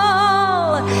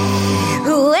call.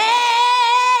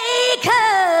 Wake up!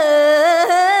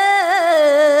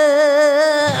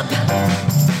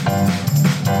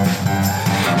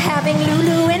 Having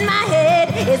Lulu in my head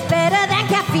is better than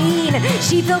caffeine.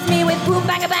 She fills me with boom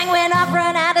bang a bang when I've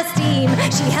run out of steam.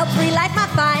 She helps relight my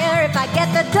fire if I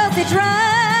get the dosage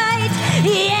right.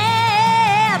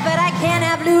 Yeah, but I can't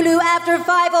have Lulu after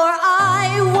 5 or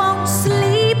I won't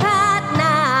sleep at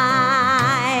night.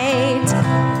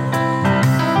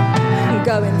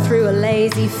 Going through a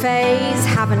lazy phase,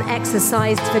 haven't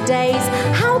exercised for days.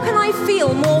 How can I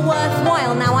feel more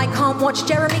worthwhile now I can't watch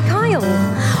Jeremy Kyle?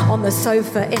 On the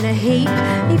sofa in a heap,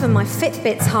 even my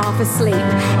Fitbit's half asleep.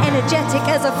 Energetic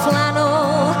as a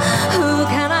flannel, who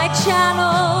can I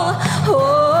channel?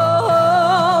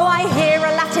 Oh, I hear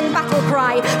a Latin battle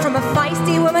cry from a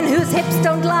feisty woman whose hips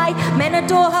don't lie. Men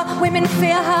adore her, women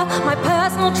fear her. My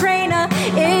personal trainer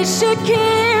is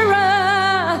Shakira.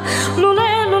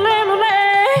 Lule, lule, lule.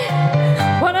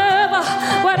 Whatever,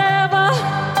 whatever.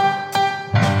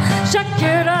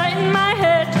 Shakira in my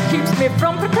head keeps me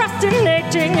from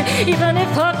procrastinating, even if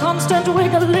her constant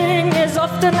wiggling is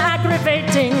often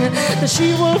aggravating. The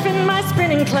she-wolf in my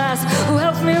spinning class who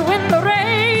helps me win the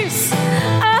race.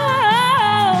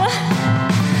 Oh,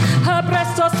 her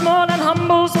breasts are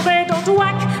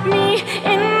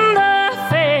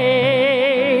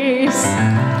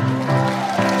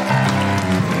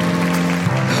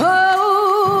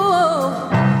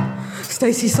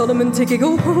Stacey Solomon to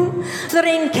giggle.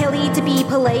 Lorraine Kelly to be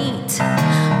polite.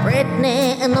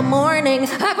 Britney in the morning.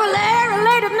 Aguilera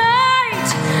late at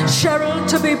night. Cheryl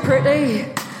to be pretty.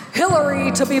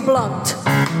 Hillary to be blunt.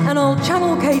 And I'll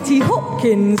channel Katie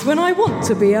Hopkins when I want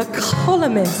to be a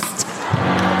columnist.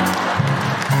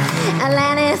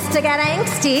 Alanis to get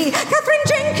angsty. Catherine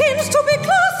Jenkins to be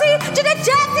classy.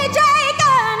 Jessie J.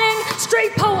 Gurning.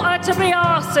 Street Porter to be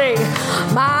arsey.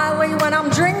 Miley when I'm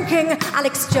drinking.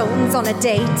 Alex Jones on a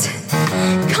date.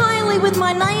 Kylie with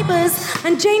my neighbours.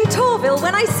 And Jane Torville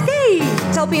when I skate.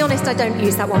 I'll be honest, I don't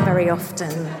use that one very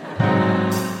often.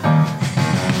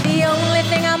 The only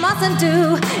thing I mustn't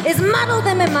do is muddle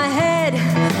them in my head.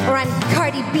 Or I'm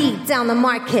Cardi B down the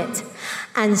market.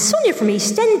 And Sonia from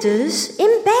EastEnders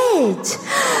in bed.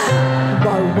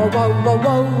 Whoa, whoa, whoa, whoa,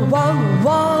 whoa, whoa,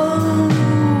 whoa.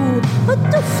 A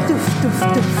doof, doof, doof,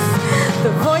 doof.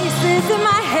 The voices in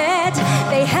my head,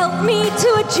 they help me to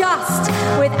adjust.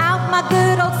 Without my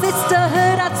good old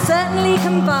sisterhood, I'd certainly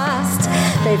combust.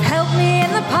 They've helped me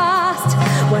in the past,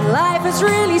 when life has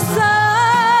really sucked.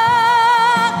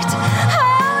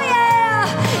 Oh yeah,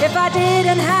 if I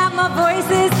didn't have my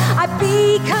voices, I'd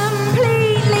be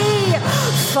completely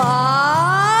fucked.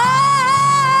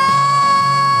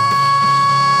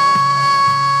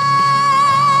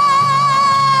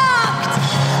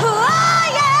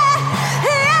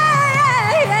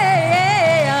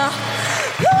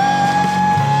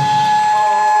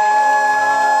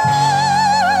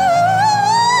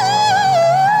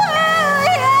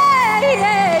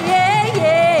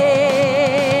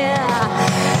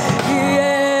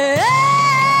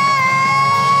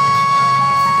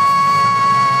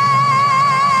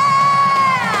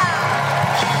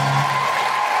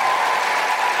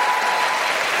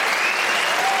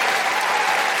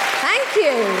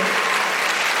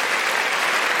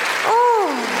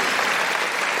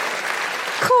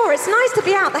 To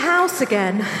be out the house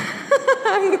again.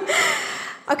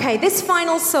 Okay, this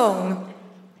final song,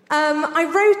 I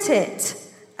wrote it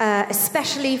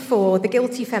especially for The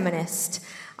Guilty Feminist.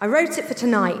 I wrote it for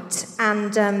tonight,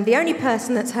 and the only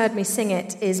person that's heard me sing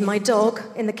it is my dog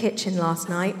in the kitchen last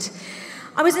night.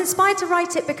 I was inspired to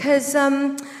write it because, did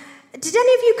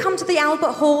any of you come to the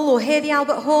Albert Hall or hear the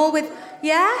Albert Hall with,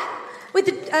 With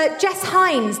Jess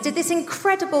Hines did this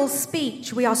incredible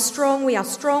speech, we are strong, we are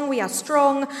strong, we are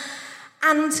strong.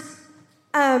 And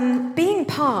being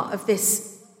part of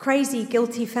this crazy,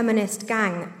 guilty feminist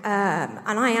gang,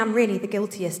 and I am really the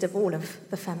guiltiest of all of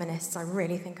the feminists, I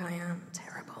really think I am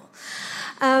terrible.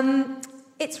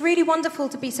 It's really wonderful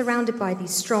to be surrounded by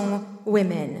these strong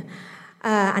women.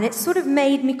 And it sort of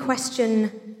made me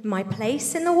question my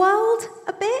place in the world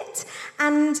a bit,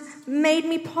 and made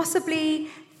me possibly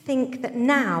think that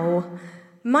now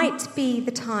might be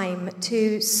the time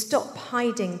to stop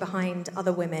hiding behind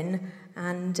other women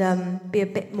and be a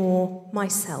bit more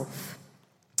myself.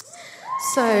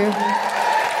 So,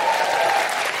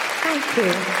 thank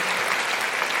you.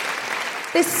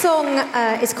 This song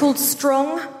is called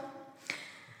Strong,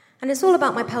 and it's all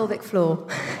about my pelvic floor.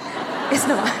 It's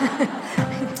not.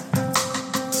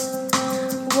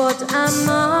 What am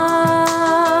I?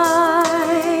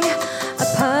 A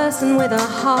person with a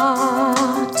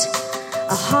heart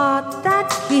that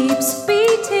keeps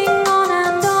beating on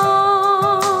and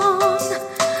on.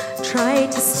 Try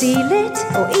to steal it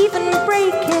or even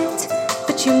break it,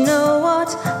 but you know what?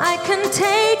 I can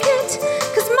take it,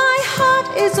 'cause my heart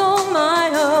is all my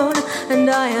own, and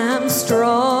I am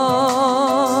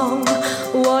strong.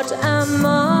 What am I?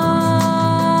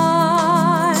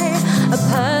 A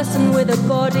person with a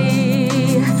body.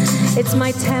 It's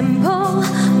my temple,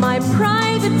 my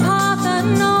private path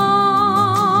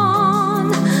unknown.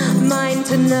 Mine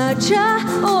to nurture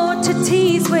or to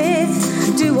tease with.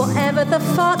 Do whatever the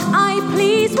fuck I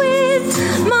please with.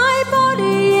 My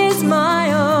body is my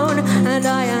own, and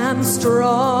I am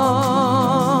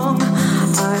strong.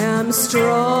 I am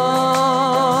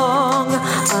strong.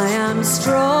 I am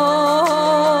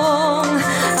strong.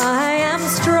 I am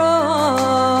strong.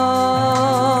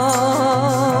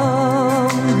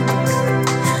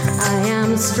 I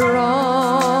am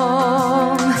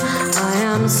strong. I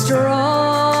am strong.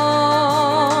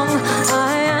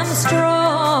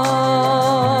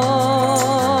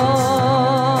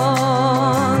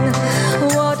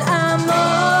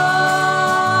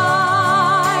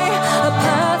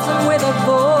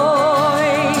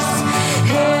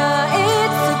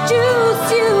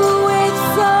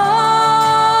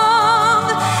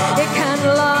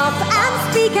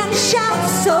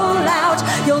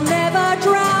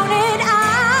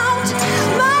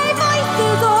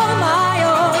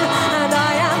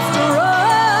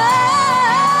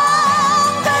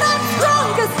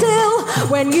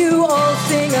 you all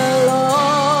sing along.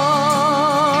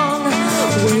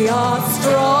 We are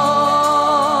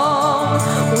strong.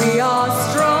 We are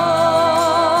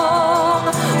strong.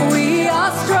 We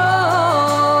are strong.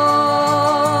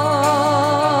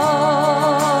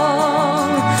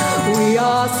 We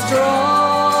are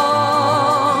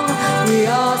strong. We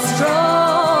are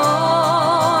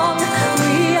strong.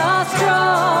 We are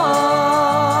strong.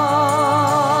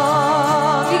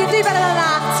 You can do better than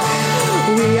that.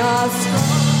 We are strong.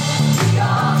 We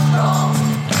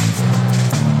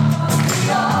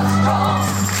are strong.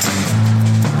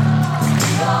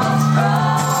 We are strong.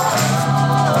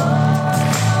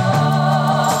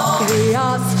 We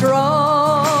are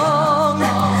strong.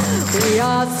 We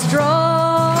are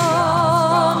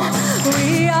strong.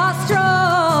 We are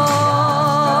strong.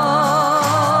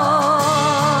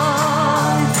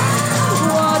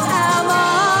 What am I?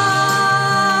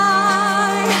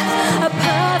 A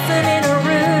person in a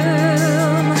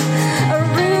room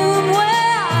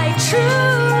where I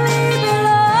truly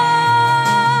belong.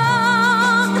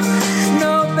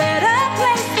 No better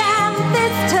place than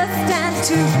this to stand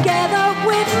together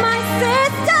with my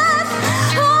sisters.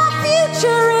 Our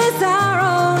future is our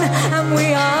own, and we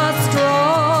are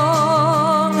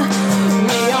strong.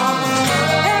 We are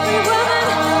every woman,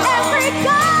 every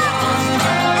girl,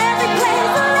 every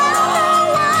place around the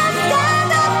world.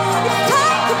 Stand up, it's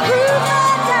time to prove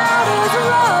that doubt is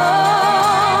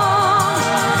wrong.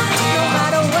 No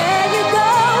matter where you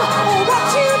go or what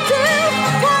you do,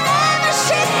 whatever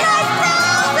shit life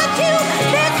throws at you,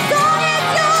 this song is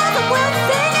yours and we'll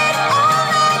sing it all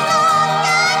night long.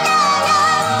 Yeah, yeah, yeah.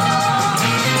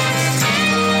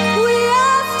 We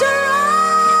are strong.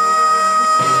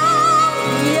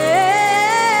 Yeah.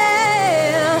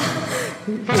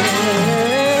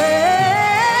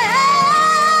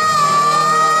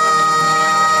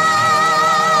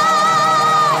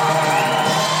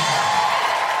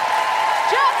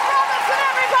 Jess Robinson,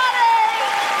 everybody!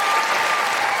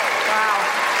 Wow.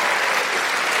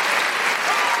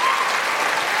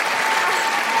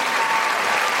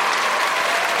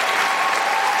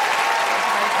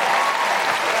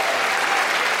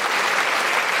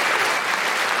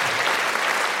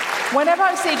 Whenever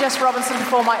I see Jess Robinson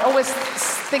perform, I always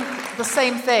think the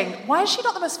same thing. Why is she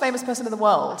not the most famous person in the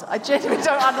world? I genuinely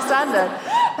don't understand it.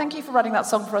 Thank you for writing that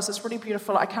song for us. It's really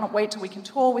beautiful. I cannot wait till we can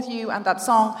tour with you and that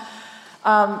song.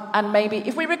 And maybe,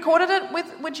 if we recorded it,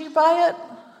 would you buy it?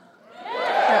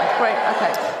 Yeah, great,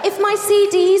 okay. If my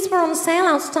CDs were on sale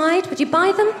outside, would you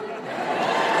buy them?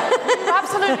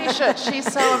 Absolutely should. She's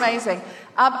so amazing.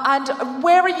 And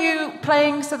where are you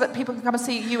playing so that people can come and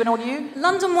see you and all you?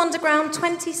 London Wonderground,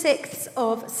 26th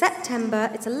of September.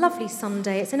 It's a lovely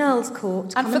Sunday. It's in Earl's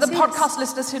Court. And Come for the see podcast us.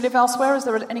 listeners who live elsewhere, is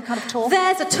there any kind of tour?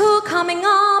 There's a tour coming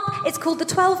up. It's called the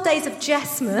 12 Days of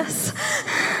Jessmas.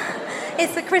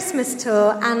 It's a Christmas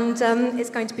tour, and it's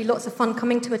going to be lots of fun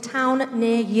coming to a town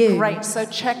near you. Great. So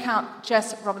check out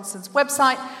Jess Robinson's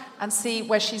website and see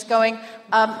where she's going.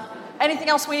 Anything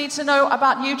else we need to know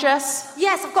about you, Jess?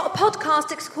 Yes, I've got a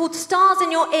podcast. It's called Stars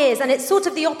in Your Ears, and it's sort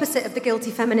of the opposite of The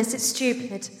Guilty Feminist. It's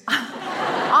stupid.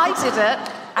 I did it,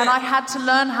 and I had to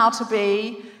learn how to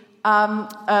be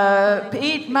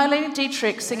Marlene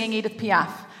Dietrich singing Edith Piaf.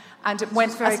 And it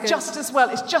went just as well.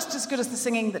 It's just as good as the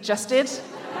singing that Jess did.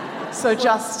 So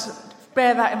just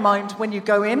bear that in mind when you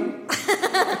go in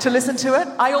to listen to it.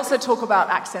 I also talk about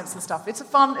accents and stuff. It's a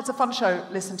fun show.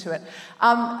 Listen to it.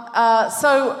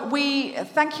 So we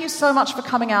thank you so much for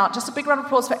coming out. Just a big round of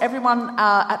applause for everyone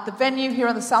at the venue here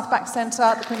in the South Bank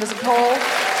Centre, the Queen Elizabeth Hall.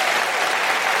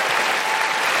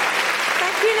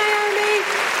 Thank you, Naomi.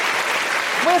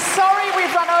 We're sorry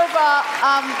we've run over.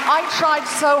 I tried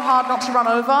so hard not to run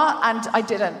over, and I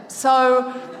didn't.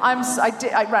 So I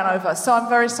ran over. So I'm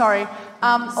very sorry.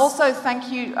 Also,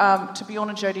 thank you to Bjorn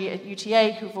and Jodie at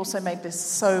UTA, who've also made this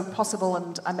so possible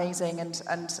and amazing, and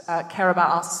care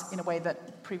about us in a way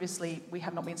that previously we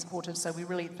have not been supported. So we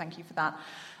really thank you for that.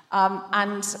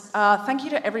 And thank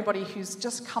you to everybody who's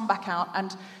just come back out,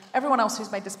 and everyone else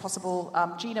who's made this possible.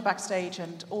 Gina backstage,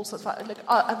 and all sorts of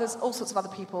there's all sorts of other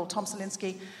people. Tom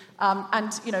Selinsky,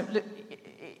 and you know,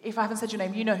 if I haven't said your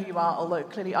name, you know who you are. Although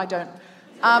clearly I don't.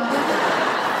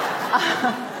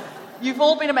 You've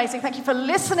all been amazing. Thank you for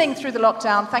listening through the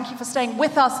lockdown. Thank you for staying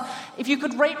with us. If you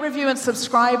could rate, review, and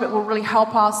subscribe, it will really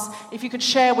help us. If you could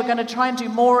share, we're going to try and do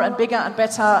more and bigger and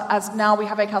better as now we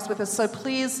have Acast with us. So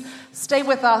please stay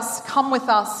with us, come with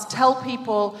us, tell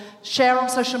people, share on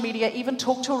social media, even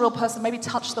talk to a real person, maybe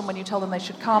touch them when you tell them they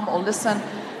should come or listen.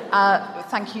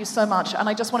 Thank you so much. And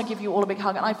I just want to give you all a big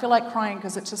hug. And I feel like crying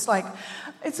because it's just like,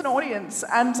 it's an audience.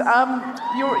 And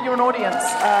you're an audience.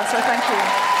 So thank you.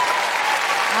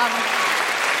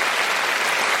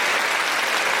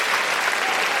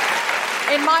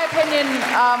 In my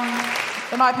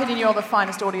opinion, you're the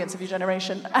finest audience of your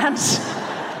generation, and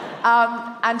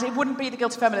it wouldn't be The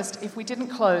Guilty Feminist if we didn't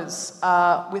close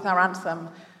with our anthem.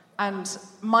 And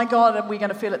my God, are we going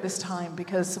to feel it this time,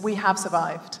 because we have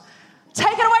survived.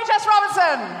 Take it away, Jess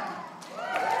Robinson!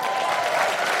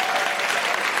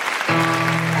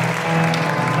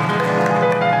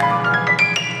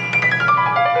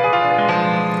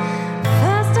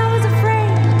 First I was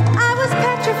afraid, I was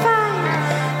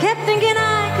petrified, kept thinking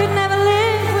I could never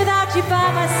live without you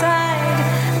by my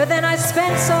side. But then I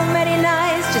spent so many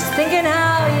nights just thinking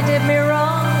how you did me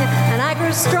wrong, and I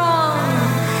grew strong,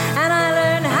 and I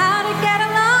learned how to get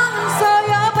along. And so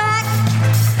you're back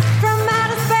from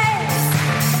outer space.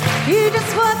 You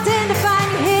just walked in to find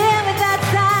me here with that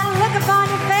sad look upon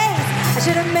your face. I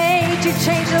should have made you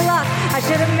change the lock, I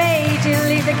should have made you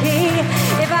leave the key.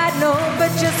 If I'd known but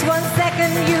just 1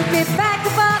 second you'd be back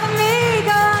to bother me.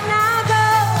 Go on now, go,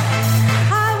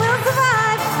 I will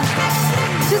survive.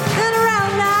 Just turn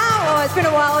around now, oh, it's been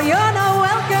a while, you're not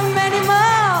welcome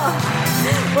anymore.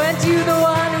 Weren't you the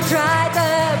one who tried to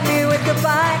hurt me with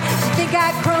goodbye? Did you think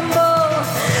I'd crumble?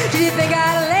 Did you think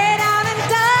I'd lay down and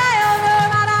die? Oh no,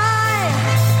 not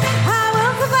I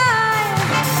will survive.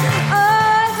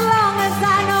 Oh, as long as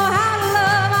I know how to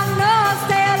love, I know I'll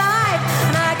stay alive.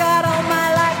 And I got all my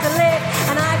life to live,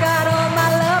 and I got all my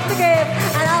love to give,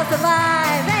 and I'll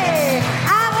survive. Hey,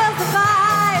 I will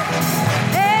survive.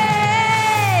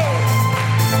 Hey.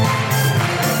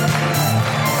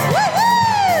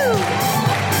 Woo-hoo!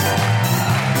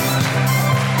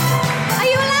 Are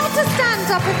you allowed to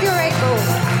stand up if you're able?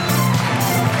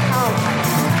 Oh.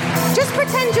 Just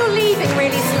pretend you're leaving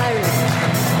really slowly.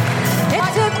 It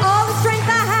took all the strength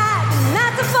I had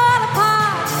not to fall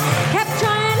apart. Kept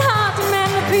trying hard to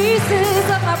mend the pieces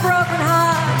of my broken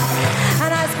heart.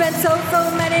 And I spent so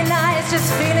many nights just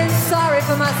feeling sorry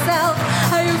for myself.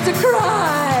 I used to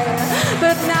cry,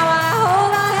 but now I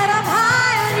hold my head up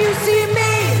high and you see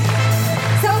me,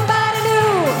 somebody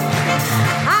new.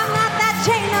 I'm not that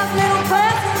chain of little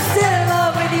person still in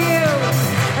love with you.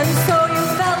 And so you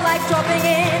felt like dropping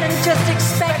in and just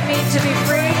expect me to be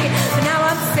free. But now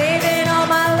I'm saving all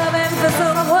my loving for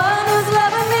someone who's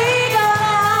loving me. Go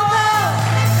on, go,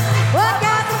 walk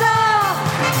out the door,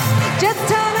 just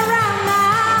turn around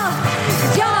now,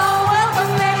 'cause you're not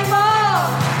welcome anymore.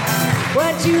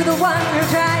 Weren't you the one who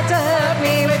tried to hurt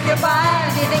me with your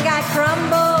bite? Do you think I'd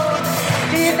crumble?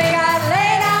 Do you think I'd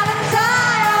lay down and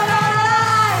die? Oh no,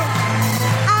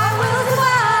 I will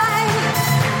survive.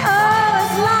 Oh,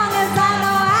 as long as I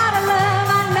know how to love,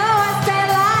 I know I'll stay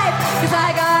alive. 'Cause I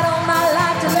got all my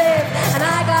life to live, and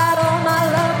I got all my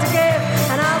love to give,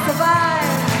 and I'll survive.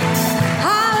 I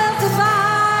will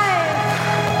survive.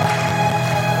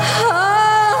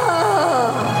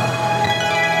 Oh.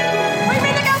 We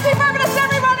meet the Guilty Feminist,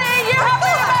 everybody! You have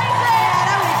been amazing!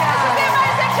 There we go. This is the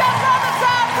amazing Jess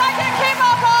Robinson, thank you,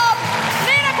 Kemah Bob,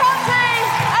 Nina Conti,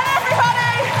 and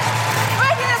everybody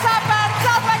making this happen.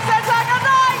 South Bank Centre, good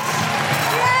night!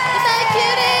 Yay! Thank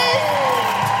you,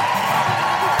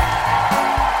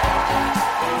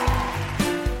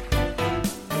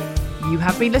 You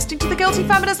have been listening to The Guilty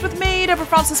Feminist with me, Deborah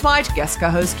Francis-White, guest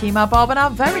co-host Kemah Bob, and our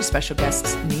very special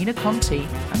guests Nina Conti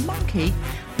and Monkey,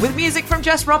 with music from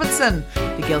Jess Robinson.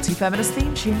 The Guilty Feminist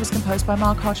theme tune was composed by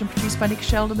Mark Hodge and produced by Nick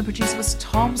Sheldon. The producer was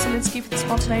Tom Zielinski for the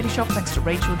Spontaneity Shop. Thanks to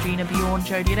Rachel, Gina, Bjorn,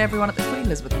 Jodie, and everyone at the Queen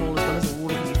Elizabeth Hall, as well as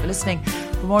all of you for listening.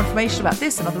 For more information about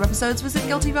this and other episodes, visit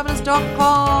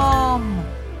guiltyfeminist.com.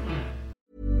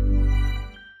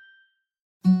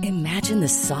 Imagine the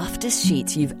softest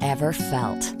sheets you've ever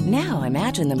felt. Now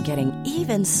imagine them getting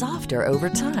even softer over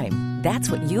time.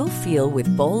 That's what you'll feel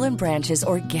with Boll & Branch's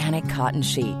organic cotton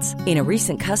sheets. In a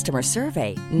recent customer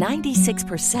survey,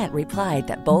 96% replied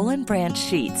that Boll & Branch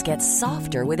sheets get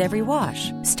softer with every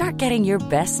wash. Start getting your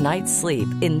best night's sleep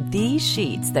in these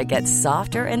sheets that get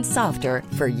softer and softer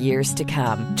for years to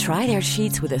come. Try their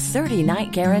sheets with a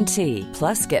 30-night guarantee.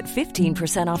 Plus, get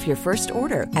 15% off your first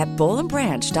order at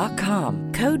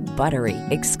bollandbranch.com. Code BUTTERY.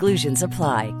 Exclusions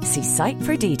apply. See site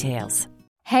for details.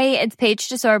 Hey, it's Paige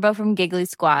DeSorbo from Giggly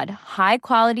Squad. High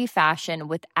quality fashion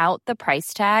without the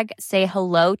price tag. Say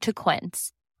hello to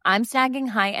Quince. I'm snagging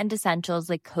high-end essentials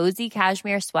like cozy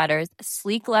cashmere sweaters,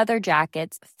 sleek leather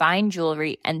jackets, fine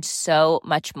jewelry, and so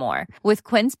much more. With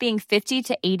Quince being 50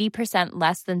 to 80%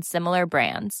 less than similar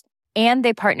brands. And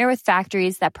they partner with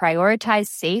factories that prioritize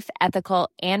safe, ethical,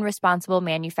 and responsible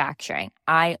manufacturing.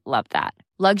 I love that.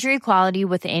 Luxury quality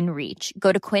within reach.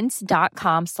 Go to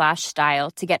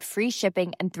quince.com/style to get free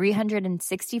shipping and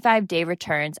 365-day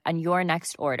returns on your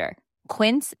next order.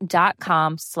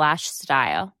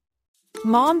 Quince.com/style.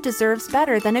 Mom deserves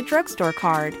better than a drugstore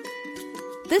card.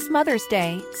 This Mother's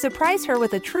Day, surprise her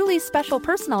with a truly special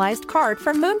personalized card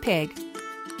from Moonpig.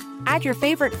 Add your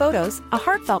favorite photos, a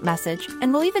heartfelt message,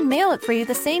 and we'll even mail it for you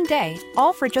the same day,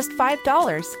 all for just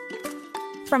 $5.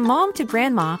 From mom to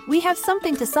grandma, we have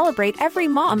something to celebrate every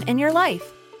mom in your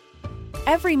life.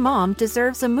 Every mom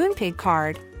deserves a Moonpig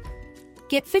card.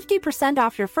 Get 50%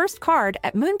 off your first card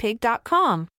at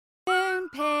moonpig.com.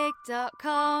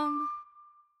 Moonpig.com.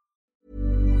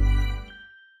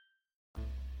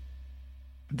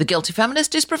 The Guilty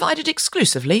Feminist is provided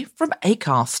exclusively from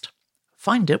Acast.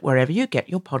 Find it wherever you get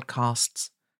your podcasts.